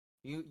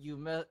 You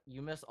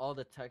miss all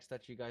the text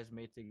that you guys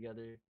made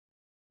together.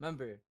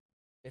 Remember,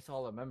 it's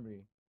all a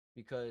memory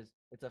because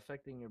it's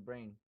affecting your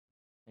brain,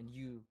 and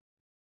you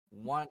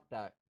want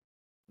that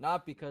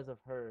not because of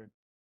her.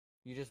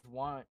 You just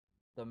want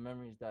the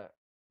memories that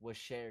was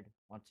shared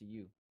onto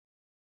you.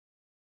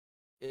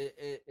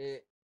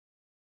 It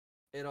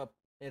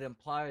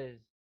implies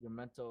your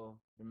mental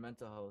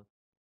health,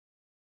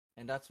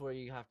 and that's where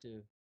you have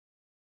to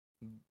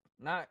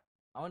not,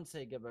 I wouldn't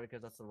say get better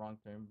because that's the wrong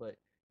term, but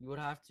you would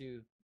have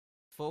to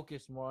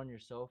focus more on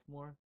yourself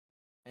more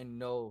and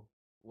know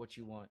what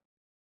you want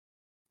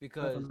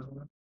because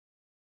Definitely.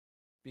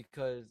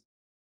 because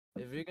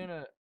if you're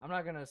gonna, I'm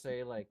not gonna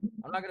say like,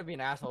 I'm not gonna be an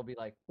asshole, be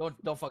like,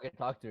 don't fucking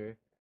talk to her.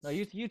 No,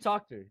 you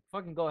talk to her,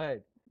 fucking go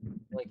ahead,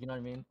 like, you know what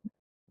I mean.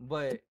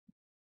 But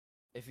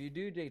if you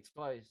do date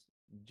twice,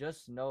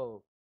 just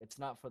know it's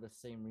not for the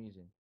same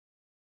reason.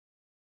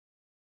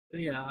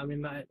 Yeah, I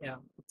mean, yeah,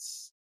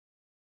 it's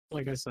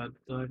like I said,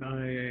 like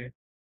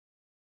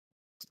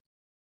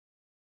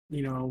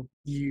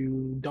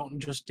you don't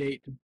just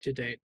date to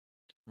date,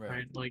 Right.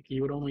 right? Like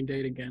you would only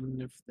date again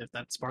if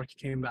that spark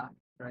came back,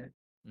 right?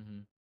 Mm-hmm.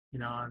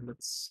 And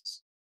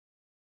it's,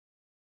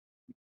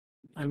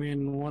 I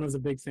mean, one of the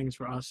big things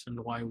for us and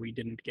why we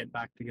didn't get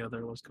back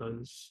together was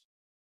because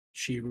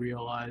she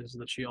realized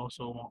that she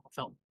also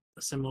felt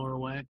a similar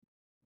way,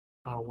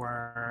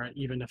 where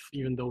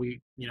even though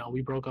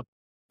we broke up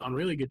on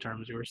really good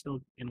terms, we were still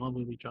in love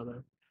with each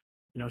other.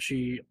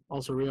 She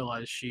also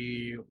realized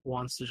she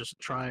wants to just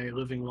try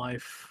living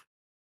life,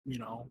 you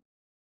know,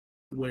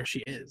 where she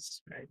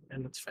is, right?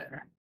 And it's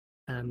fair.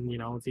 And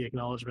the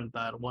acknowledgement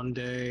that one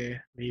day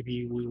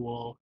maybe we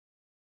will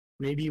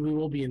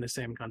be in the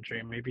same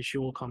country. Maybe she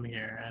will come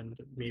here, and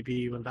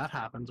maybe when that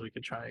happens, we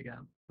could try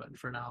again. But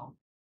for now,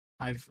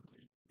 I've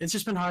it's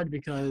just been hard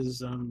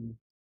because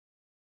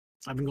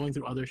I've been going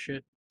through other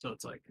shit. So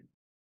it's like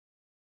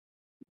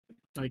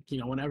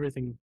when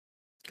everything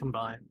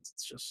combines,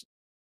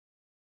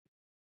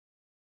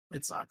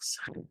 it sucks.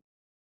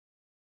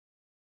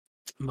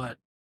 But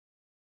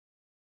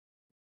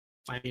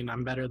I mean,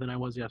 I'm better than I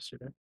was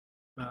yesterday.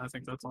 I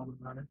think that's all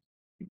that matters.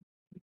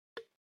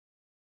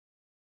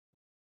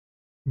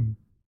 Hmm.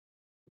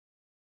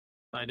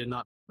 I did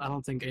not. I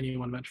don't think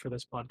anyone meant for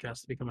this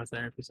podcast to become a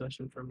therapy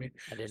session for me.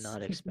 I did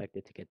not expect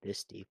it to get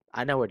this deep.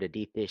 I know we're the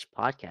Deep Dish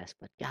podcast,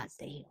 but god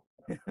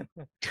damn,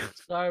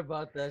 Sorry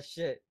about that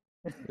shit.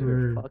 we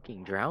were We're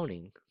fucking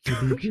drowning.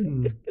 deep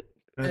in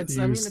It's.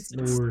 I mean,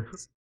 Matthew's lore.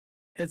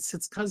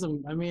 it's because of.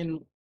 I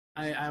mean,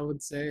 I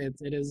would say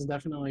it is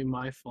definitely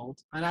my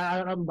fault, and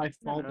I don't by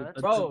No, fault. no,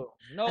 that's fine. Bro,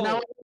 And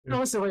now, no.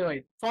 no, so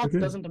wait. Fault Okay.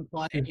 doesn't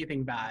imply Yeah.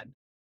 anything bad,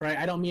 right?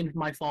 I don't mean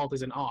my fault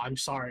is in, oh, I'm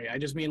sorry. I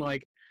just mean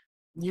like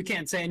you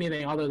can't say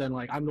anything other than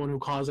like I'm the one who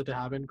caused it to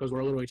happen because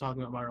we're literally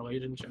talking about my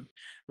relationship.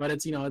 But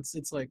it's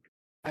like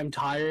I'm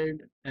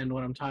tired, and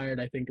when I'm tired,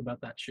 I think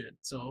about that shit.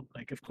 So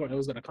like, of course, it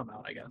was gonna come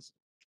out, I guess.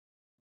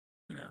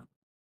 Yeah.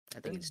 I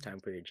think it's time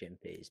for your gym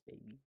phase,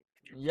 baby.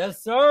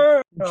 Yes,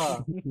 sir.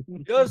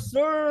 Yes,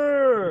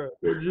 sir.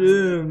 Go You see this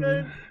Jim.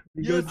 can?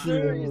 We got Yes,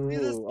 sir. You Jim. see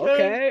this Ooh, can?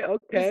 okay, You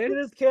see okay.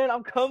 this can?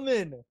 I'm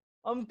coming.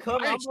 I'm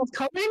coming. Alright, she's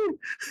coming.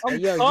 Hey, I'm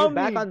yo, you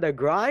back coming. on the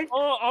grind?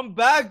 Oh, I'm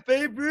back,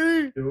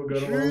 baby. Still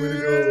got a long way to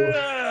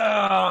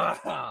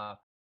go.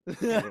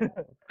 Yeah.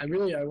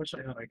 I wish I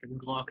had like a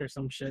Glock or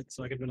some shit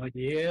so I could be like,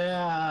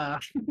 yeah.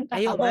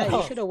 Hey, yo, Matt, you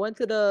Oh. should have went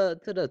to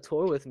the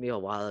tour with me a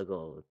while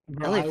ago.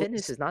 Bro, LA I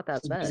Fitness was is not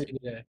that busy bad.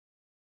 today.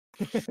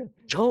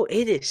 Joe,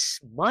 it is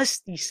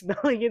musty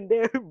smelling in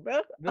there,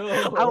 bro.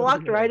 I No,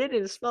 walked right no. in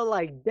and it smelled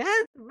like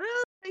death, bro.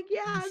 Like,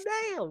 yeah,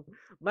 damn.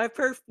 My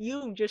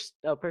perfume just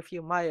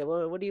perfume. My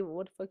what the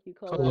fuck you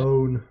call that?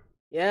 Cologne.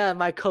 Yeah,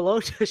 my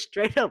cologne just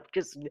straight up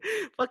just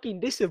fucking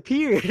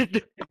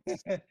disappeared.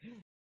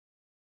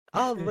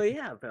 Oh, but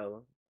yeah,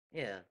 bro.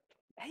 Yeah.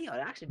 Hey, yo,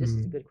 actually, this is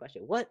a Hmm. good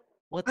question. What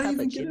I type of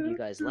even get gym it do you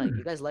guys like? You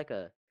after. guys like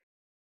a?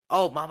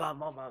 Oh, my bad.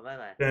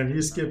 Damn, you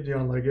My bad. skipped me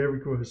on like every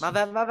My question.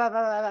 bad. My bad.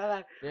 My bad. My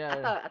bad.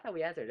 Yeah. I thought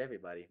we answered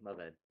everybody. My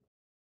bad.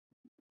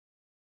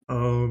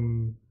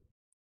 Um.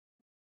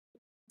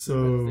 Let's see.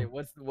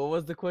 So What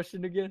was the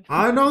question again?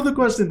 I know the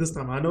question this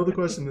time. I know the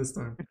question this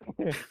time.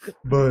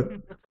 But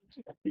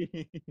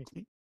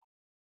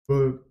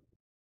but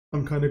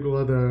I'm kind of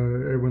glad that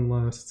everyone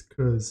last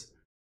because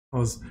I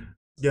was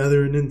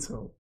gathering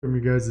intel from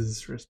your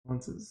guys'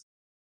 responses.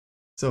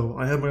 So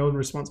I have my own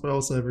response, but I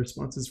also have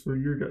responses for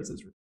your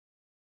guys'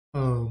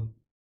 um.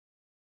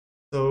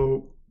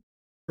 So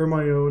for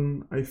my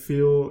own, I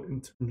feel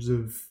in terms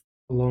of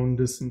a long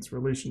distance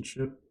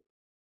relationship,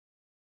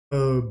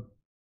 uh,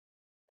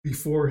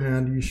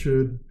 beforehand,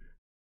 you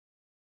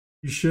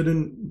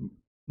shouldn't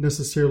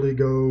necessarily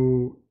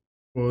go.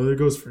 Well, it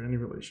goes for any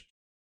relationship.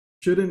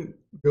 Shouldn't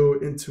go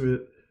into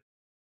it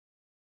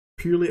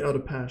purely out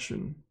of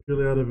passion,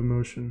 purely out of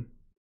emotion,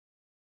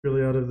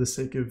 purely out of the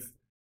sake of,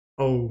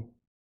 oh,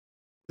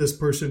 this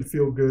person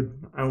feel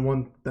good, I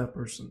want that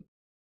person.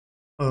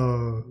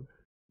 Uh,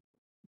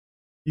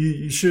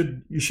 you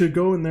should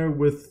go in there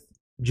with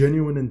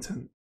genuine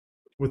intent,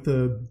 with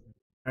the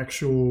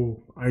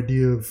actual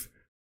idea of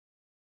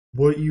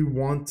what you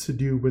want to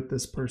do with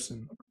this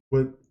person,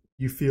 what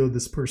you feel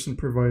this person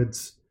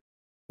provides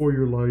for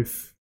your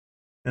life,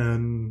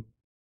 and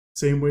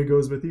same way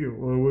goes with you.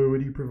 Or what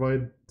do you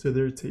provide to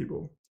their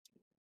table?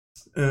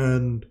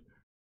 And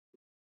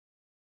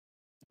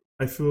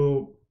I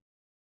feel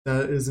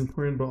that is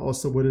important, but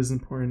also what is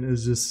important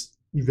is just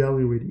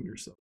evaluating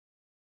yourself.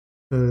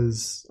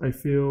 Because I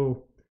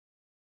feel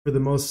for the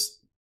most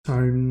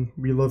time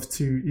we love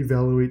to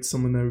evaluate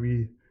someone that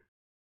we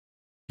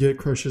get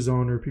crushes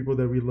on or people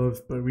that we love,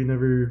 but we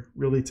never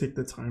really take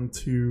the time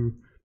to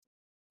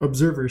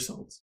observe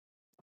ourselves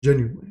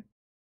genuinely.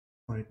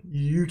 Like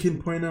you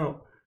can point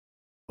out,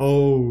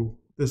 oh,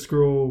 this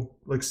girl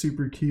like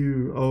super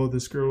cute. Oh,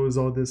 this girl is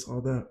all this,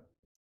 all that.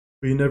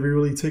 But you never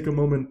really take a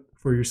moment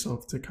for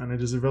yourself to kind of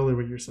just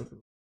evaluate yourself.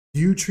 Do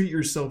you treat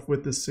yourself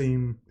with the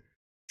same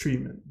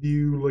treatment? Do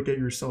you look at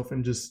yourself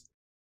and just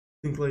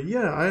think like,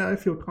 yeah, I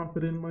feel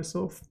confident in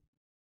myself.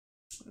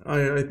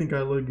 I think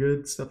I look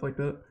good, stuff like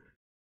that.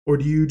 Or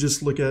do you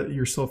just look at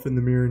yourself in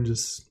the mirror and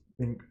just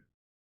think,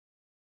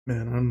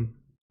 man, I'm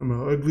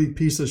an ugly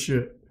piece of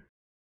shit.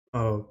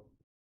 Uh,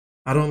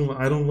 I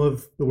don't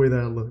love the way that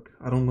I look.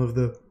 I don't love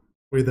the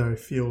way that I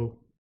feel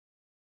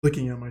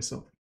looking at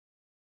myself.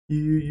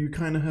 You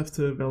kind of have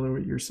to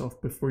evaluate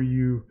yourself before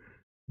you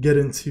get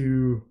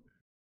into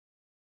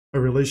a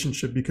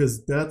relationship,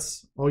 because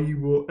that's all you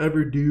will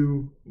ever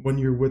do when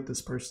you're with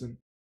this person,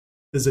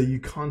 is that you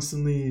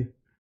constantly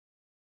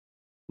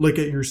look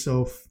at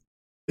yourself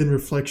in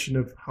reflection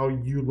of how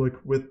you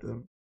look with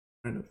them.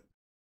 Kind of,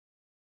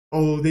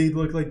 oh, they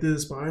look like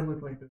this, but I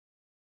look like this.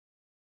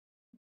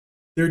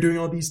 They're doing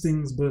all these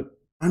things, but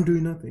I'm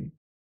doing nothing.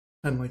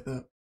 Kind of like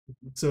that.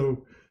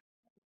 So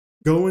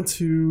go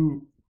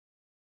into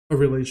a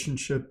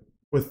relationship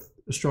with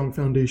a strong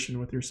foundation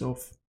with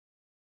yourself,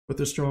 with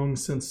a strong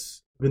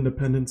sense of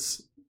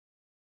independence,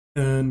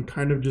 and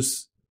kind of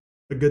just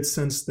a good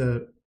sense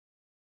that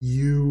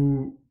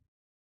you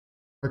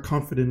are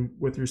confident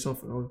with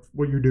yourself of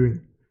what you're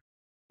doing.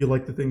 You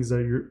like the things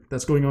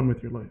that's going on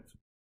with your life.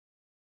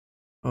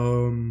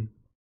 And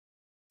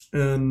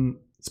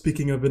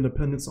speaking of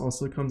independence,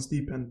 also comes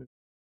dependence.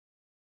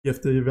 You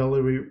have to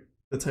evaluate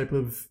the type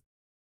of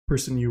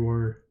person you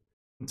are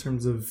in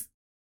terms of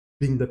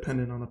being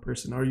dependent on a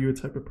person. Are you a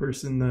type of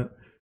person that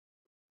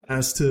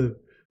has to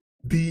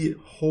be a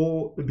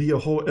whole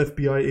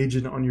FBI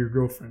agent on your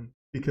girlfriend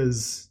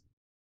because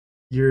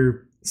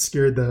you're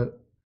scared that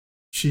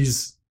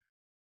she's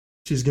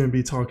gonna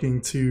be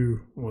talking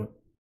to what,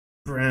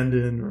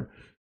 Brandon or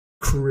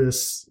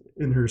Chris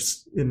in her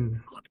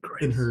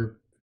in her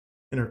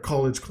in her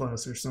college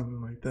class or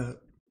something like that.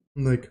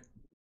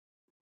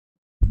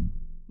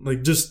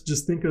 Like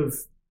just think of,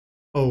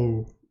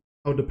 oh,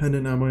 how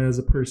dependent am I as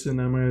a person?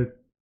 Am I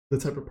the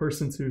type of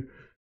person to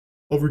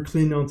over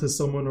clean onto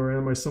someone, or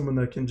am I someone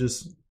that can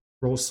just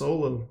roll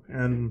solo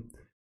and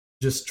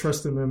just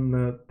trust in them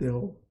that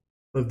they'll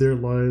live their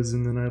lives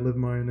and then I live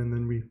mine, and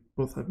then we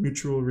both have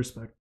mutual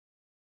respect?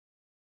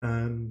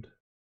 And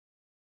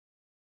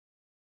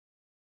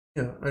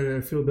yeah,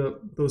 I feel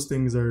that those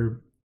things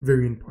are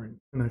very important,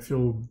 and I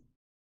feel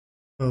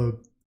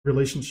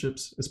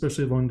relationships,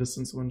 especially long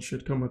distance ones,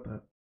 should come with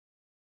that.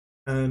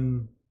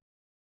 And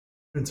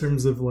in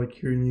terms of like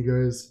hearing you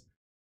guys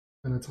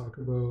kind of talk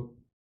about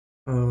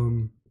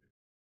um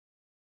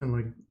and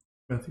like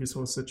Matthew's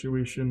whole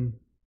situation,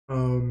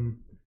 um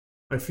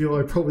I feel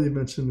I probably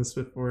mentioned this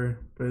before,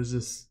 but it's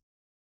just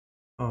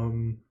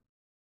um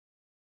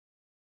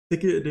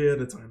take it a day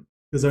at a time,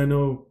 because I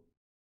know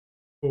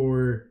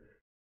for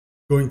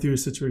going through a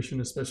situation,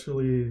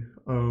 especially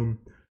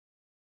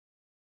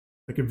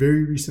like a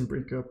very recent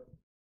breakup,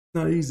 it's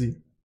not easy.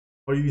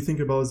 All you think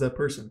about is that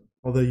person,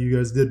 all that you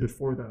guys did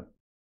before that,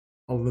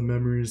 all the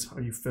memories, how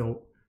you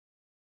felt.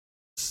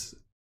 It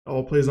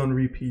all plays on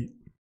repeat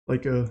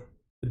like a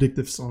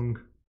addictive song,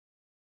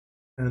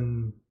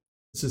 and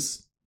it's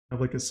just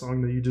like a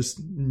song that you just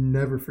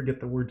never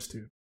forget the words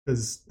to,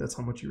 because that's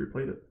how much you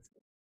replayed it.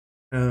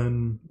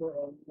 And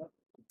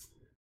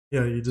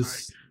yeah, you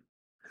just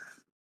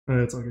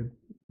it's all good.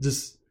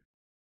 Just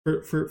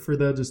for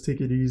that, just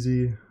take it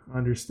easy. I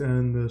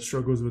understand the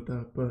struggles with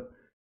that, but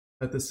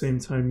at the same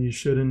time, you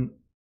shouldn't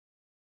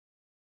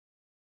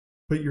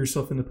put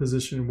yourself in a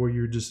position where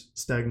you're just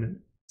stagnant,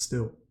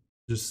 still,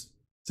 just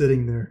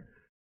sitting there.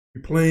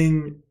 You're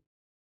playing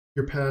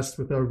your past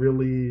without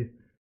really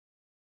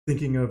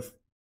thinking of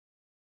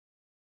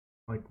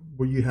like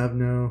what you have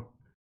now,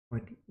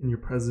 like in your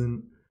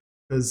present,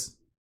 because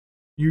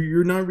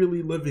you're not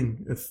really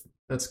living if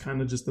that's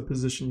kind of just the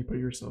position you put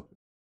yourself in.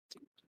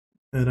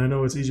 And I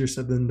know it's easier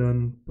said than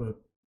done,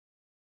 but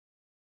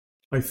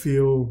I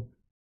feel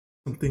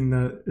something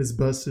that is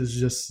best is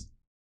just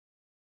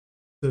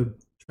to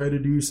try to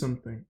do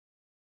something.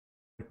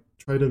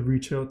 Try to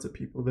reach out to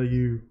people that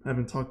you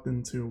haven't talked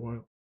into a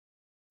while.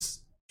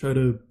 Just try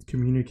to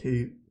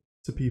communicate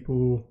to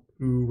people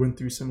who went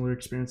through similar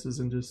experiences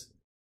and just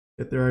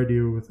get their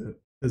idea with it.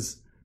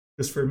 Because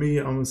for me,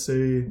 I'm gonna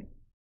say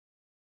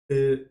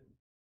it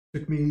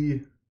took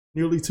me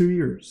nearly 2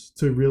 years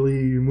to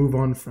really move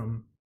on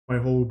from my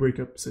whole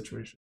breakup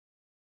situation,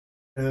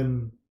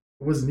 and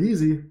it wasn't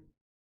easy.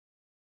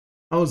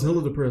 I was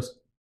hella depressed,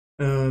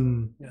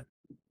 and Yeah.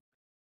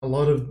 a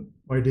lot of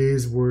my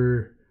days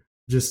were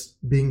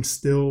just being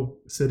still,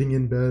 sitting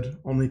in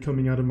bed, only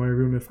coming out of my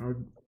room if I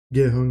would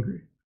get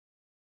hungry.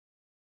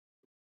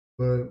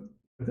 But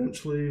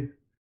eventually,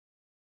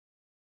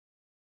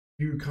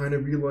 you kind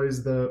of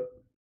realize that,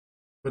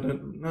 but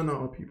not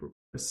all people.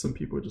 Some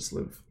people just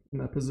live in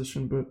that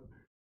position, but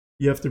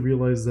you have to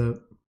realize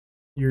that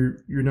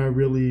you're not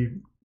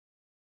really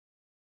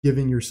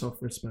giving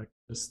yourself respect.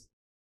 Just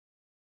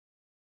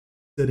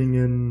sitting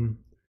in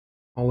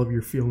all of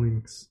your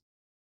feelings,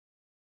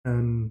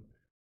 and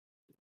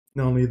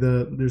not only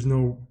that, there's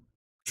no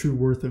true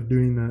worth of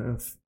doing that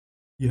if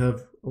you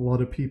have a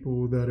lot of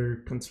people that are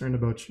concerned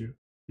about you,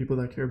 people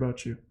that care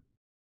about you,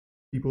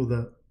 people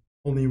that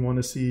only want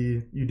to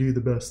see you do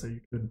the best that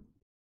you could.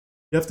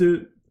 You have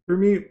to, for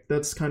me,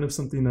 that's kind of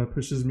something that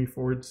pushes me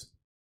forwards,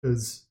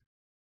 because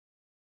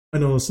I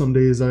know some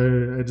days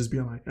I just be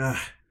like, I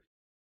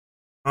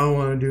don't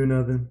want to do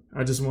nothing.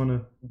 I just want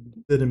to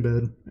sit in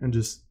bed and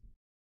just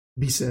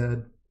be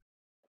sad.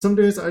 Some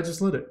days I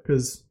just let it,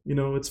 because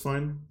it's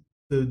fine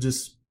to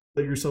just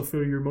let yourself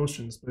feel your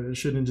emotions, but it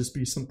shouldn't just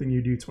be something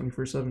you do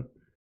 24/7.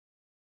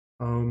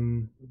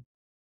 Um,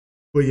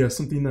 but yeah,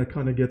 something that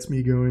kind of gets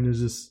me going is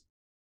just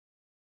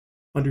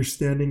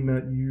understanding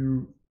that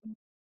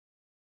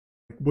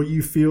what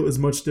you feel is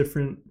much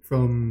different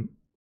from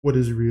what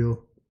is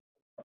real.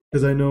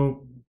 Because I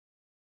know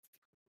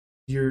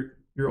your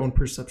own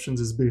perceptions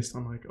is based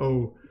on like,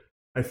 oh,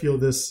 I feel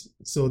this,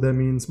 so that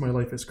means my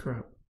life is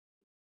crap.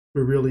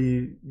 But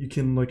really, you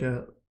can look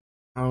at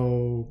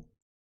how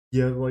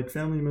you have like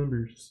family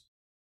members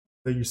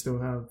that you still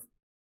have.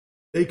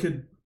 They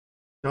could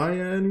die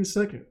at any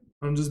second.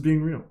 I'm just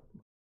being real.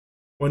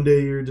 One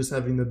day you're just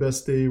having the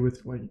best day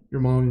with like your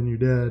mom and your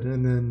dad,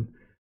 and then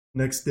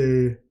next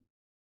day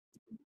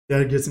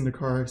dad gets in the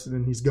car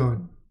accident, he's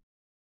gone.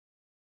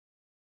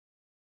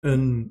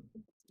 And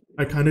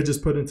I kind of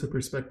just put into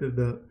perspective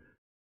that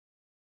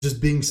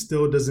just being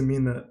still doesn't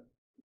mean that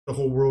the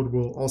whole world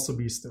will also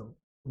be still.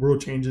 The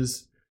world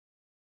changes,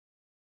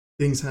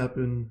 things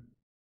happen,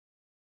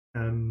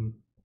 and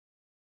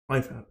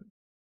life happens.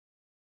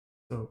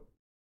 So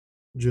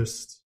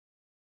just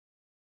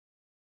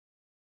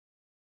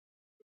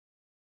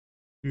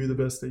do the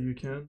best that you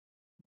can.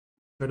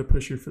 Try to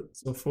push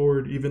yourself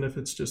forward, even if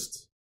it's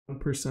just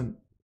 1%.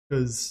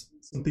 Because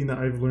something that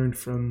I've learned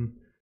from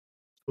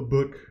a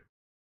book,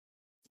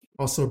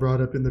 also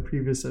brought up in the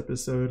previous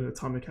episode,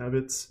 Atomic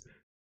Habits.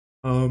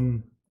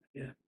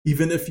 Yeah.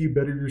 Even if you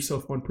better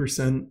yourself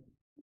 1%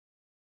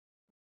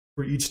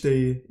 for each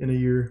day in a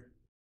year,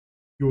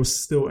 you will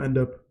still end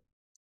up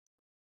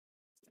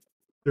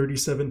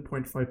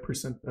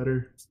 37.5%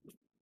 better,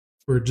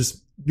 or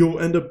just you'll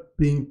end up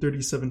being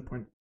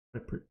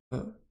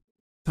 37.5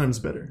 times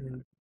better.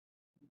 Yeah.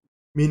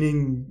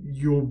 Meaning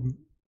you'll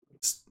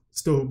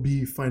still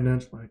be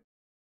financially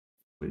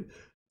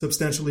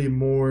substantially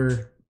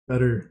more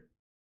better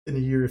in a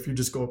year if you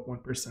just go up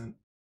 1%.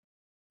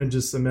 And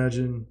just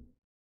imagine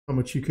how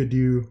much you could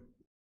do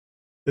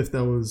if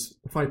that was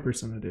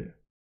 5% a day.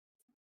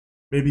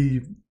 Maybe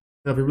you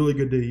have a really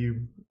good day,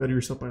 you better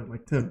yourself by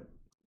like 10.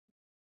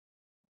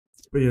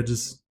 But yeah,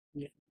 just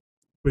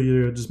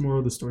moral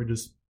of the story,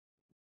 just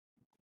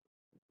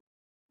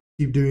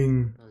keep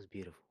doing That was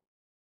beautiful.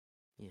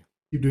 Yeah.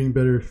 keep doing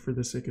better for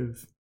the sake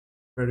of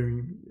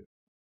bettering.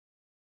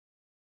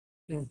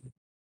 Yeah.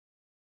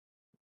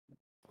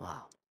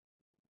 Wow.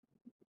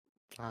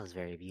 That was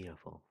very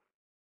beautiful.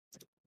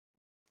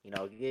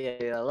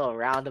 Give a little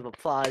round of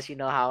applause. You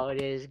know how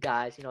it is,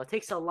 guys. It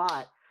takes a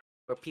lot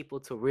for people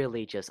to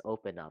really just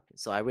open up.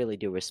 So I really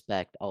do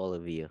respect all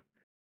of you,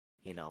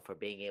 for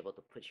being able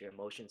to put your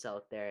emotions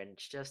out there, and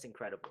it's just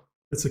incredible.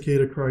 It's okay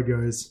to cry,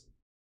 guys.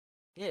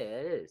 Yeah,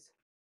 it is.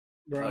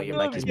 Bro, Oh, your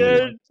I'm mic is scared.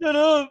 muted. Shut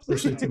up.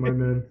 Especially to my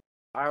men.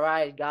 All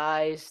right,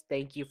 guys.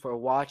 Thank you for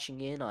watching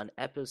in on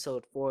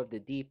episode 4 of The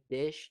Deep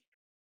Dish.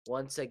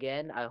 Once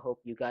again, I hope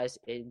you guys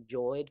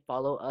enjoyed.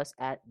 Follow us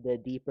at The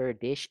Deeper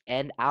Dish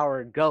and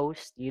our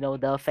ghost,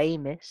 the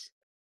famous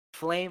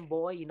Flame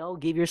Boy.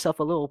 Give yourself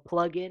a little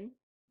plug in.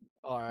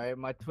 All right,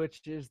 my Twitch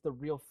is the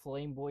real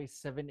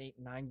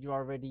Flameboy789. You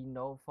already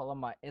know. Follow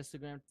my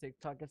Instagram,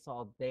 TikTok. It's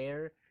all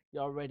there. You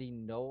already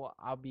know.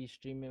 I'll be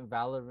streaming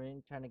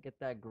Valorant, trying to get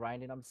that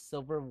grinding. I'm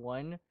Silver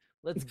 1.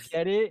 Let's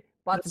get it.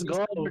 About Let's to be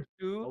go. Silver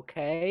 2.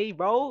 Okay,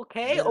 bro.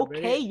 Okay, Yeah,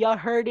 okay. ready? You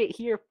heard it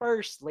here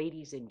first,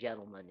 ladies and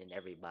gentlemen, and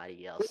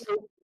everybody else.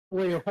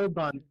 Wait, hold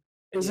on.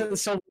 Is Yeah. it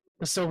Silver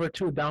The silver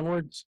 2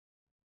 downwards.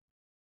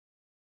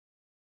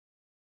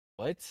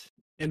 What?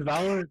 In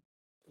Valorant,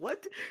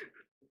 What?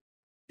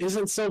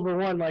 isn't silver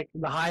 1 like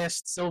the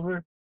highest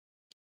silver?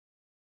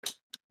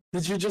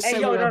 Did you just Hey,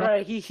 say yo, that?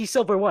 no, he's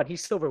silver 1.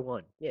 He's silver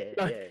 1. Yeah,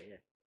 No, yeah, yeah.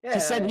 Yeah, He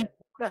said yeah,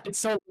 yeah. it's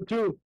silver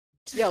 2.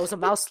 Yeah, it was a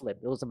mouse slip.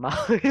 It was a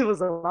mouse. It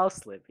was a mouse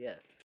slip. Yeah.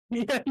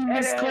 Yeah, he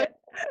Anyway, misclicked.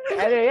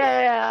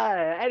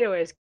 yeah.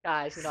 Anyways,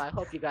 guys, I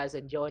hope you guys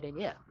enjoyed, and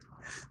yeah,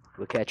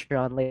 we'll catch you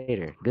on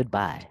later.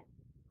 Goodbye.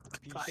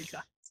 Peace. Bye,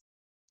 guys.